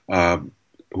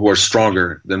who are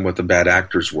stronger than what the bad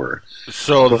actors were.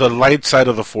 So the light side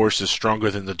of the force is stronger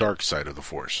than the dark side of the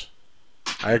force.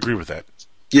 I agree with that.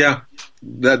 Yeah,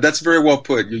 that's very well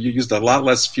put. You used a lot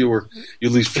less you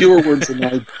use fewer words than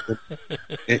I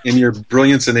in your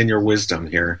brilliance and in your wisdom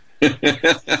here.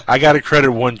 I got to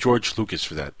credit one George Lucas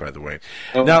for that, by the way.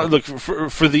 Oh. Now, look,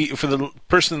 for the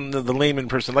person, the layman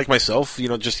person like myself,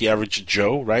 just the average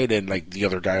Joe, right, and like the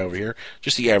other guy over here,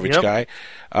 just the average guy.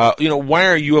 Why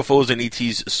are UFOs and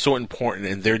ETs so important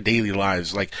in their daily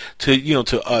lives? Like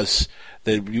to us,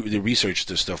 the research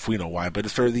this stuff, we know why.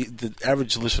 But for the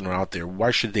average listener out there,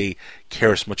 why should they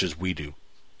care as much as we do?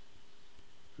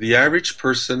 The average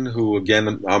person, who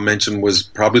again I'll mention, was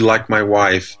probably like my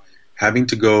wife, having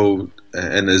to go,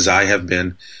 and as I have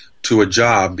been, to a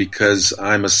job because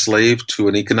I'm a slave to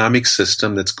an economic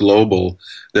system that's global,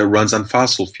 that runs on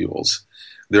fossil fuels.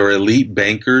 There are elite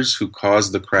bankers who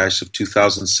caused the crash of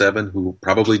 2007, who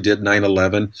probably did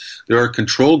 9/11. There are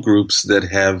control groups that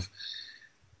have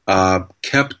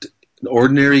kept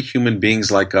ordinary human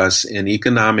beings like us in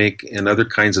economic and other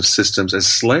kinds of systems as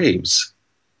slaves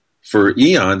for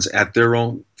eons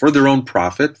for their own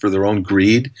profit, for their own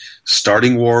greed,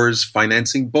 starting wars,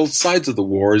 financing both sides of the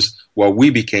wars while we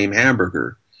became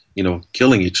hamburger,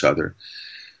 killing each other.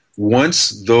 Once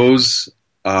those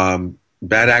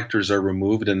bad actors are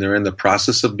removed, and they're in the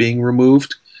process of being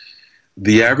removed,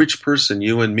 the average person,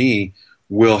 you and me,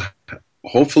 will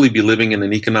hopefully be living in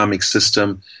an economic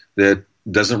system that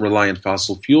doesn't rely on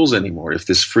fossil fuels anymore. If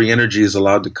this free energy is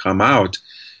allowed to come out,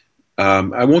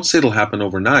 I won't say it'll happen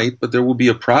overnight, but there will be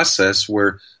a process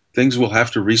where things will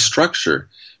have to restructure,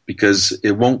 because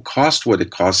it won't cost what it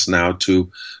costs now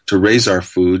to raise our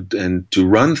food and to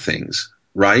run things,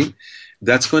 right?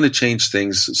 That's going to change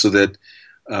things so that,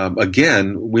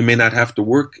 again, we may not have to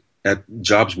work at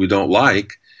jobs we don't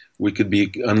like. We could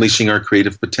be unleashing our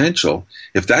creative potential.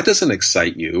 If that doesn't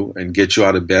excite you and get you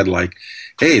out of bed like,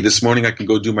 hey, this morning I can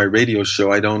go do my radio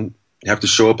show. I don't have to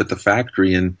show up at the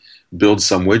factory and build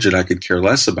some widget I could care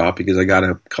less about because I got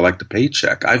to collect a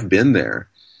paycheck. I've been there,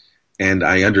 and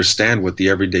I understand what the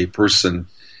everyday person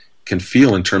can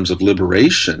feel in terms of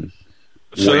liberation.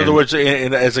 So in other words,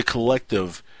 as a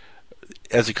collective,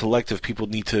 people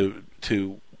need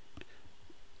to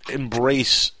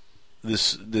embrace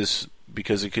this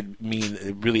because it could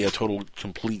mean really a total,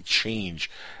 complete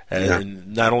change,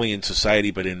 not only in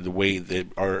society but in the way that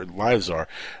our lives are.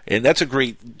 And that's a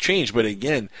great change. But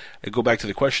again, I go back to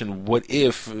the question: what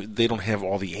if they don't have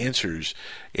all the answers?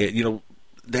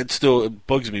 That still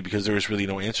bugs me because there is really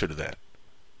no answer to that.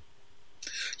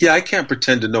 Yeah, I can't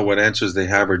pretend to know what answers they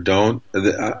have or don't.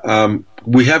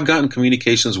 We have gotten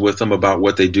communications with them about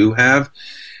what they do have,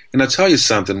 and I'll tell you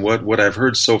something. What I've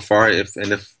heard so far, if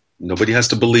nobody has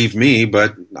to believe me,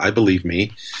 but I believe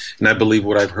me, and I believe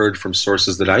what I've heard from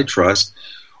sources that I trust.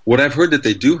 What I've heard that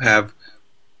they do have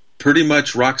pretty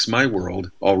much rocks my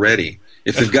world already.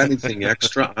 If they've got anything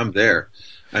extra, I'm there.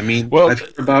 I mean, I've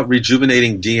heard about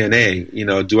rejuvenating DNA.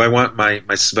 Do I want my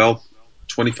svelte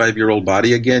 25-year-old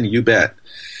body again? You bet.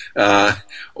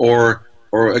 Or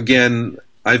again,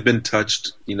 I've been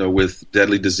touched, with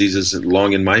deadly diseases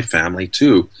long in my family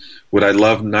too. Would I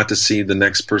love not to see the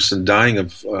next person dying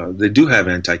of? They do have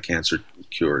anti-cancer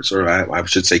cures, or I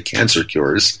should say, cancer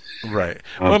cures. Right.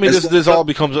 Well, I mean, this all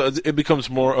becomes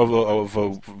more of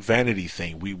a vanity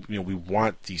thing. We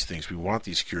want these things. We want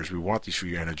these cures. We want these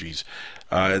free energies.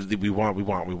 We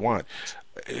want.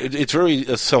 It's very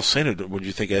self-centered. Would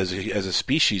you think, as a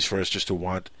species, for us just to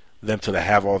want them to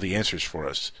have all the answers for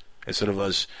us, instead of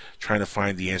us trying to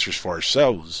find the answers for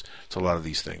ourselves to a lot of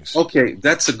these things. Okay,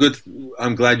 that's a good.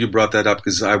 I'm glad you brought that up,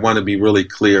 because I want to be really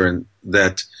clear in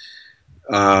that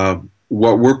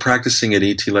what we're practicing at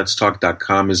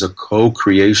etletstalk.com is a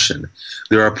co-creation.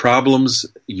 There are problems,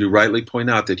 you rightly point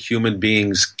out, that human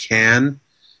beings can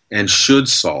and should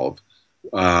solve.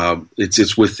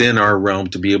 It's within our realm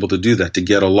to be able to do that, to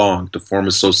get along, to form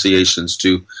associations,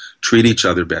 to treat each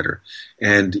other better.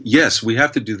 And yes, we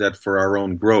have to do that for our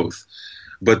own growth.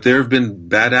 But there have been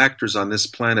bad actors on this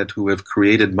planet who have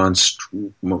created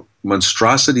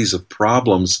monstrosities of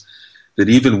problems that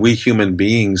even we human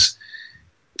beings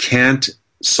can't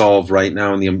solve right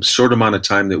now in the short amount of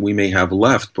time that we may have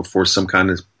left before some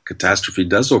kind of catastrophe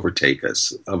does overtake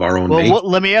us of our own nature. Well,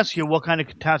 let me ask you, what kind of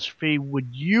catastrophe would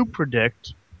you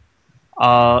predict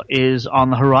is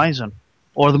on the horizon,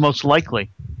 or the most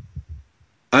likely?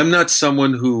 I'm not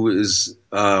someone who is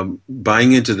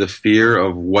buying into the fear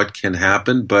of what can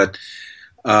happen, but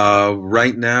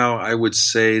right now I would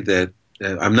say that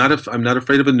I'm not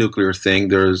afraid of a nuclear thing.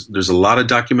 There's a lot of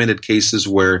documented cases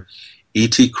where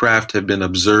ET craft have been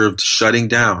observed shutting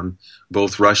down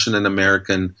both Russian and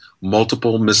American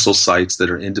multiple missile sites that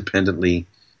are independently.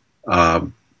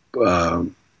 So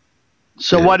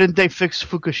why didn't they fix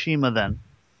Fukushima then?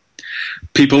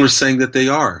 People are saying that they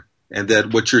are. And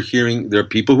that what you're hearing, there are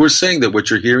people who are saying that what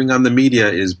you're hearing on the media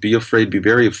is be afraid, be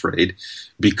very afraid,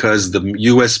 because the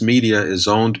U.S. media is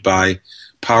owned by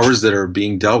powers that are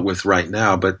being dealt with right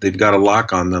now, but they've got a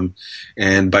lock on them.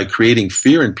 And by creating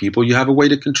fear in people, you have a way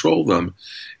to control them.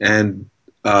 And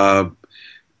I'm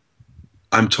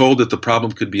told that the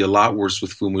problem could be a lot worse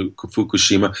with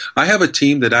Fukushima. I have a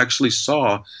team that actually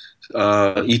saw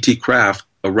ET craft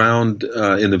around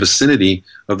in the vicinity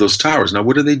of those towers. Now,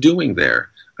 what are they doing there?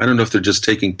 I don't know if they're just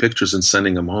taking pictures and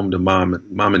sending them home to mom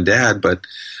and dad, but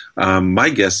my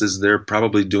guess is they're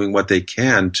probably doing what they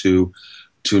can to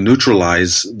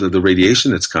neutralize the radiation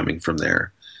that's coming from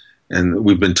there. And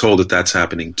we've been told that that's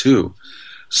happening too.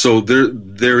 So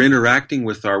they're interacting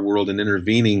with our world and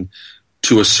intervening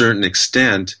to a certain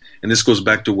extent. And this goes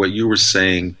back to what you were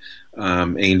saying,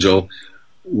 Angel,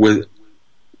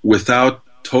 without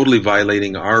totally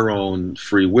violating our own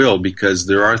free will, because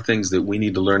there are things that we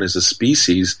need to learn as a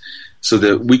species so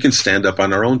that we can stand up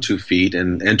on our own 2 feet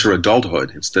and enter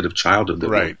adulthood instead of childhood.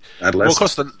 Right. Well,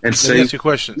 Costa, let me ask you a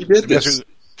question. Let me ask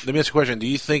you a question. Do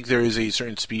you think there is a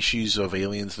certain species of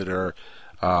aliens that are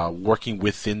working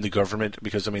within the government?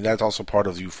 Because, I mean, that's also part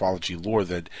of the ufology lore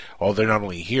that, they're not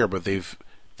only here, but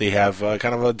they have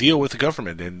kind of a deal with the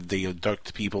government, and they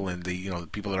abduct people, and the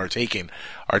people that are taken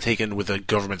with the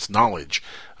government's knowledge.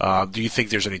 Do you think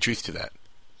there's any truth to that?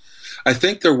 I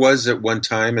think there was at one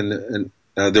time, and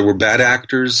there were bad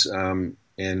actors, and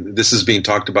this is being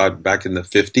talked about back in the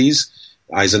 50s,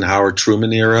 Eisenhower,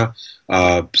 Truman era,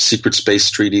 secret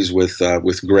space treaties with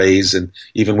Greys and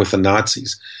even with the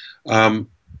Nazis.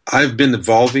 I've been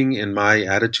evolving in my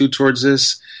attitude towards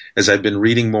this as I've been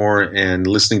reading more and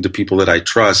listening to people that I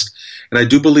trust. And I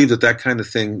do believe that kind of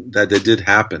thing, that it did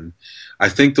happen. I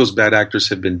think those bad actors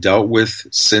have been dealt with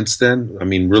since then, I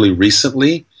mean, really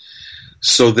recently,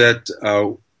 so that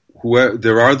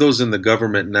there are those in the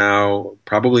government now,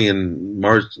 probably in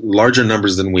larger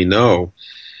numbers than we know,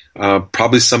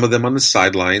 probably some of them on the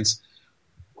sidelines,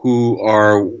 who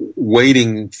are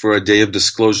waiting for a day of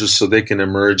disclosure so they can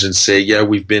emerge and say, yeah,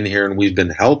 we've been here and we've been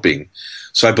helping.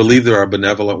 So I believe there are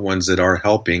benevolent ones that are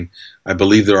helping. I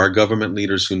believe there are government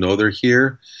leaders who know they're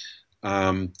here.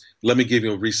 Let me give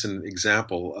you a recent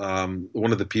example.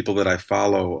 One of the people that I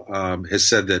follow has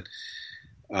said that,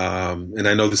 and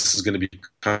I know this is going to be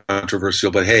controversial,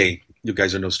 but hey, you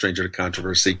guys are no stranger to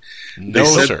controversy. No,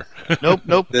 sir.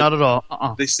 Nope, not at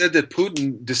all. They said that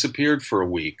Putin disappeared for a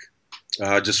week.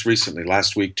 Just recently,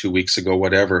 last week, 2 weeks ago,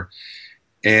 whatever.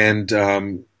 And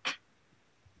the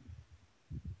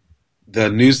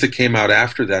news that came out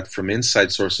after that from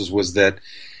inside sources was that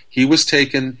he was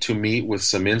taken to meet with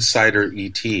some insider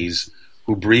ETs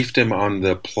who briefed him on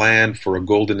the plan for a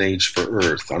golden age for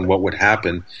Earth, on what would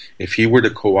happen if he were to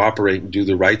cooperate and do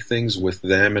the right things with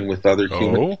them and with other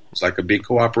humans. It's like a big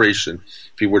cooperation.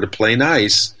 If he were to play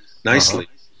nicely,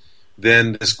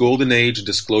 then this golden age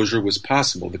disclosure was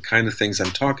possible, the kind of things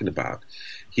I'm talking about.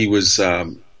 He was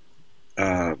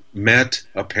met,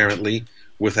 apparently,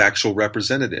 with actual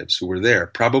representatives who were there.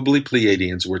 Probably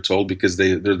Pleiadians, we're told, because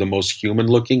they're the most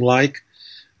human-looking like.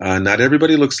 Not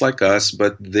everybody looks like us,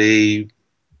 but they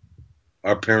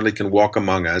apparently can walk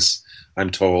among us,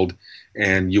 I'm told,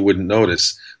 and you wouldn't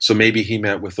notice. So maybe he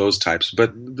met with those types.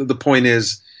 But the point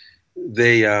is,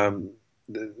 they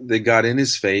got in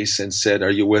his face and said, are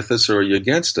you with us or are you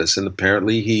against us? And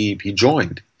apparently he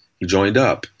joined. He joined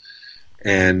up.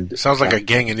 And it sounds like a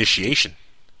gang initiation.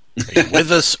 Are you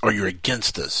with us or you're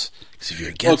against us? Because if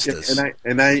you're against us,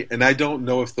 and I don't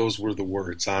know if those were the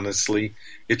words. Honestly,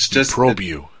 it's just probe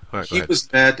you. Right, he was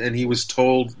met and he was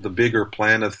told the bigger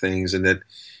plan of things, and that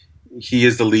he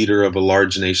is the leader of a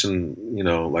large nation,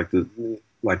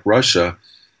 like Russia,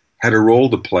 had a role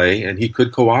to play, and he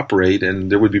could cooperate,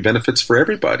 and there would be benefits for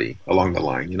everybody along the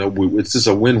line. It's just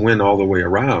a win-win all the way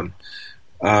around.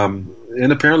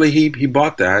 And apparently he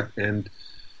bought that, and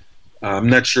I'm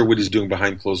not sure what he's doing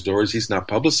behind closed doors. He's not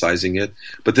publicizing it,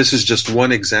 but this is just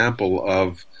one example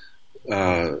of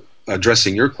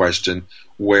addressing your question,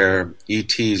 where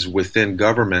ETs within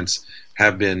governments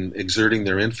have been exerting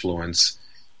their influence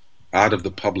out of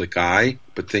the public eye,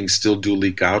 but things still do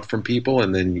leak out from people,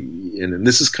 and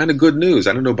this is kind of good news.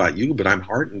 I don't know about you, but I'm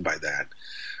heartened by that.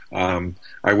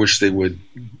 I wish they would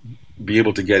be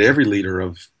able to get every leader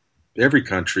of every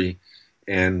country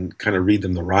and kind of read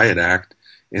them the Riot Act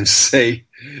and say,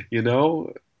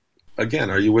 again,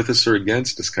 are you with us or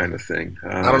against us, kind of thing.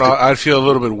 I don't know. I'd feel a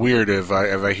little bit weird if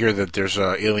I hear that there's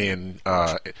an alien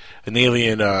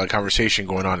conversation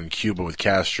going on in Cuba with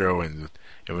Castro and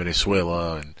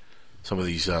Venezuela and some of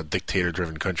these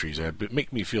dictator-driven countries. It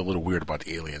make me feel a little weird about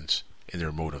the aliens and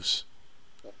their motives.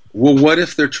 Well, what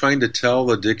if they're trying to tell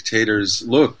the dictators,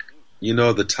 look,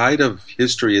 the tide of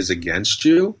history is against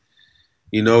you.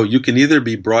 You can either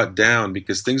be brought down,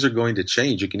 because things are going to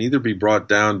change. You can either be brought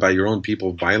down by your own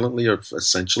people violently or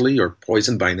essentially, or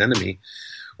poisoned by an enemy,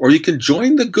 or you can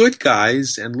join the good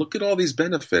guys and look at all these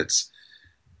benefits.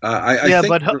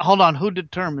 But hold on. Who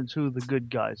determines who the good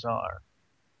guys are?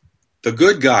 The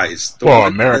good guys.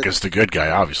 America's the good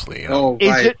guy, obviously. Oh,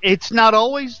 right. It's not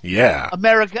always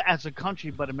America as a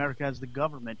country, but America as the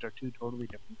government are two totally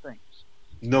different things.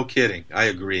 No kidding. I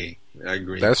agree.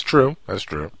 That's true.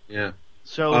 Yeah.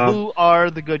 So who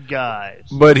are the good guys?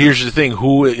 But here's the thing.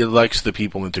 Who elects the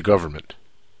people into government?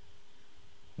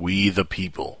 We the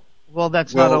people. Well,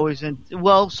 that's not always in.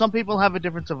 Well, some people have a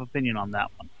difference of opinion on that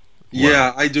one.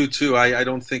 Yeah, I do too. I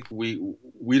don't think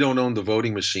we don't own the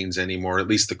voting machines anymore, at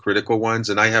least the critical ones.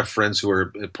 And I have friends who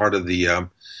are part of the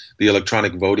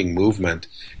electronic voting movement,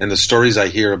 and the stories I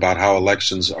hear about how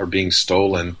elections are being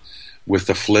stolen with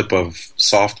the flip of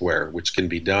software, which can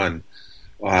be done,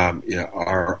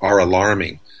 are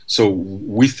alarming. So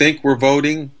we think we're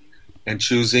voting and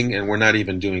choosing, and we're not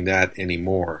even doing that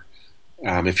anymore.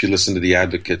 If you listen to the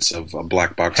advocates of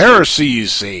black box heresy, you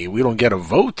say we don't get a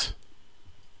vote.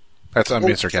 I'm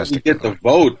being sarcastic. We get the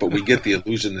vote, but we get the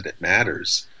illusion that it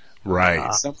matters.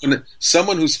 Right.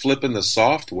 Someone who's flipping the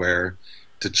software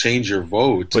to change your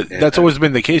vote. But that's always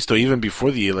been the case, though, even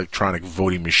before the electronic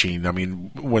voting machine. I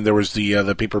mean, when there was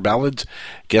the paper ballots,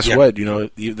 guess what? You know,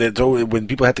 when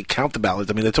people had to count the ballots,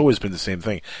 I mean, that's always been the same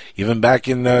thing. Even back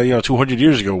in 200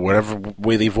 years ago, whatever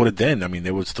way they voted then, I mean,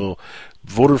 there was still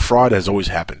voter fraud has always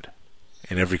happened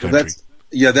in every country.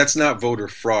 That's not voter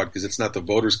fraud, because it's not the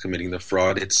voters committing the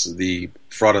fraud; it's the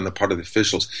fraud on the part of the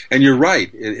officials. And you're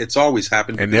right; it's always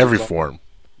happened in every form.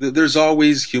 There's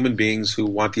always human beings who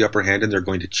want the upper hand, and they're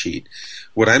going to cheat.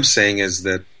 What I'm saying is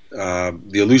that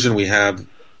the illusion we have,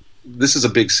 this is a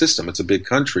big system. It's a big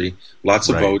country, lots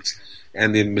of votes,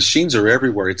 and the machines are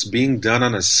everywhere. It's being done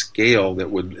on a scale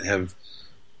that would have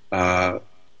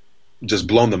just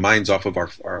blown the minds off of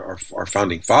our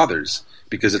founding fathers,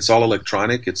 because it's all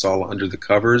electronic, it's all under the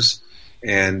covers,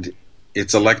 and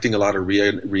it's electing a lot of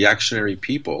reactionary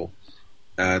people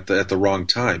at the wrong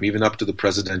time, even up to the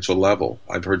presidential level.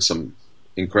 I've heard some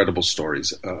incredible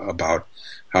stories about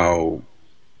how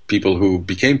people who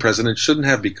became president shouldn't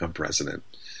have become president,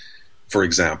 for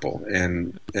example,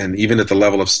 and even at the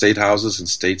level of state houses and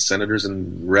state senators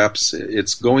and reps,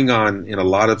 it's going on in a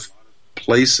lot of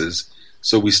places.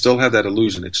 So we still have that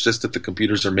illusion. It's just that the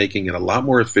computers are making it a lot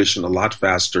more efficient, a lot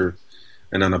faster,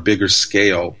 and on a bigger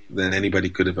scale than anybody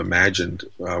could have imagined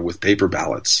with paper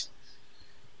ballots.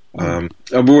 We're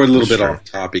a little bit off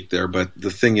topic there, but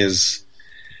the thing is,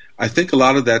 I think a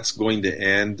lot of that's going to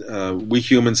end. We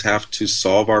humans have to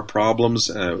solve our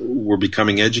problems. We're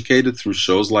becoming educated through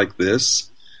shows like this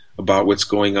about what's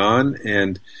going on,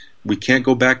 and we can't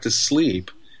go back to sleep.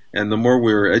 And the more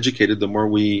we're educated, the more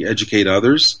we educate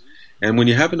others. And when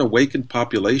you have an awakened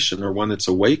population, or one that's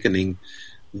awakening,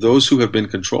 those who have been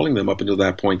controlling them up until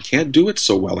that point can't do it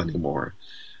so well anymore.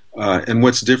 And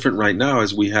what's different right now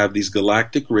is we have these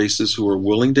galactic races who are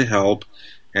willing to help.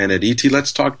 And at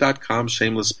etletstalk.com,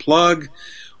 shameless plug,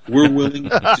 we're willing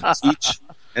to teach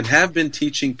and have been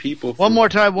teaching people. One more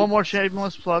time, one more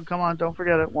shameless plug. Come on, don't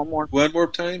forget it. One more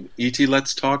time,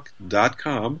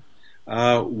 etletstalk.com.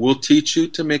 We'll teach you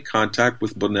to make contact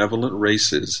with benevolent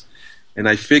races. And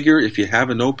I figure if you have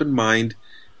an open mind,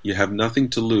 you have nothing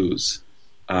to lose.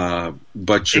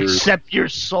 Except your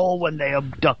soul when they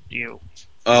abduct you.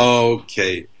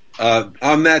 Okay.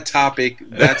 On that topic,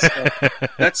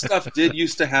 that stuff did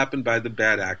used to happen by the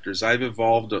bad actors. I've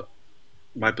evolved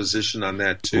my position on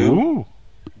that too. Ooh.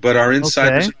 But our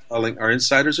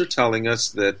insiders are telling us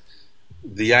that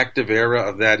the active era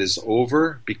of that is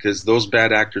over, because those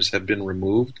bad actors have been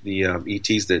removed. The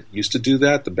ETs that used to do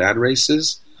that, the bad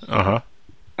races. Uh-huh.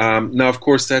 Now, of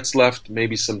course, that's left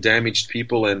maybe some damaged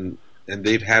people, and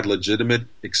they've had legitimate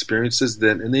experiences,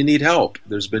 and they need help.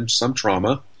 There's been some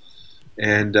trauma,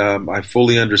 and I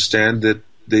fully understand that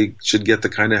they should get the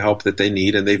kind of help that they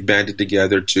need, and they've banded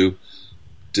together to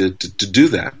do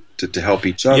that, to help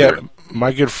each other. Yeah,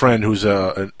 my good friend, who's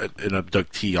an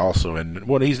abductee also, and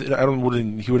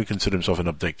he wouldn't consider himself an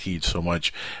abductee so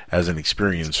much as an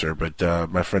experiencer, but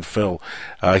my friend Phil,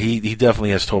 he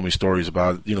definitely has told me stories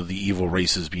about the evil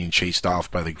races being chased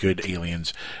off by the good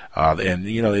aliens, and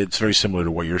it's very similar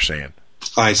to what you're saying.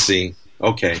 I see.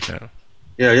 Okay.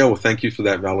 Yeah. Well, thank you for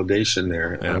that validation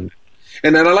there. Yeah.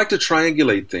 And then I like to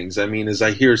triangulate things. I mean, as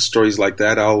I hear stories like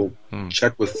that, I'll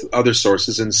check with other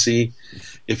sources and see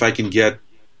if I can get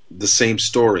the same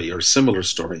story or similar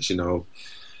stories.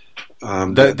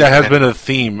 That has been a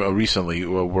theme recently,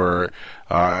 where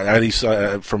at least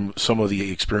from some of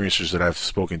the experiencers that I've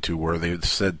spoken to, where they've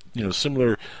said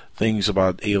similar things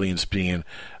about aliens being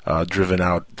driven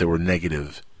out that were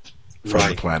negative from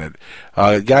the planet.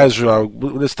 Guys,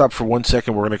 let's stop for 1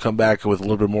 second. We're going to come back with a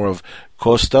little bit more of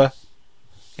Costa.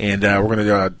 And we're going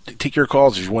to take your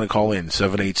calls if you want to call in,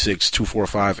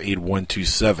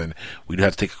 786-245-8127. We do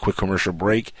have to take a quick commercial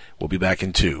break. We'll be back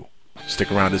in 2.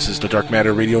 Stick around. This is the Dark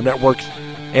Matter Radio Network,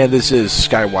 and this is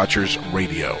Skywatchers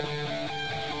Radio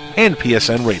and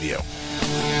PSN Radio.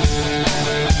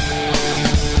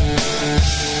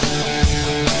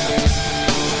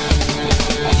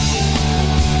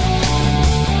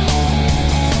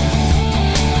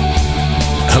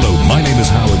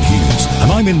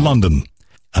 I'm in London,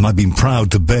 and I've been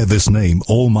proud to bear this name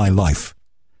all my life.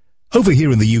 Over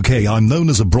here in the UK, I'm known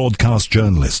as a broadcast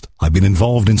journalist. I've been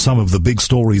involved in some of the big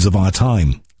stories of our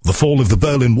time. The fall of the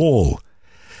Berlin Wall.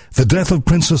 The death of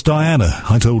Princess Diana.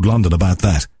 I told London about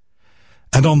that.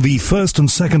 And on the first and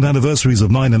second anniversaries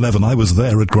of 9/11, I was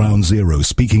there at Ground Zero,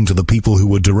 speaking to the people who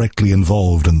were directly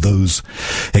involved, and those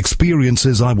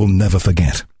experiences I will never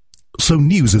forget. So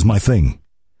news is my thing.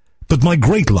 But my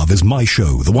great love is my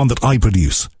show, the one that I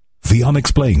produce, The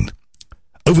Unexplained.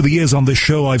 Over the years on this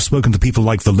show, I've spoken to people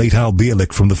like the late Al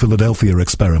Bielek from the Philadelphia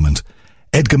Experiment,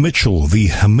 Edgar Mitchell, the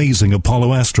amazing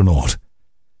Apollo astronaut,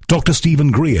 Dr.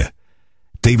 Stephen Greer,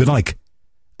 David Icke,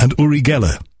 and Uri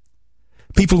Geller.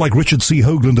 People like Richard C.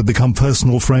 Hoagland have become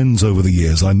personal friends over the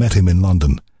years. I met him in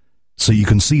London. So you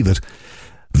can see that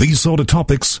these sort of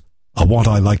topics are what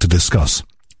I like to discuss.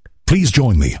 Please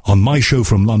join me on my show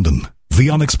from London, The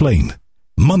Unexplained,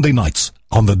 Monday nights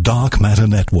on the Dark Matter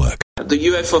Network. The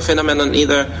UFO phenomenon,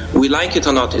 either we like it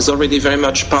or not, is already very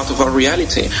much part of our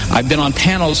reality. I've been on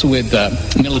panels with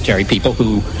military people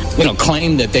who,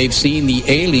 claim that they've seen the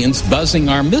aliens buzzing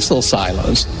our missile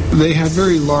silos. They have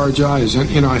very large eyes,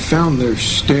 and, I found their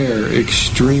stare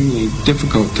extremely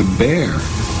difficult to bear.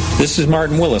 This is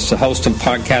Martin Willis, the host of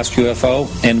Podcast UFO,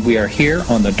 and we are here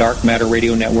on the Dark Matter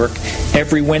Radio Network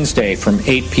every Wednesday from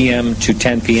 8 p.m. to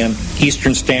 10 p.m.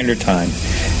 Eastern Standard Time.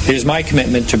 It is my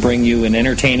commitment to bring you an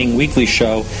entertaining weekly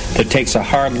show that takes a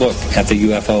hard look at the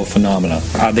UFO phenomena.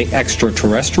 Are they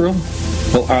extraterrestrial?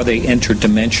 Well, are they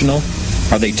interdimensional?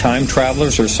 Are they time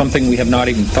travelers or something we have not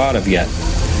even thought of yet?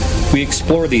 We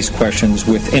explore these questions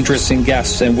with interesting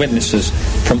guests and witnesses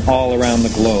from all around the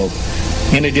globe.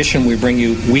 In addition, we bring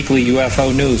you weekly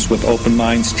UFO news with Open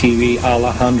Minds TV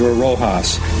Alejandro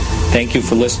Rojas. Thank you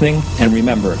for listening, and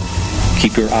remember,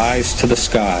 keep your eyes to the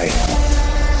sky.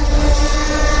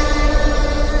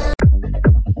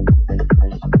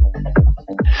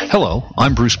 Hello,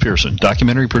 I'm Bruce Pearson,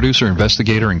 documentary producer,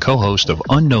 investigator, and co-host of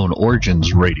Unknown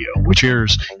Origins Radio, which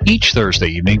airs each Thursday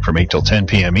evening from 8 till 10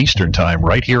 p.m. Eastern Time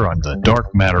right here on the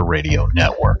Dark Matter Radio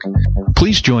Network.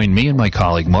 Please join me and my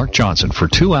colleague Mark Johnson for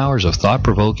 2 hours of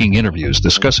thought-provoking interviews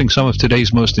discussing some of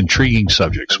today's most intriguing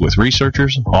subjects with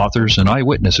researchers, authors, and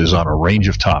eyewitnesses on a range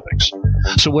of topics.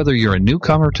 So whether you're a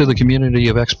newcomer to the community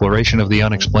of exploration of the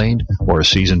unexplained or a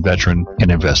seasoned veteran and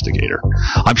investigator,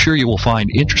 I'm sure you will find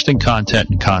interesting content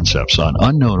and concepts on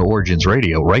Unknown Origins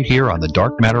Radio right here on the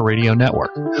Dark Matter Radio Network.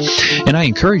 And I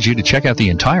encourage you to check out the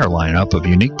entire lineup of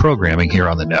unique programming here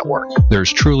on the network.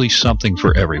 There's truly something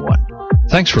for everyone.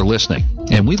 Thanks for listening,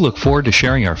 and we look forward to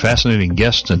sharing our fascinating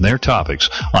guests and their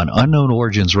topics on Unknown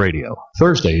Origins Radio,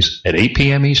 Thursdays at 8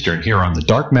 p.m. Eastern here on the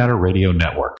Dark Matter Radio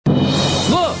Network.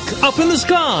 Look, up in the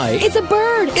sky. It's a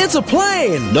bird. It's a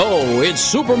plane. No, it's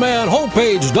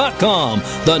SupermanHomepage.com,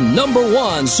 the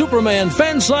 #1 Superman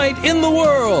fan site in the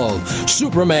world.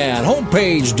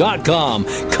 SupermanHomepage.com,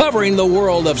 covering the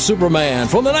world of Superman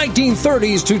from the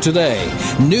 1930s to today.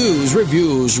 News,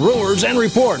 reviews, rumors, and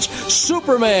reports.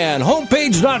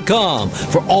 SupermanHomepage.com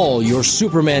for all your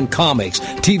Superman comics,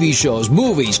 TV shows,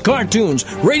 movies, cartoons,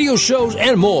 radio shows,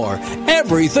 and more.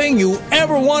 Everything you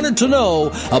ever wanted to know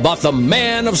about the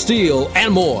Man of Steel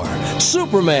and more.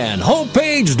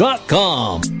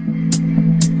 SupermanHomepage.com.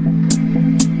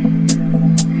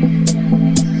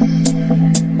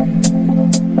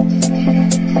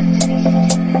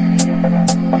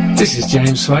 This is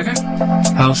James Swagger,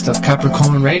 host of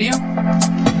Capricorn Radio.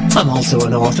 I'm also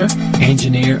an author,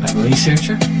 engineer, and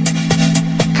researcher.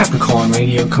 Capricorn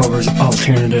Radio covers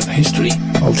alternative history,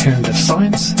 alternative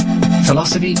science,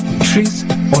 philosophy, and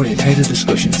truth-orientated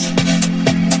discussions.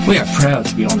 We are proud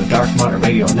to be on the Dark Matter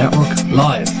Radio Network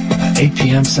live at 8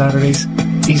 p.m. Saturdays,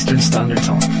 Eastern Standard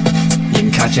Time. You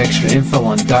can catch extra info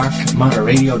on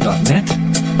darkmatterradio.net,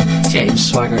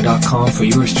 jamesswagger.com for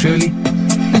yours truly,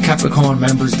 and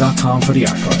capricornmembers.com for the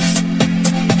archives.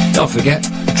 Don't forget,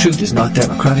 truth is not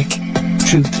democratic.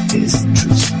 Truth is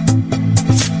truth.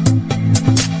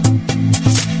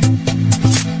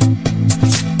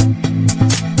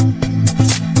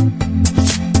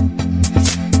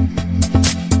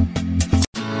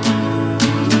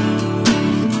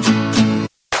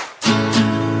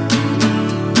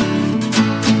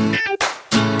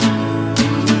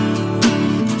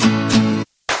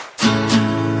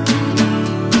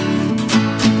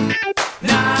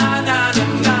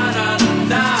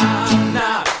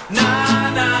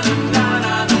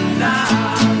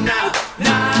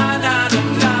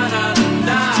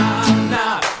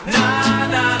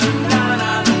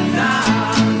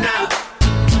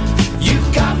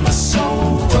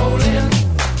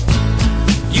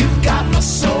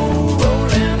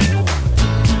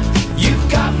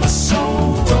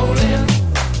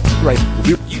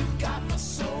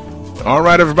 All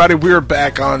right, everybody, we're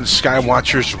back on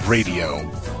Skywatchers Radio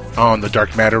on the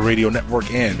Dark Matter Radio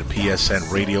Network and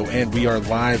PSN Radio, and we are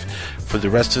live for the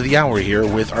rest of the hour here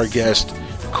with our guest,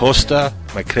 Costa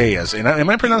Macreas. And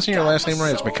am I pronouncing your last name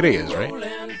right? It's Macreas, right?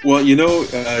 Well, you know,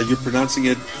 you're pronouncing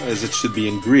it as it should be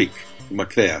in Greek,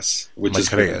 Macreas, which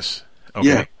Macreas. is okay.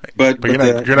 Yeah, but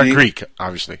you're not Greek,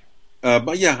 obviously.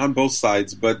 But yeah, on both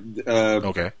sides. But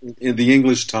okay, in the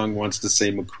English tongue wants to say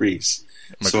Macreas,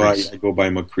 so I go by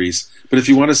Macreas. But if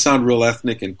you want to sound real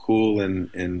ethnic and cool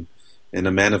and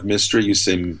a man of mystery, you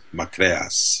say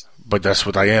Macreas. But that's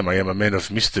what I am. I am a man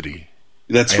of mystery.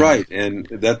 That's right, and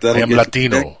that I am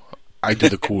Latino. I do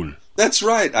the cool. That's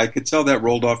right. I could tell that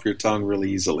rolled off your tongue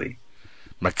really easily.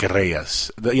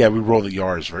 Macreas. Yeah, we roll the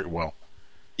R's very well.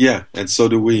 Yeah, and so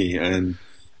do we.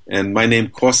 And my name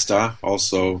Costa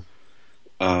also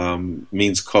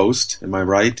means coast. Am I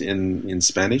right in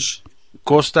Spanish?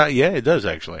 Costa, yeah, it does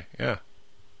actually. Yeah.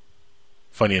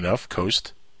 Funny enough,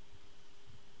 coast.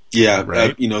 Yeah,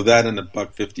 right. You know, that and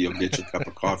 $1.50 will get you a cup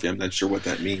of coffee. I'm not sure what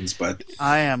that means, but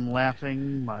I am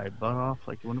laughing my butt off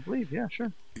like you wouldn't believe. Yeah,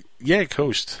 sure. Yeah,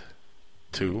 coast.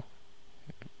 2.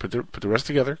 Put the rest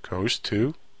together. Coast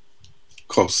 2.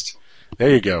 Coast. There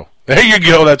you go. There you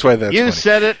go. That's why that's you funny.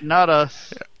 said it, not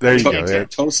us. There you go.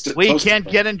 We can't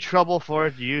get in trouble for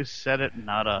it. You said it,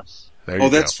 not us.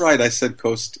 That's right. I said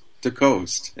coast to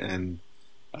coast, and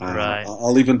right.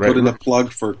 I'll even put in a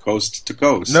plug for Coast to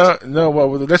Coast. No. Well,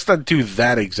 let's not do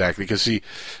that exactly, because see,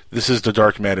 this is the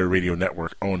Dark Matter Radio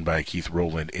Network, owned by Keith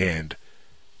Rowland and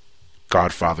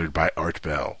godfathered by Art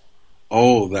Bell.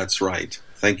 Oh, that's right.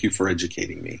 Thank you for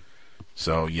educating me.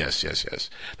 So yes.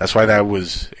 That's why that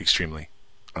was extremely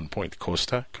on point.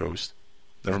 Costa, coast.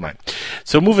 Never mind.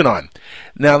 So moving on.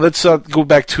 Now let's go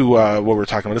back to what we're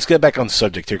talking about. Let's get back on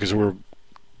subject here, because we're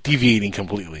deviating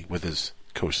completely with this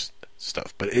coast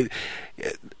stuff. But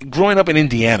growing up in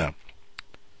Indiana,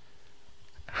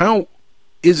 how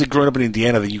is it growing up in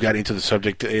Indiana that you got into the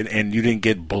subject and you didn't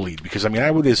get bullied? Because I mean, I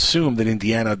would assume that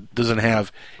Indiana doesn't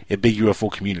have a big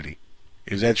UFO community.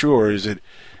 Is that true, or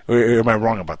am I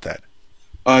wrong about that?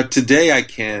 Today I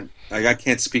can't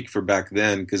speak for back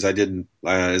then, because I didn't,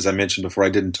 as I mentioned before, I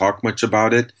didn't talk much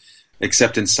about it,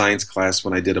 except in science class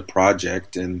when I did a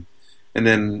project, and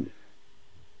then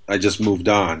I just moved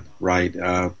on. Right?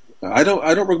 I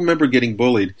don't remember getting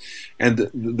bullied, and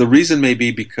the reason may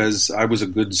be because I was a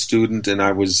good student and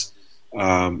I was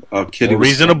a kid. No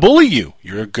reason to bully you.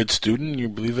 You're a good student. You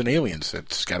believe in aliens.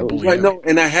 That's got to bully you. No,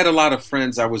 and I had a lot of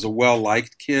friends. I was a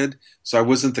well-liked kid, so I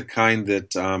wasn't the kind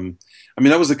that.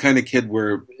 I was the kind of kid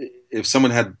where if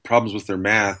someone had problems with their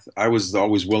math, I was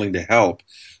always willing to help.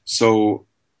 So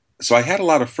I had a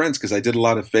lot of friends because I did a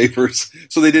lot of favors,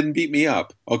 so they didn't beat me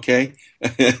up. Okay,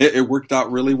 it worked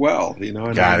out really well. You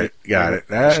know. Got it.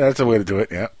 That's a way to do it.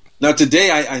 Yeah. Now today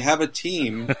I have a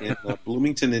team in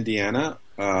Bloomington, Indiana.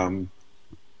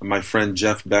 My friend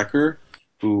Jeff Becker,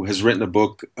 who has written a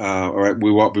book,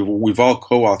 we've all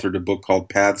co-authored a book called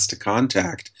Paths to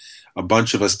Contact. A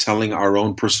bunch of us telling our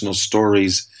own personal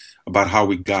stories about how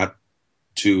we got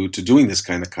to doing this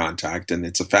kind of contact, and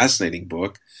it's a fascinating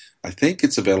book. I think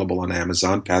it's available on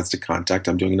Amazon, Paths to Contact.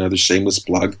 I'm doing another shameless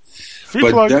plug.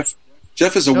 Free plug.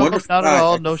 Jeff is a wonderful guy. Not at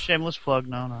all. No shameless plug.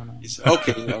 No.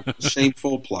 Okay,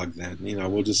 shameful plug then.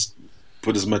 We'll just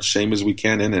put as much shame as we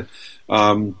can in it.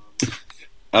 A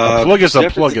plug is a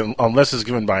plug unless it's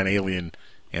given by an alien,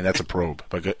 and that's a probe.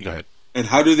 But go ahead. And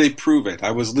how do they prove it?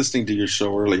 I was listening to your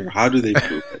show earlier. How do they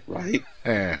prove it, right?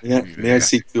 May I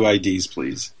see 2 IDs,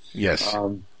 please? Yes.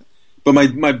 But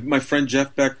my friend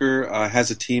Jeff Becker has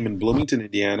a team in Bloomington,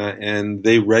 Indiana, and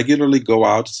they regularly go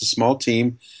out. It's a small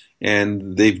team,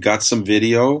 and they've got some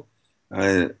video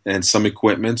and some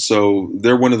equipment. So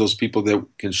they're one of those people that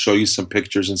can show you some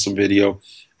pictures and some video.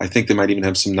 I think they might even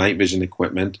have some night vision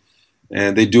equipment.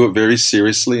 And they do it very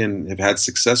seriously and have had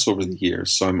success over the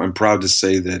years. So I'm proud to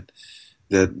say that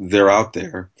they're out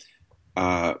there.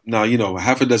 Now,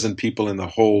 half a dozen people in the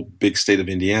whole big state of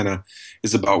Indiana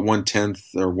is about 1/10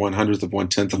 or 1/100 of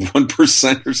 1/10 of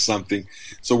 1% or something.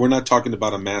 So we're not talking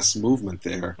about a mass movement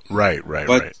there. Right.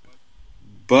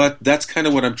 But that's kind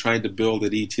of what I'm trying to build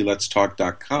at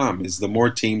etletstalk.com, is the more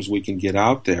teams we can get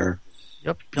out there,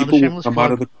 people will come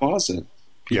out of the closet.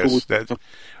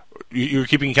 You're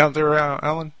keeping count there,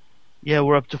 Alan? Yeah,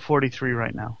 we're up to 43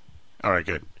 right now. All right,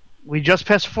 good. We just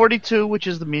passed 42, which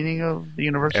is the meaning of the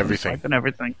universe. Everything. And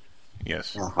everything.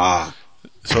 Yes. Aha.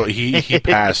 So he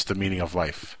passed the meaning of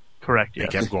life. Correct,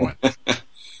 yes. He kept going.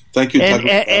 Thank you,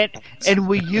 and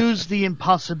we use the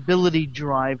impossibility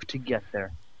drive to get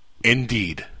there.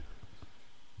 Indeed.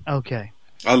 Okay.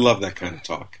 I love that kind of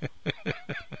talk.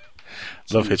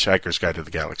 Love Hitchhiker's Guide to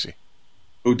the Galaxy.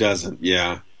 Who doesn't?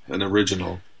 Yeah, an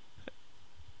original.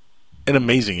 And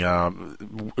amazing.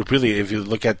 Really, if you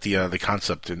look at the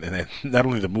concept and not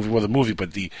only the movie,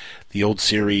 but the old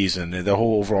series and the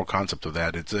whole overall concept of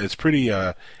that, it's pretty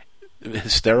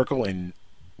hysterical and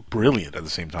brilliant at the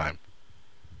same time.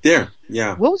 Yeah.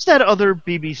 What was that other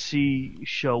BBC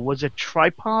show? Was it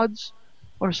Tripods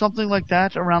or something like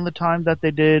that around the time that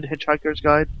they did Hitchhiker's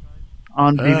Guide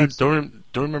on BBC?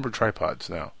 Don't remember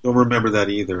Tripods now. Don't remember that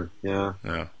either. Yeah.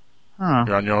 Huh.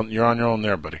 You're on your own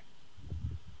there, buddy.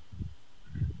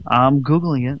 I'm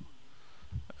Googling it.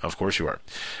 Of course you are.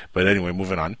 But anyway,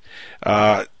 moving on.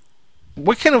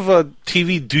 What kind of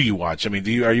TV do you watch? I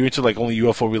mean, are you into like only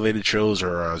UFO related shows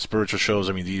or spiritual shows?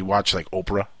 I mean, do you watch like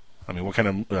Oprah? I mean, what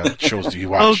kind of shows do you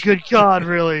watch? Oh, good God,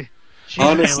 really?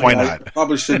 Honestly, why not? I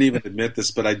probably shouldn't even admit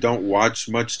this, but I don't watch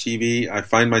much TV. I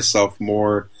find myself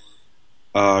more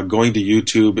going to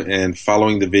YouTube and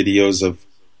following the videos of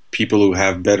people who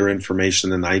have better information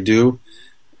than I do.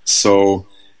 So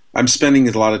I'm spending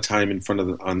a lot of time in front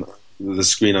of on the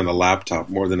screen on the laptop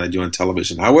more than I do on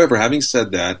television. However, having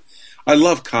said that, I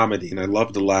love comedy and I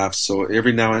love to laugh. So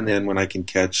every now and then when I can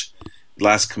catch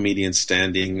Last Comedian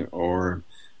Standing or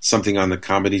something on the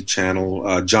Comedy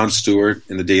Channel, Jon Stewart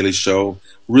in The Daily Show,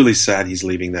 really sad he's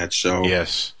leaving that show.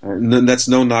 Yes. That's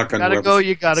no knock on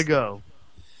you gotta go.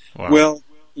 Wow. Well,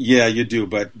 yeah, you do,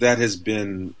 but that has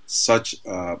been such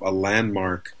a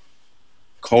landmark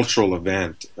cultural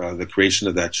event, the creation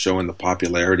of that show and the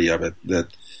popularity of it, that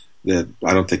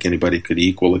I don't think anybody could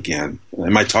equal again.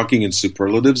 Am I talking in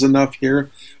superlatives enough here?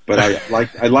 But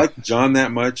I like John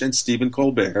that much and Stephen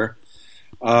Colbert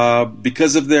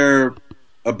because of their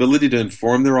ability to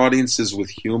inform their audiences with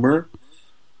humor,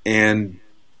 and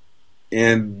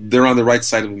they're on the right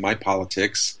side of my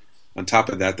politics. On top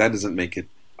of that doesn't make it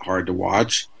hard to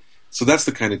watch. So that's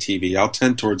the kind of TV. I'll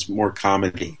tend towards more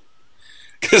comedy.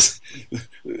 Because,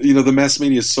 the mass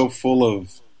media is so full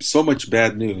of so much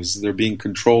bad news. They're being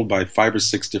controlled by 5 or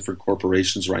 6 different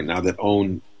corporations right now that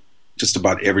own just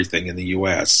about everything in the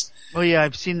U.S. Oh, yeah,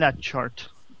 I've seen that chart,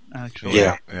 actually.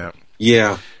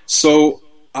 Yeah. So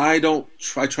I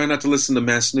try not to listen to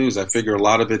mass news. I figure a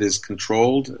lot of it is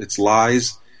controlled. It's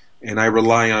lies. And I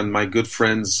rely on my good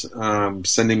friends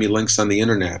sending me links on the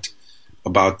internet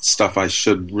about stuff I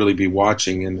should really be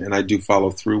watching. And I do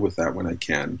follow through with that when I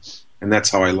can. And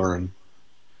that's how I learn.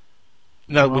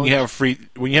 Now, when you have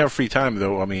free time,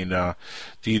 though, I mean,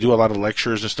 do you do a lot of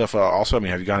lectures and stuff? Also, I mean,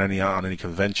 have you gone on any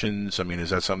conventions? I mean, is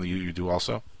that something you do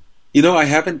also? I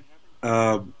haven't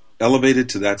elevated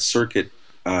to that circuit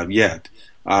yet.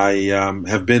 I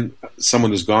have been someone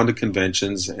who's gone to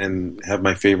conventions and have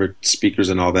my favorite speakers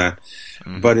and all that.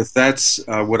 Mm-hmm. But if that's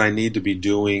what I need to be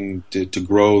doing to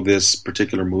grow this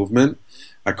particular movement,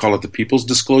 I call it the People's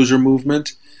Disclosure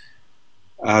Movement.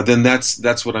 Then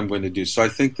that's what I'm going to do. So I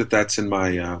think that's in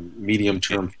my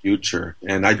medium-term future,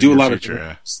 and I do a lot of.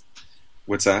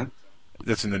 What's that?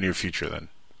 That's in the near future, then.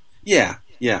 Yeah.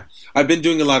 I've been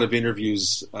doing a lot of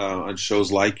interviews on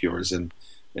shows like yours, and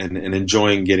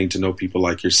enjoying getting to know people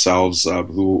like yourselves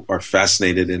who are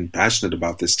fascinated and passionate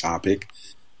about this topic.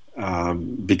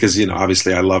 Because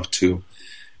obviously, I love to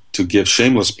give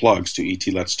shameless plugs to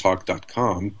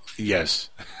etletstalk.com. Yes.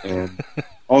 And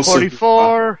also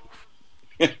 44.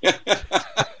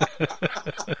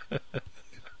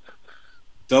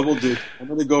 Double dude. I'm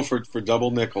going to go for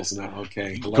double nickels now.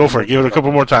 Okay, go for it. Give it a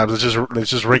couple more times. Let's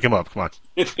just rake him up. Come on.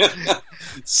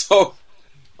 So,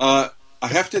 I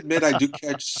have to admit, I do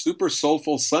catch Super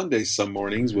Soulful Sundays some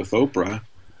mornings with Oprah.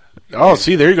 Oh,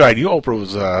 see, there you go. I knew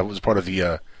Oprah was part of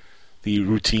the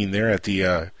routine there at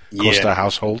the Costa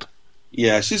household.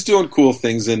 Yeah, she's doing cool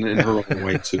things in her own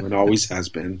way too, and always has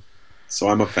been. So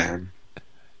I'm a fan.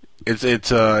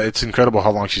 It's incredible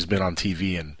how long she's been on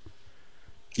TV and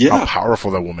how powerful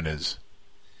that woman is.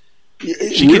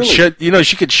 She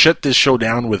could shut this show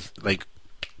down with like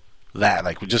that,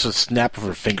 like with just a snap of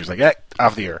her fingers, like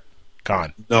off the air,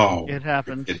 gone. No, it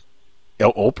happened.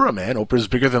 Oprah, man, Oprah's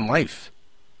bigger than life.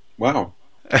 Wow.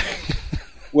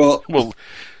 Well,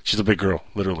 she's a big girl,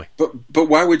 literally. But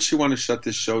why would she want to shut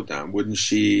this show down? Wouldn't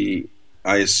she,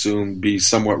 I assume, be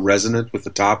somewhat resonant with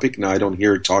the topic? Now, I don't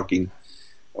hear her talking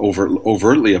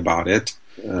overtly about it.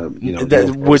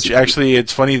 Which actually,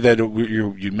 it's funny that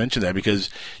you mentioned that, because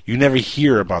you never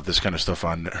hear about this kind of stuff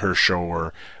on her show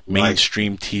or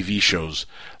mainstream TV shows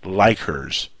like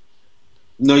hers.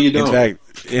 No, you don't.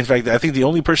 In fact, I think the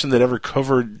only person that ever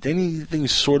covered anything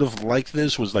sort of like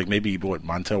this was like maybe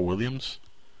Montel Williams.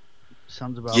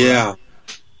 Sounds about right.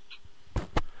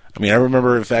 I mean, I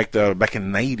remember, in fact, back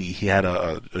in '90, he had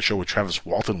a show where Travis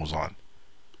Walton was on.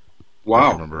 Wow.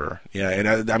 I remember her. Yeah,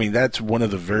 and I mean, that's one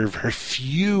of the very, very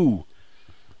few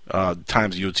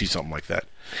times you would see something like that.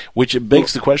 Which it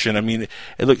begs the question. I mean,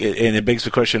 look, and it begs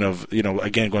the question of,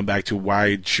 again, going back to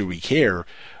why should we care?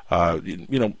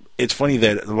 It's funny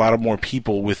that a lot of more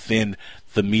people within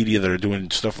the media that are doing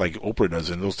stuff like Oprah does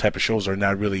and those type of shows are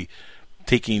not really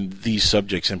taking these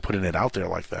subjects and putting it out there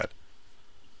like that.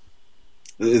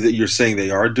 You're saying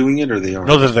they are doing it, or they aren't?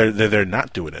 No, they're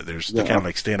not doing it. They're kind of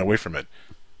like staying away from it.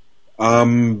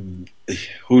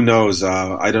 Who knows?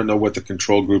 I don't know what the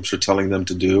control groups are telling them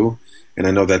to do, and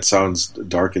I know that sounds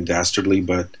dark and dastardly,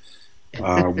 but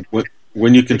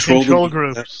when you control control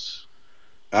them, groups,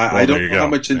 I don't know how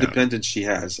much independence she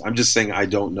has. I'm just saying I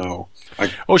don't know.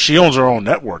 She owns her own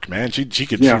network, man. She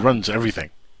runs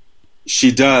everything.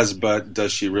 She does, but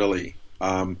does she really?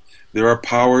 There are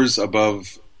powers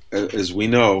above, as we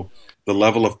know, the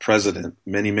level of president,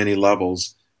 many, many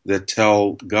levels, that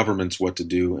tell governments what to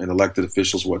do and elected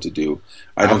officials what to do.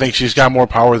 I don't think she's got more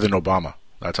power than Obama.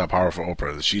 That's how powerful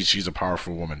Oprah is. She's a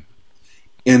powerful woman.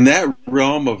 In that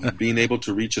realm of being able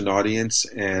to reach an audience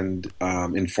and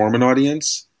inform an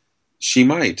audience, she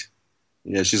might.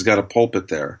 Yeah, she's got a pulpit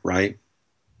there, right?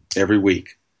 Every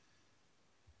week.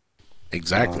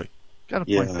 Exactly. Got a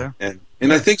point there.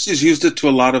 And I think she's used it to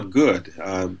a lot of good.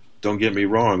 Don't get me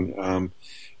wrong.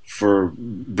 For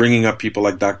bringing up people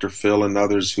like Dr. Phil and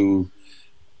others who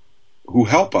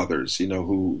help others,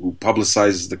 who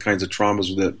publicize the kinds of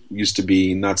traumas that used to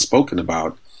be not spoken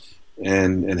about,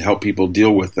 and help people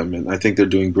deal with them. And I think they're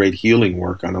doing great healing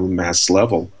work on a mass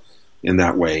level in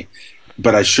that way.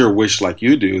 But I sure wish, like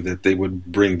you do, that they would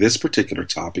bring this particular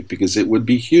topic, because it would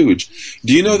be huge.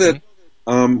 Do you know that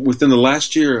within the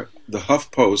last year, the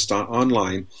HuffPost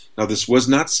online, now this was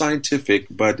not scientific,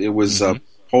 but it was a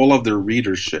poll of their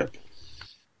readership,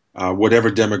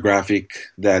 whatever demographic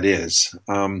that is.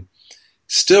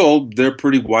 Still, they're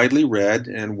pretty widely read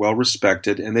and well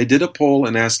respected. And they did a poll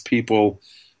and asked people,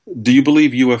 do you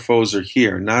believe UFOs are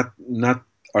here? Not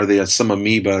are they some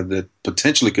amoeba that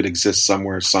potentially could exist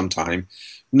somewhere sometime?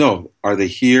 No. Are they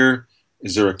here?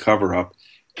 Is there a cover-up?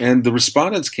 And the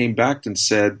respondents came back and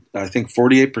said, I think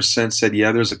 48% said,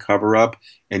 yeah, there's a cover-up.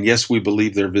 And yes, we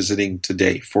believe they're visiting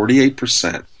today.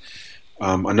 48%.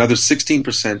 Another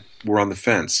 16% were on the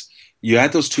fence. You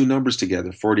add those two numbers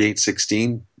together, 48,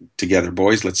 16, together,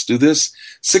 boys, let's do this.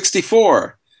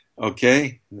 64,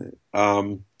 okay?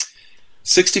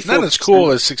 64. Not as cool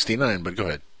as 69, but go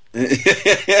ahead.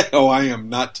 Oh, I am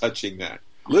not touching that.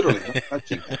 Literally, not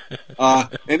touching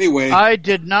that. Anyway. I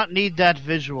did not need that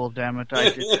visual, damn it.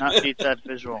 I did not need that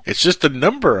visual. It's just a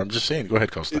number. I'm just saying. Go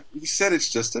ahead, Costa. You said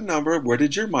it's just a number. Where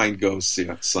did your mind go,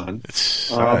 son?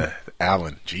 It's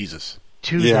Alan, Jesus.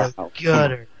 To the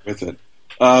gutter. With it.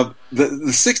 The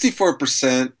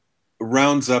 64%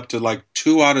 rounds up to like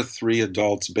 2 out of 3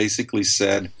 adults basically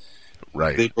said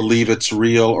they believe it's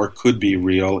real or could be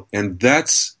real, and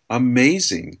that's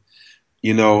amazing.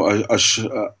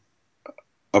 A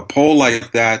poll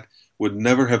like that would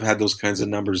never have had those kinds of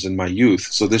numbers in my youth.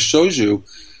 So this shows you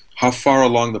how far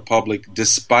along the public,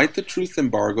 despite the truth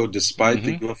embargo, despite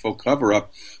the UFO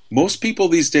cover-up, most people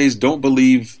these days don't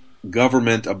believe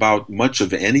government about much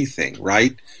of anything,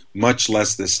 right? Much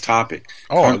less this topic.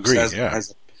 Oh, I agree, there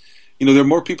are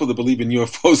more people that believe in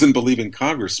UFOs than believe in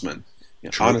congressmen.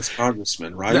 Honest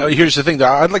congressmen, right? Now, here's the thing, though.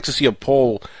 I'd like to see a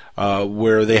poll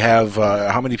where they have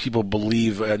how many people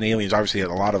believe in aliens. Obviously, a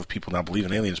lot of people now believe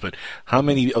in aliens, but how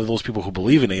many of those people who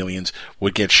believe in aliens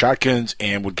would get shotguns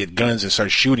and would get guns and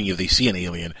start shooting if they see an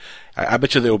alien? I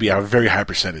bet you there will be a very high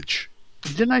percentage.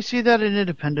 Didn't I see that in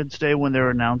Independence Day when they were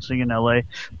announcing in L.A.,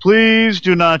 please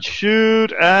do not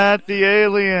shoot at the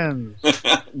aliens?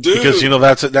 Because,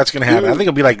 that's going to happen. I think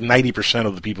it'll be like 90%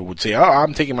 of the people would say, oh,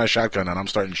 I'm taking my shotgun and I'm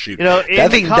starting to shoot. I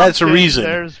think that's a reason.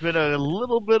 There's been a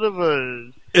little bit of a...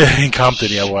 in Compton,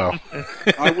 yeah, wow.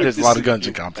 There's a lot of guns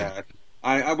in Compton.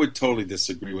 I would totally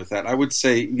disagree with that. I would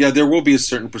say, there will be a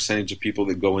certain percentage of people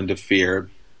that go into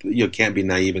fear. You can't be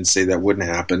naive and say that wouldn't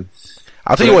happen.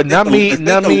 I'll tell you what, not me.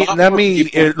 Look, not me.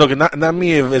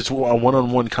 If it's a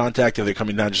one-on-one contact, if they're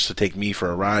coming down just to take me for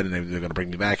a ride and they're going to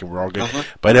bring me back and we're all good.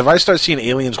 But if I start seeing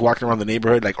aliens walking around the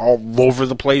neighborhood, like all over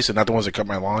the place, and not the ones that cut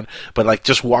my lawn, but like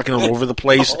just walking all over the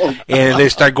place, and they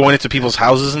start going into people's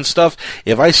houses and stuff.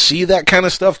 If I see that kind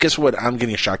of stuff, guess what? I'm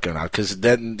getting a shotgun out, because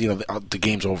then the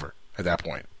game's over at that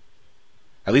point.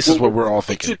 At least that's what we're all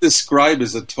thinking. What you describe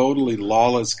is a totally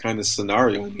lawless kind of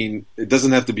scenario. I mean, it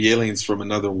doesn't have to be aliens from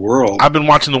another world. I've been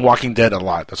watching The Walking Dead a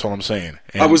lot. That's all I'm saying.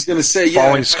 And I was going to say,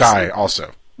 Falling Sky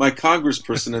also. My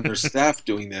congressperson and their staff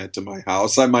doing that to my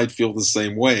house, I might feel the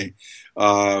same way.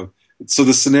 So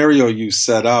the scenario you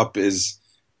set up is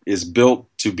is built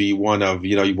to be one of,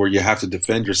 where you have to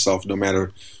defend yourself no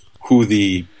matter who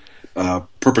the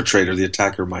perpetrator, the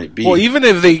attacker might be. Well, even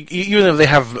if they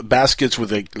have baskets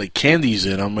with like candies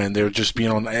in them and they're just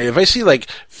being on, if I see like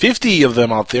 50 of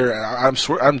them out there, I'm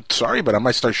sorry, but I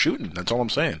might start shooting. That's all I'm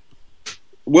saying.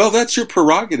 Well, that's your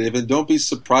prerogative, and don't be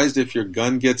surprised if your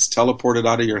gun gets teleported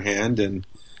out of your hand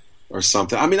or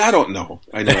something. I mean, I don't know.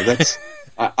 I know that's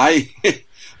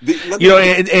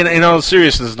in all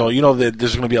seriousness, though, that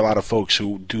there's going to be a lot of folks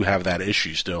who do have that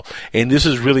issue still, and this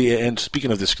is really. And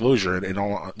speaking of disclosure, and in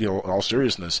all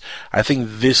seriousness, I think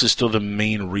this is still the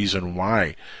main reason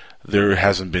why there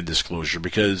hasn't been disclosure,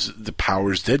 because the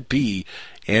powers that be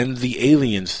and the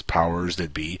aliens powers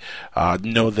that be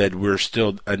know that we're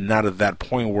still not at that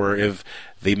point where if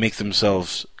they make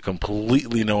themselves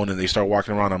completely known and they start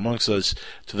walking around amongst us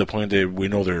to the point that we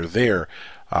know they're there.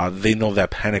 They know that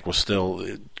panic will still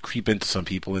creep into some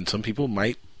people, and some people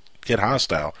might get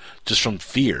hostile just from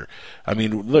fear. I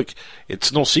mean, look,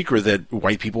 it's no secret that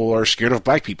white people are scared of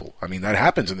black people. I mean, that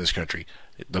happens in this country.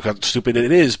 Look how stupid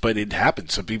it is, but it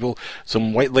happens.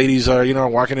 Some white ladies are,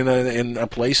 walking in a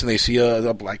place and they see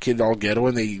a black kid all ghetto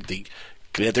and they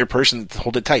get their purse and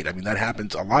hold it tight. I mean, that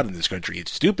happens a lot in this country.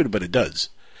 It's stupid, but it does.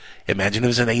 Imagine if it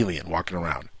was an alien walking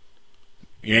around.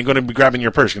 You ain't going to be grabbing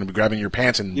your purse. You're going to be grabbing your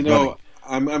pants and running.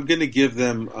 I'm going to give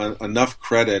them enough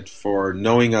credit for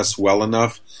knowing us well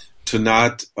enough to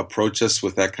not approach us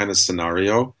with that kind of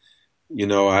scenario.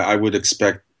 I would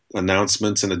expect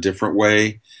announcements in a different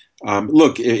way.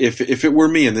 Look, if it were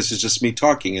me, and this is just me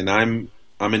talking, and I'm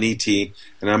an ET,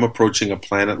 and I'm approaching a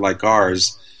planet like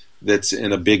ours that's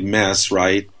in a big mess,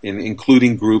 right?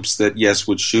 Including groups that, yes,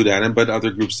 would shoot at him, but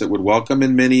other groups that would welcome,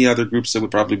 and many other groups that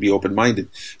would probably be open-minded.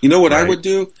 You know what I would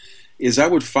do? Is I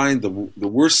would find the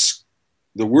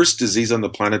worst disease on the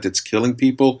planet that's killing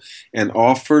people and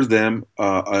offer them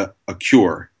a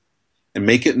cure and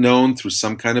make it known through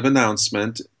some kind of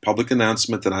announcement, public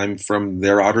announcement that I'm from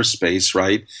their outer space,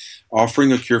 right?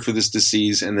 Offering a cure for this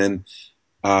disease and then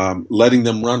letting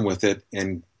them run with it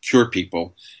and cure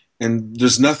people. And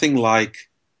there's nothing like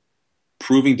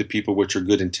proving to people what your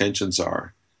good intentions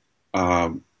are.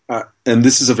 And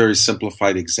this is a very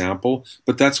simplified example,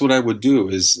 but that's what I would do.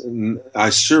 Is I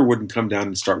sure wouldn't come down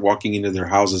and start walking into their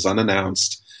houses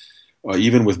unannounced,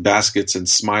 even with baskets and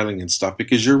smiling and stuff,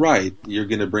 because you're right. You're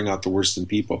going to bring out the worst in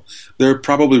people. There are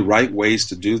probably right ways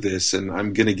to do this, and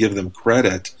I'm going to give them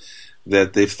credit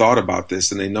that they've thought about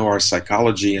this and they know our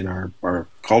psychology and our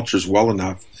cultures well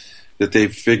enough that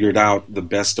they've figured out the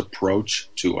best approach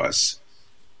to us.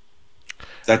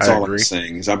 That's all I'm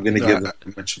saying, is I'm going to give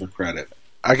them much of a credit.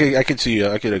 I can see.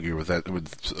 I could agree with that.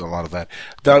 With a lot of that.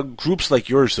 The groups like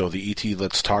yours, though, the ET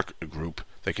Let's Talk group,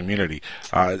 the community.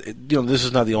 This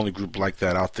is not the only group like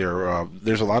that out there.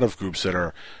 There's a lot of groups that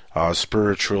are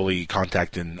spiritually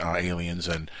contacting aliens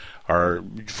and are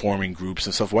forming groups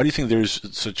and stuff. Why do you think there's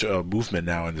such a movement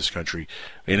now in this country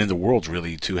and in the world,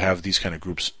 really, to have these kind of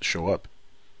groups show up?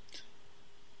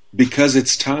 Because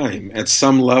it's time. At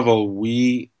some level,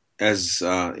 we, as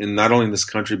in not only in this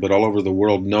country but all over the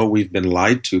world, know we've been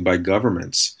lied to by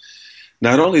governments.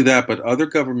 Not only that, but other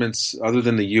governments other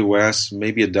than the U.S.,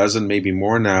 maybe a dozen, maybe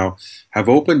more now, have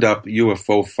opened up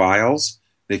UFO files.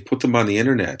 They've put them on the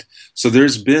internet. So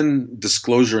there's been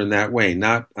disclosure in that way,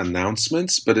 not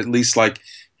announcements, but at least like,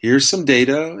 here's some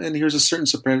data and here's a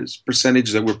certain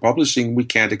percentage that we're publishing we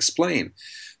can't explain.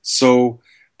 So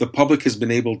the public has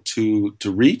been able to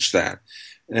reach that.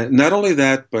 Not only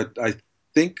that, but I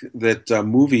think that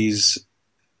movies,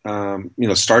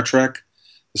 Star Trek,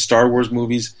 the Star Wars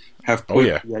movies, have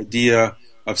put the idea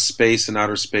of space and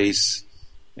outer space,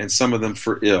 and some of them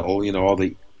for ill.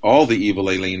 All the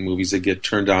evil alien movies that get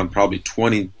turned out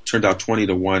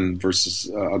 20-1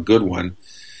 versus a good one,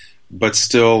 but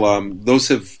still, those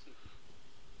have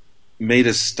made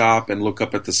us stop and look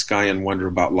up at the sky and wonder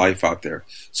about life out there.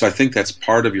 So I think that's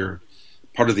part of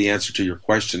the answer to your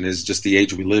question, is just the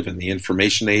age we live in, the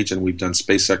information age, and we've done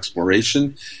space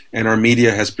exploration, and our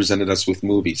media has presented us with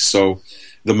movies. So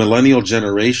the millennial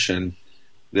generation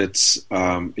that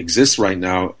exists right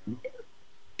now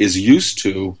is used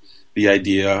to the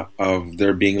idea of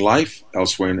there being life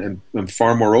elsewhere and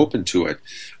far more open to it.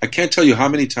 I can't tell you how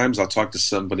many times I'll talk to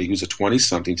somebody who's a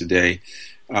 20-something today.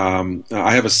 I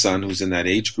have a son who's in that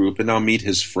age group, and I'll meet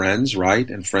his friends, right,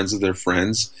 and friends of their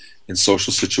friends in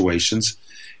social situations,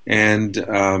 and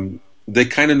they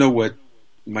kind of know what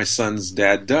my son's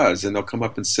dad does, and they'll come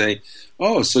up and say,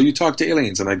 "Oh, so you talk to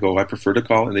aliens?" And I go, "I prefer to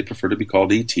call," and they prefer to be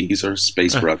called ETs or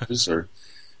Space Brothers or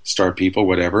Star People,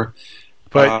 whatever.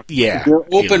 But they're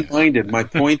open-minded. My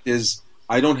point is,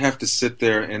 I don't have to sit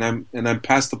there, and I'm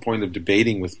past the point of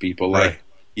debating with people. Like,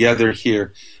 Yeah, they're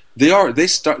here. They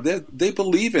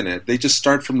believe in it. They just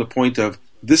start from the point of,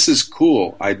 this is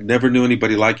cool. I never knew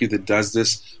anybody like you that does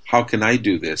this. How can I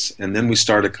do this? And then we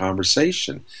start a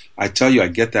conversation. I tell you, I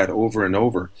get that over and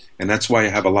over. And that's why I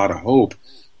have a lot of hope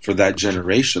for that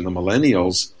generation, the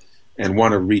millennials, and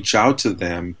want to reach out to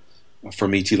them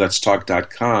from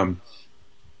etletstalk.com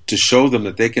to show them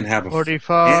that they can have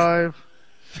 45.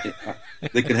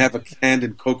 They can have a hand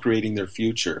in co-creating their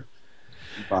future.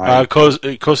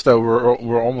 Costa,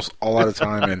 we're almost all out of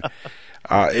time, and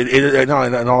no,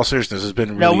 in all seriousness, it's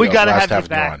been really we got to have you you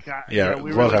back.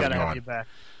 We love having you on. Back.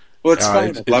 Well, it's fun.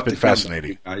 It's been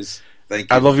fascinating, guys. Thank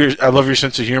you. I love your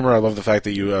sense of humor. I love the fact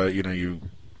that you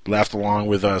laughed along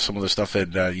with some of the stuff,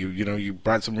 and you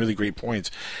brought some really great points.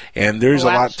 And there's a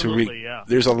lot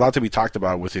there's a lot to be talked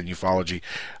about within ufology.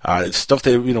 It's stuff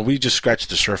that we just scratched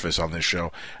the surface on this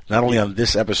show, not only on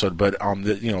this episode, but on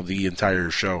the entire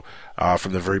show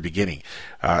from the very beginning,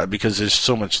 because there's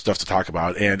so much stuff to talk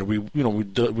about. And we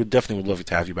definitely would love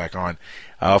to have you back on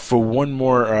for one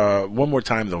more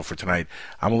time though. For tonight,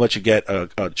 I'm gonna let you get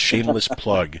a shameless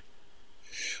plug.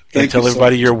 And tell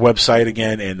everybody your website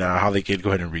again and how they can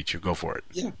go ahead and reach you. Go for it.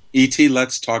 Yeah,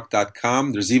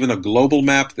 etletstalk.com. There's even a global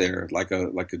map there, like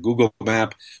a Google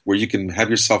map, where you can have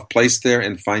yourself placed there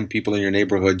and find people in your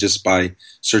neighborhood just by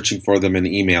searching for them and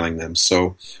emailing them.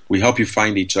 So we help you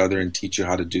find each other and teach you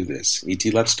how to do this.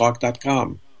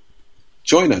 etletstalk.com.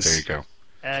 Join us. There you go.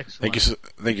 Excellent.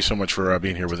 Thank you so much for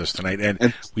being here with us tonight,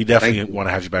 and we definitely want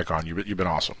to have you back on. You've been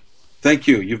awesome. Thank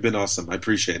you. You've been awesome. I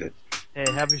appreciate it. Hey,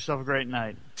 have yourself a great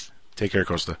night. Take care,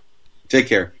 Costa. Take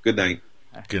care. Good night.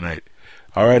 Good night.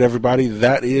 All right, everybody.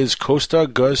 That is Costa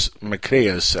Gus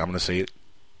Macreas. I'm going to say it.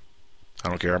 I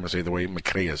don't care. I'm going to say it the way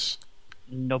Macreas.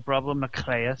 No problem,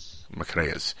 Macreas.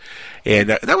 Macreas. And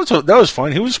that was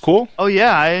fun. He was cool. Oh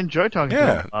yeah, I enjoyed talking to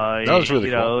him. That was really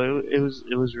cool. It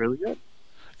was really good.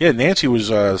 Yeah, Nancy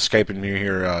was Skyping me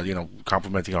here,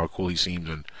 complimenting how cool he seems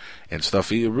and stuff.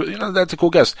 That's a cool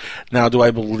guest. Now, do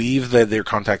I believe that they're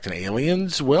contacting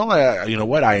aliens? Well, you know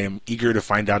what? I am eager to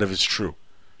find out if it's true.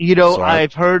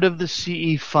 I've heard of the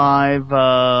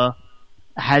CE5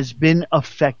 has been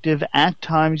effective at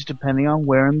times, depending on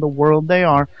where in the world they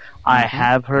are. I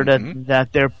have heard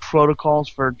that their protocols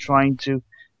for trying to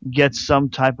get some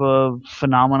type of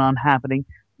phenomenon happening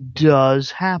does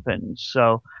happen.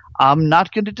 So I'm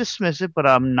not going to dismiss it, but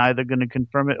I'm neither going to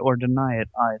confirm it or deny it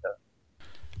either.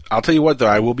 I'll tell you what, though,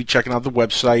 I will be checking out the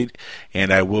website,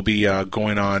 and I will be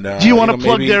going on. Do you want to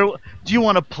plug Do you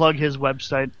want to plug his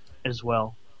website as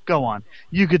well? Go on.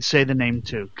 You could say the name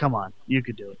too. Come on, you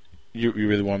could do it. You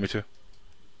really want me to?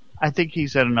 I think he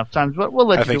said enough times, but we'll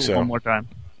let you do it one more time.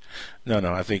 No,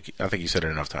 I think he said it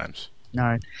enough times. All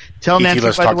right. Tell Nancy,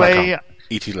 by the way.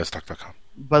 etletstalk.com.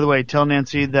 By the way, tell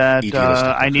Nancy that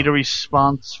I need a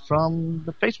response from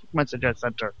the Facebook message I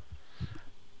sent her.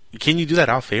 Can you do that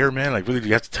off air, man? Like, really, do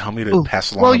you have to tell me to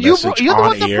pass along a message you're on the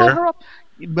one that air? brought her up.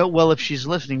 But, if she's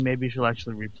listening, maybe she'll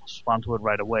actually respond to it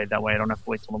right away. That way I don't have to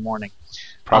wait till the morning.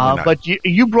 Probably not. But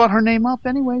you brought her name up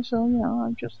anyway, so,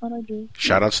 I just thought I'd do it.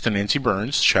 Shout-outs to Nancy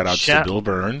Burns. Shout-outs to Bill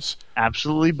Burns.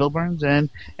 Absolutely, Bill Burns. And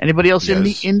anybody else in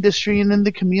the industry and in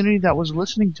the community that was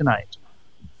listening tonight.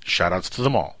 Shout-outs to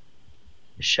them all.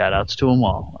 Shout-outs to them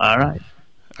all. All right.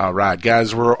 All right,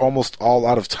 guys, we're almost all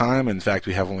out of time. In fact,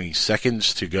 we have only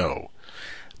seconds to go.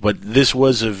 But this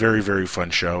was a very, very fun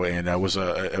show, and it was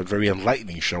a very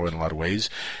enlightening show in a lot of ways.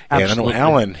 Absolutely. And I know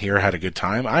Alan here had a good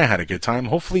time. I had a good time.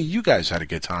 Hopefully you guys had a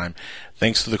good time.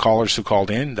 Thanks to the callers who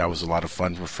called in. That was a lot of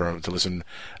fun to listen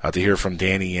to hear from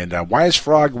Danny. And Wise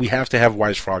Frog, we have to have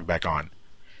Wise Frog back on.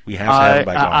 We have to have him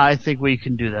back on. I think we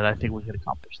can do that. I think we can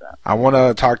accomplish that. I want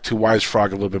to talk to Wise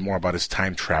Frog a little bit more about his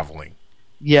time traveling.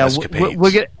 Yeah,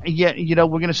 we're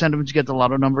gonna send him to get the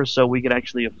lotto numbers so we could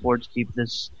actually afford to keep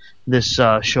this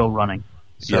show running.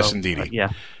 So, yes, indeed.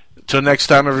 Yeah. Till next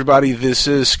time, everybody, this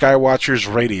is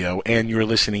Skywatchers Radio, and you're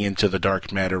listening into the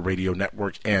Dark Matter Radio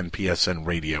Network and PSN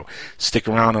Radio. Stick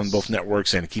around on both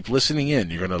networks and keep listening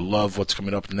in. You're going to love what's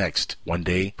coming up next. One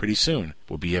day, pretty soon,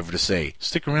 we'll be able to say,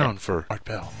 stick around for Art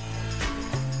Bell.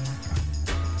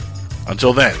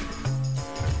 Until then,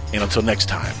 and until next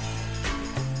time,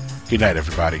 good night,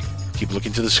 everybody. Keep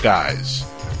looking to the skies.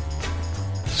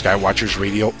 Skywatchers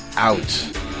Radio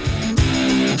out.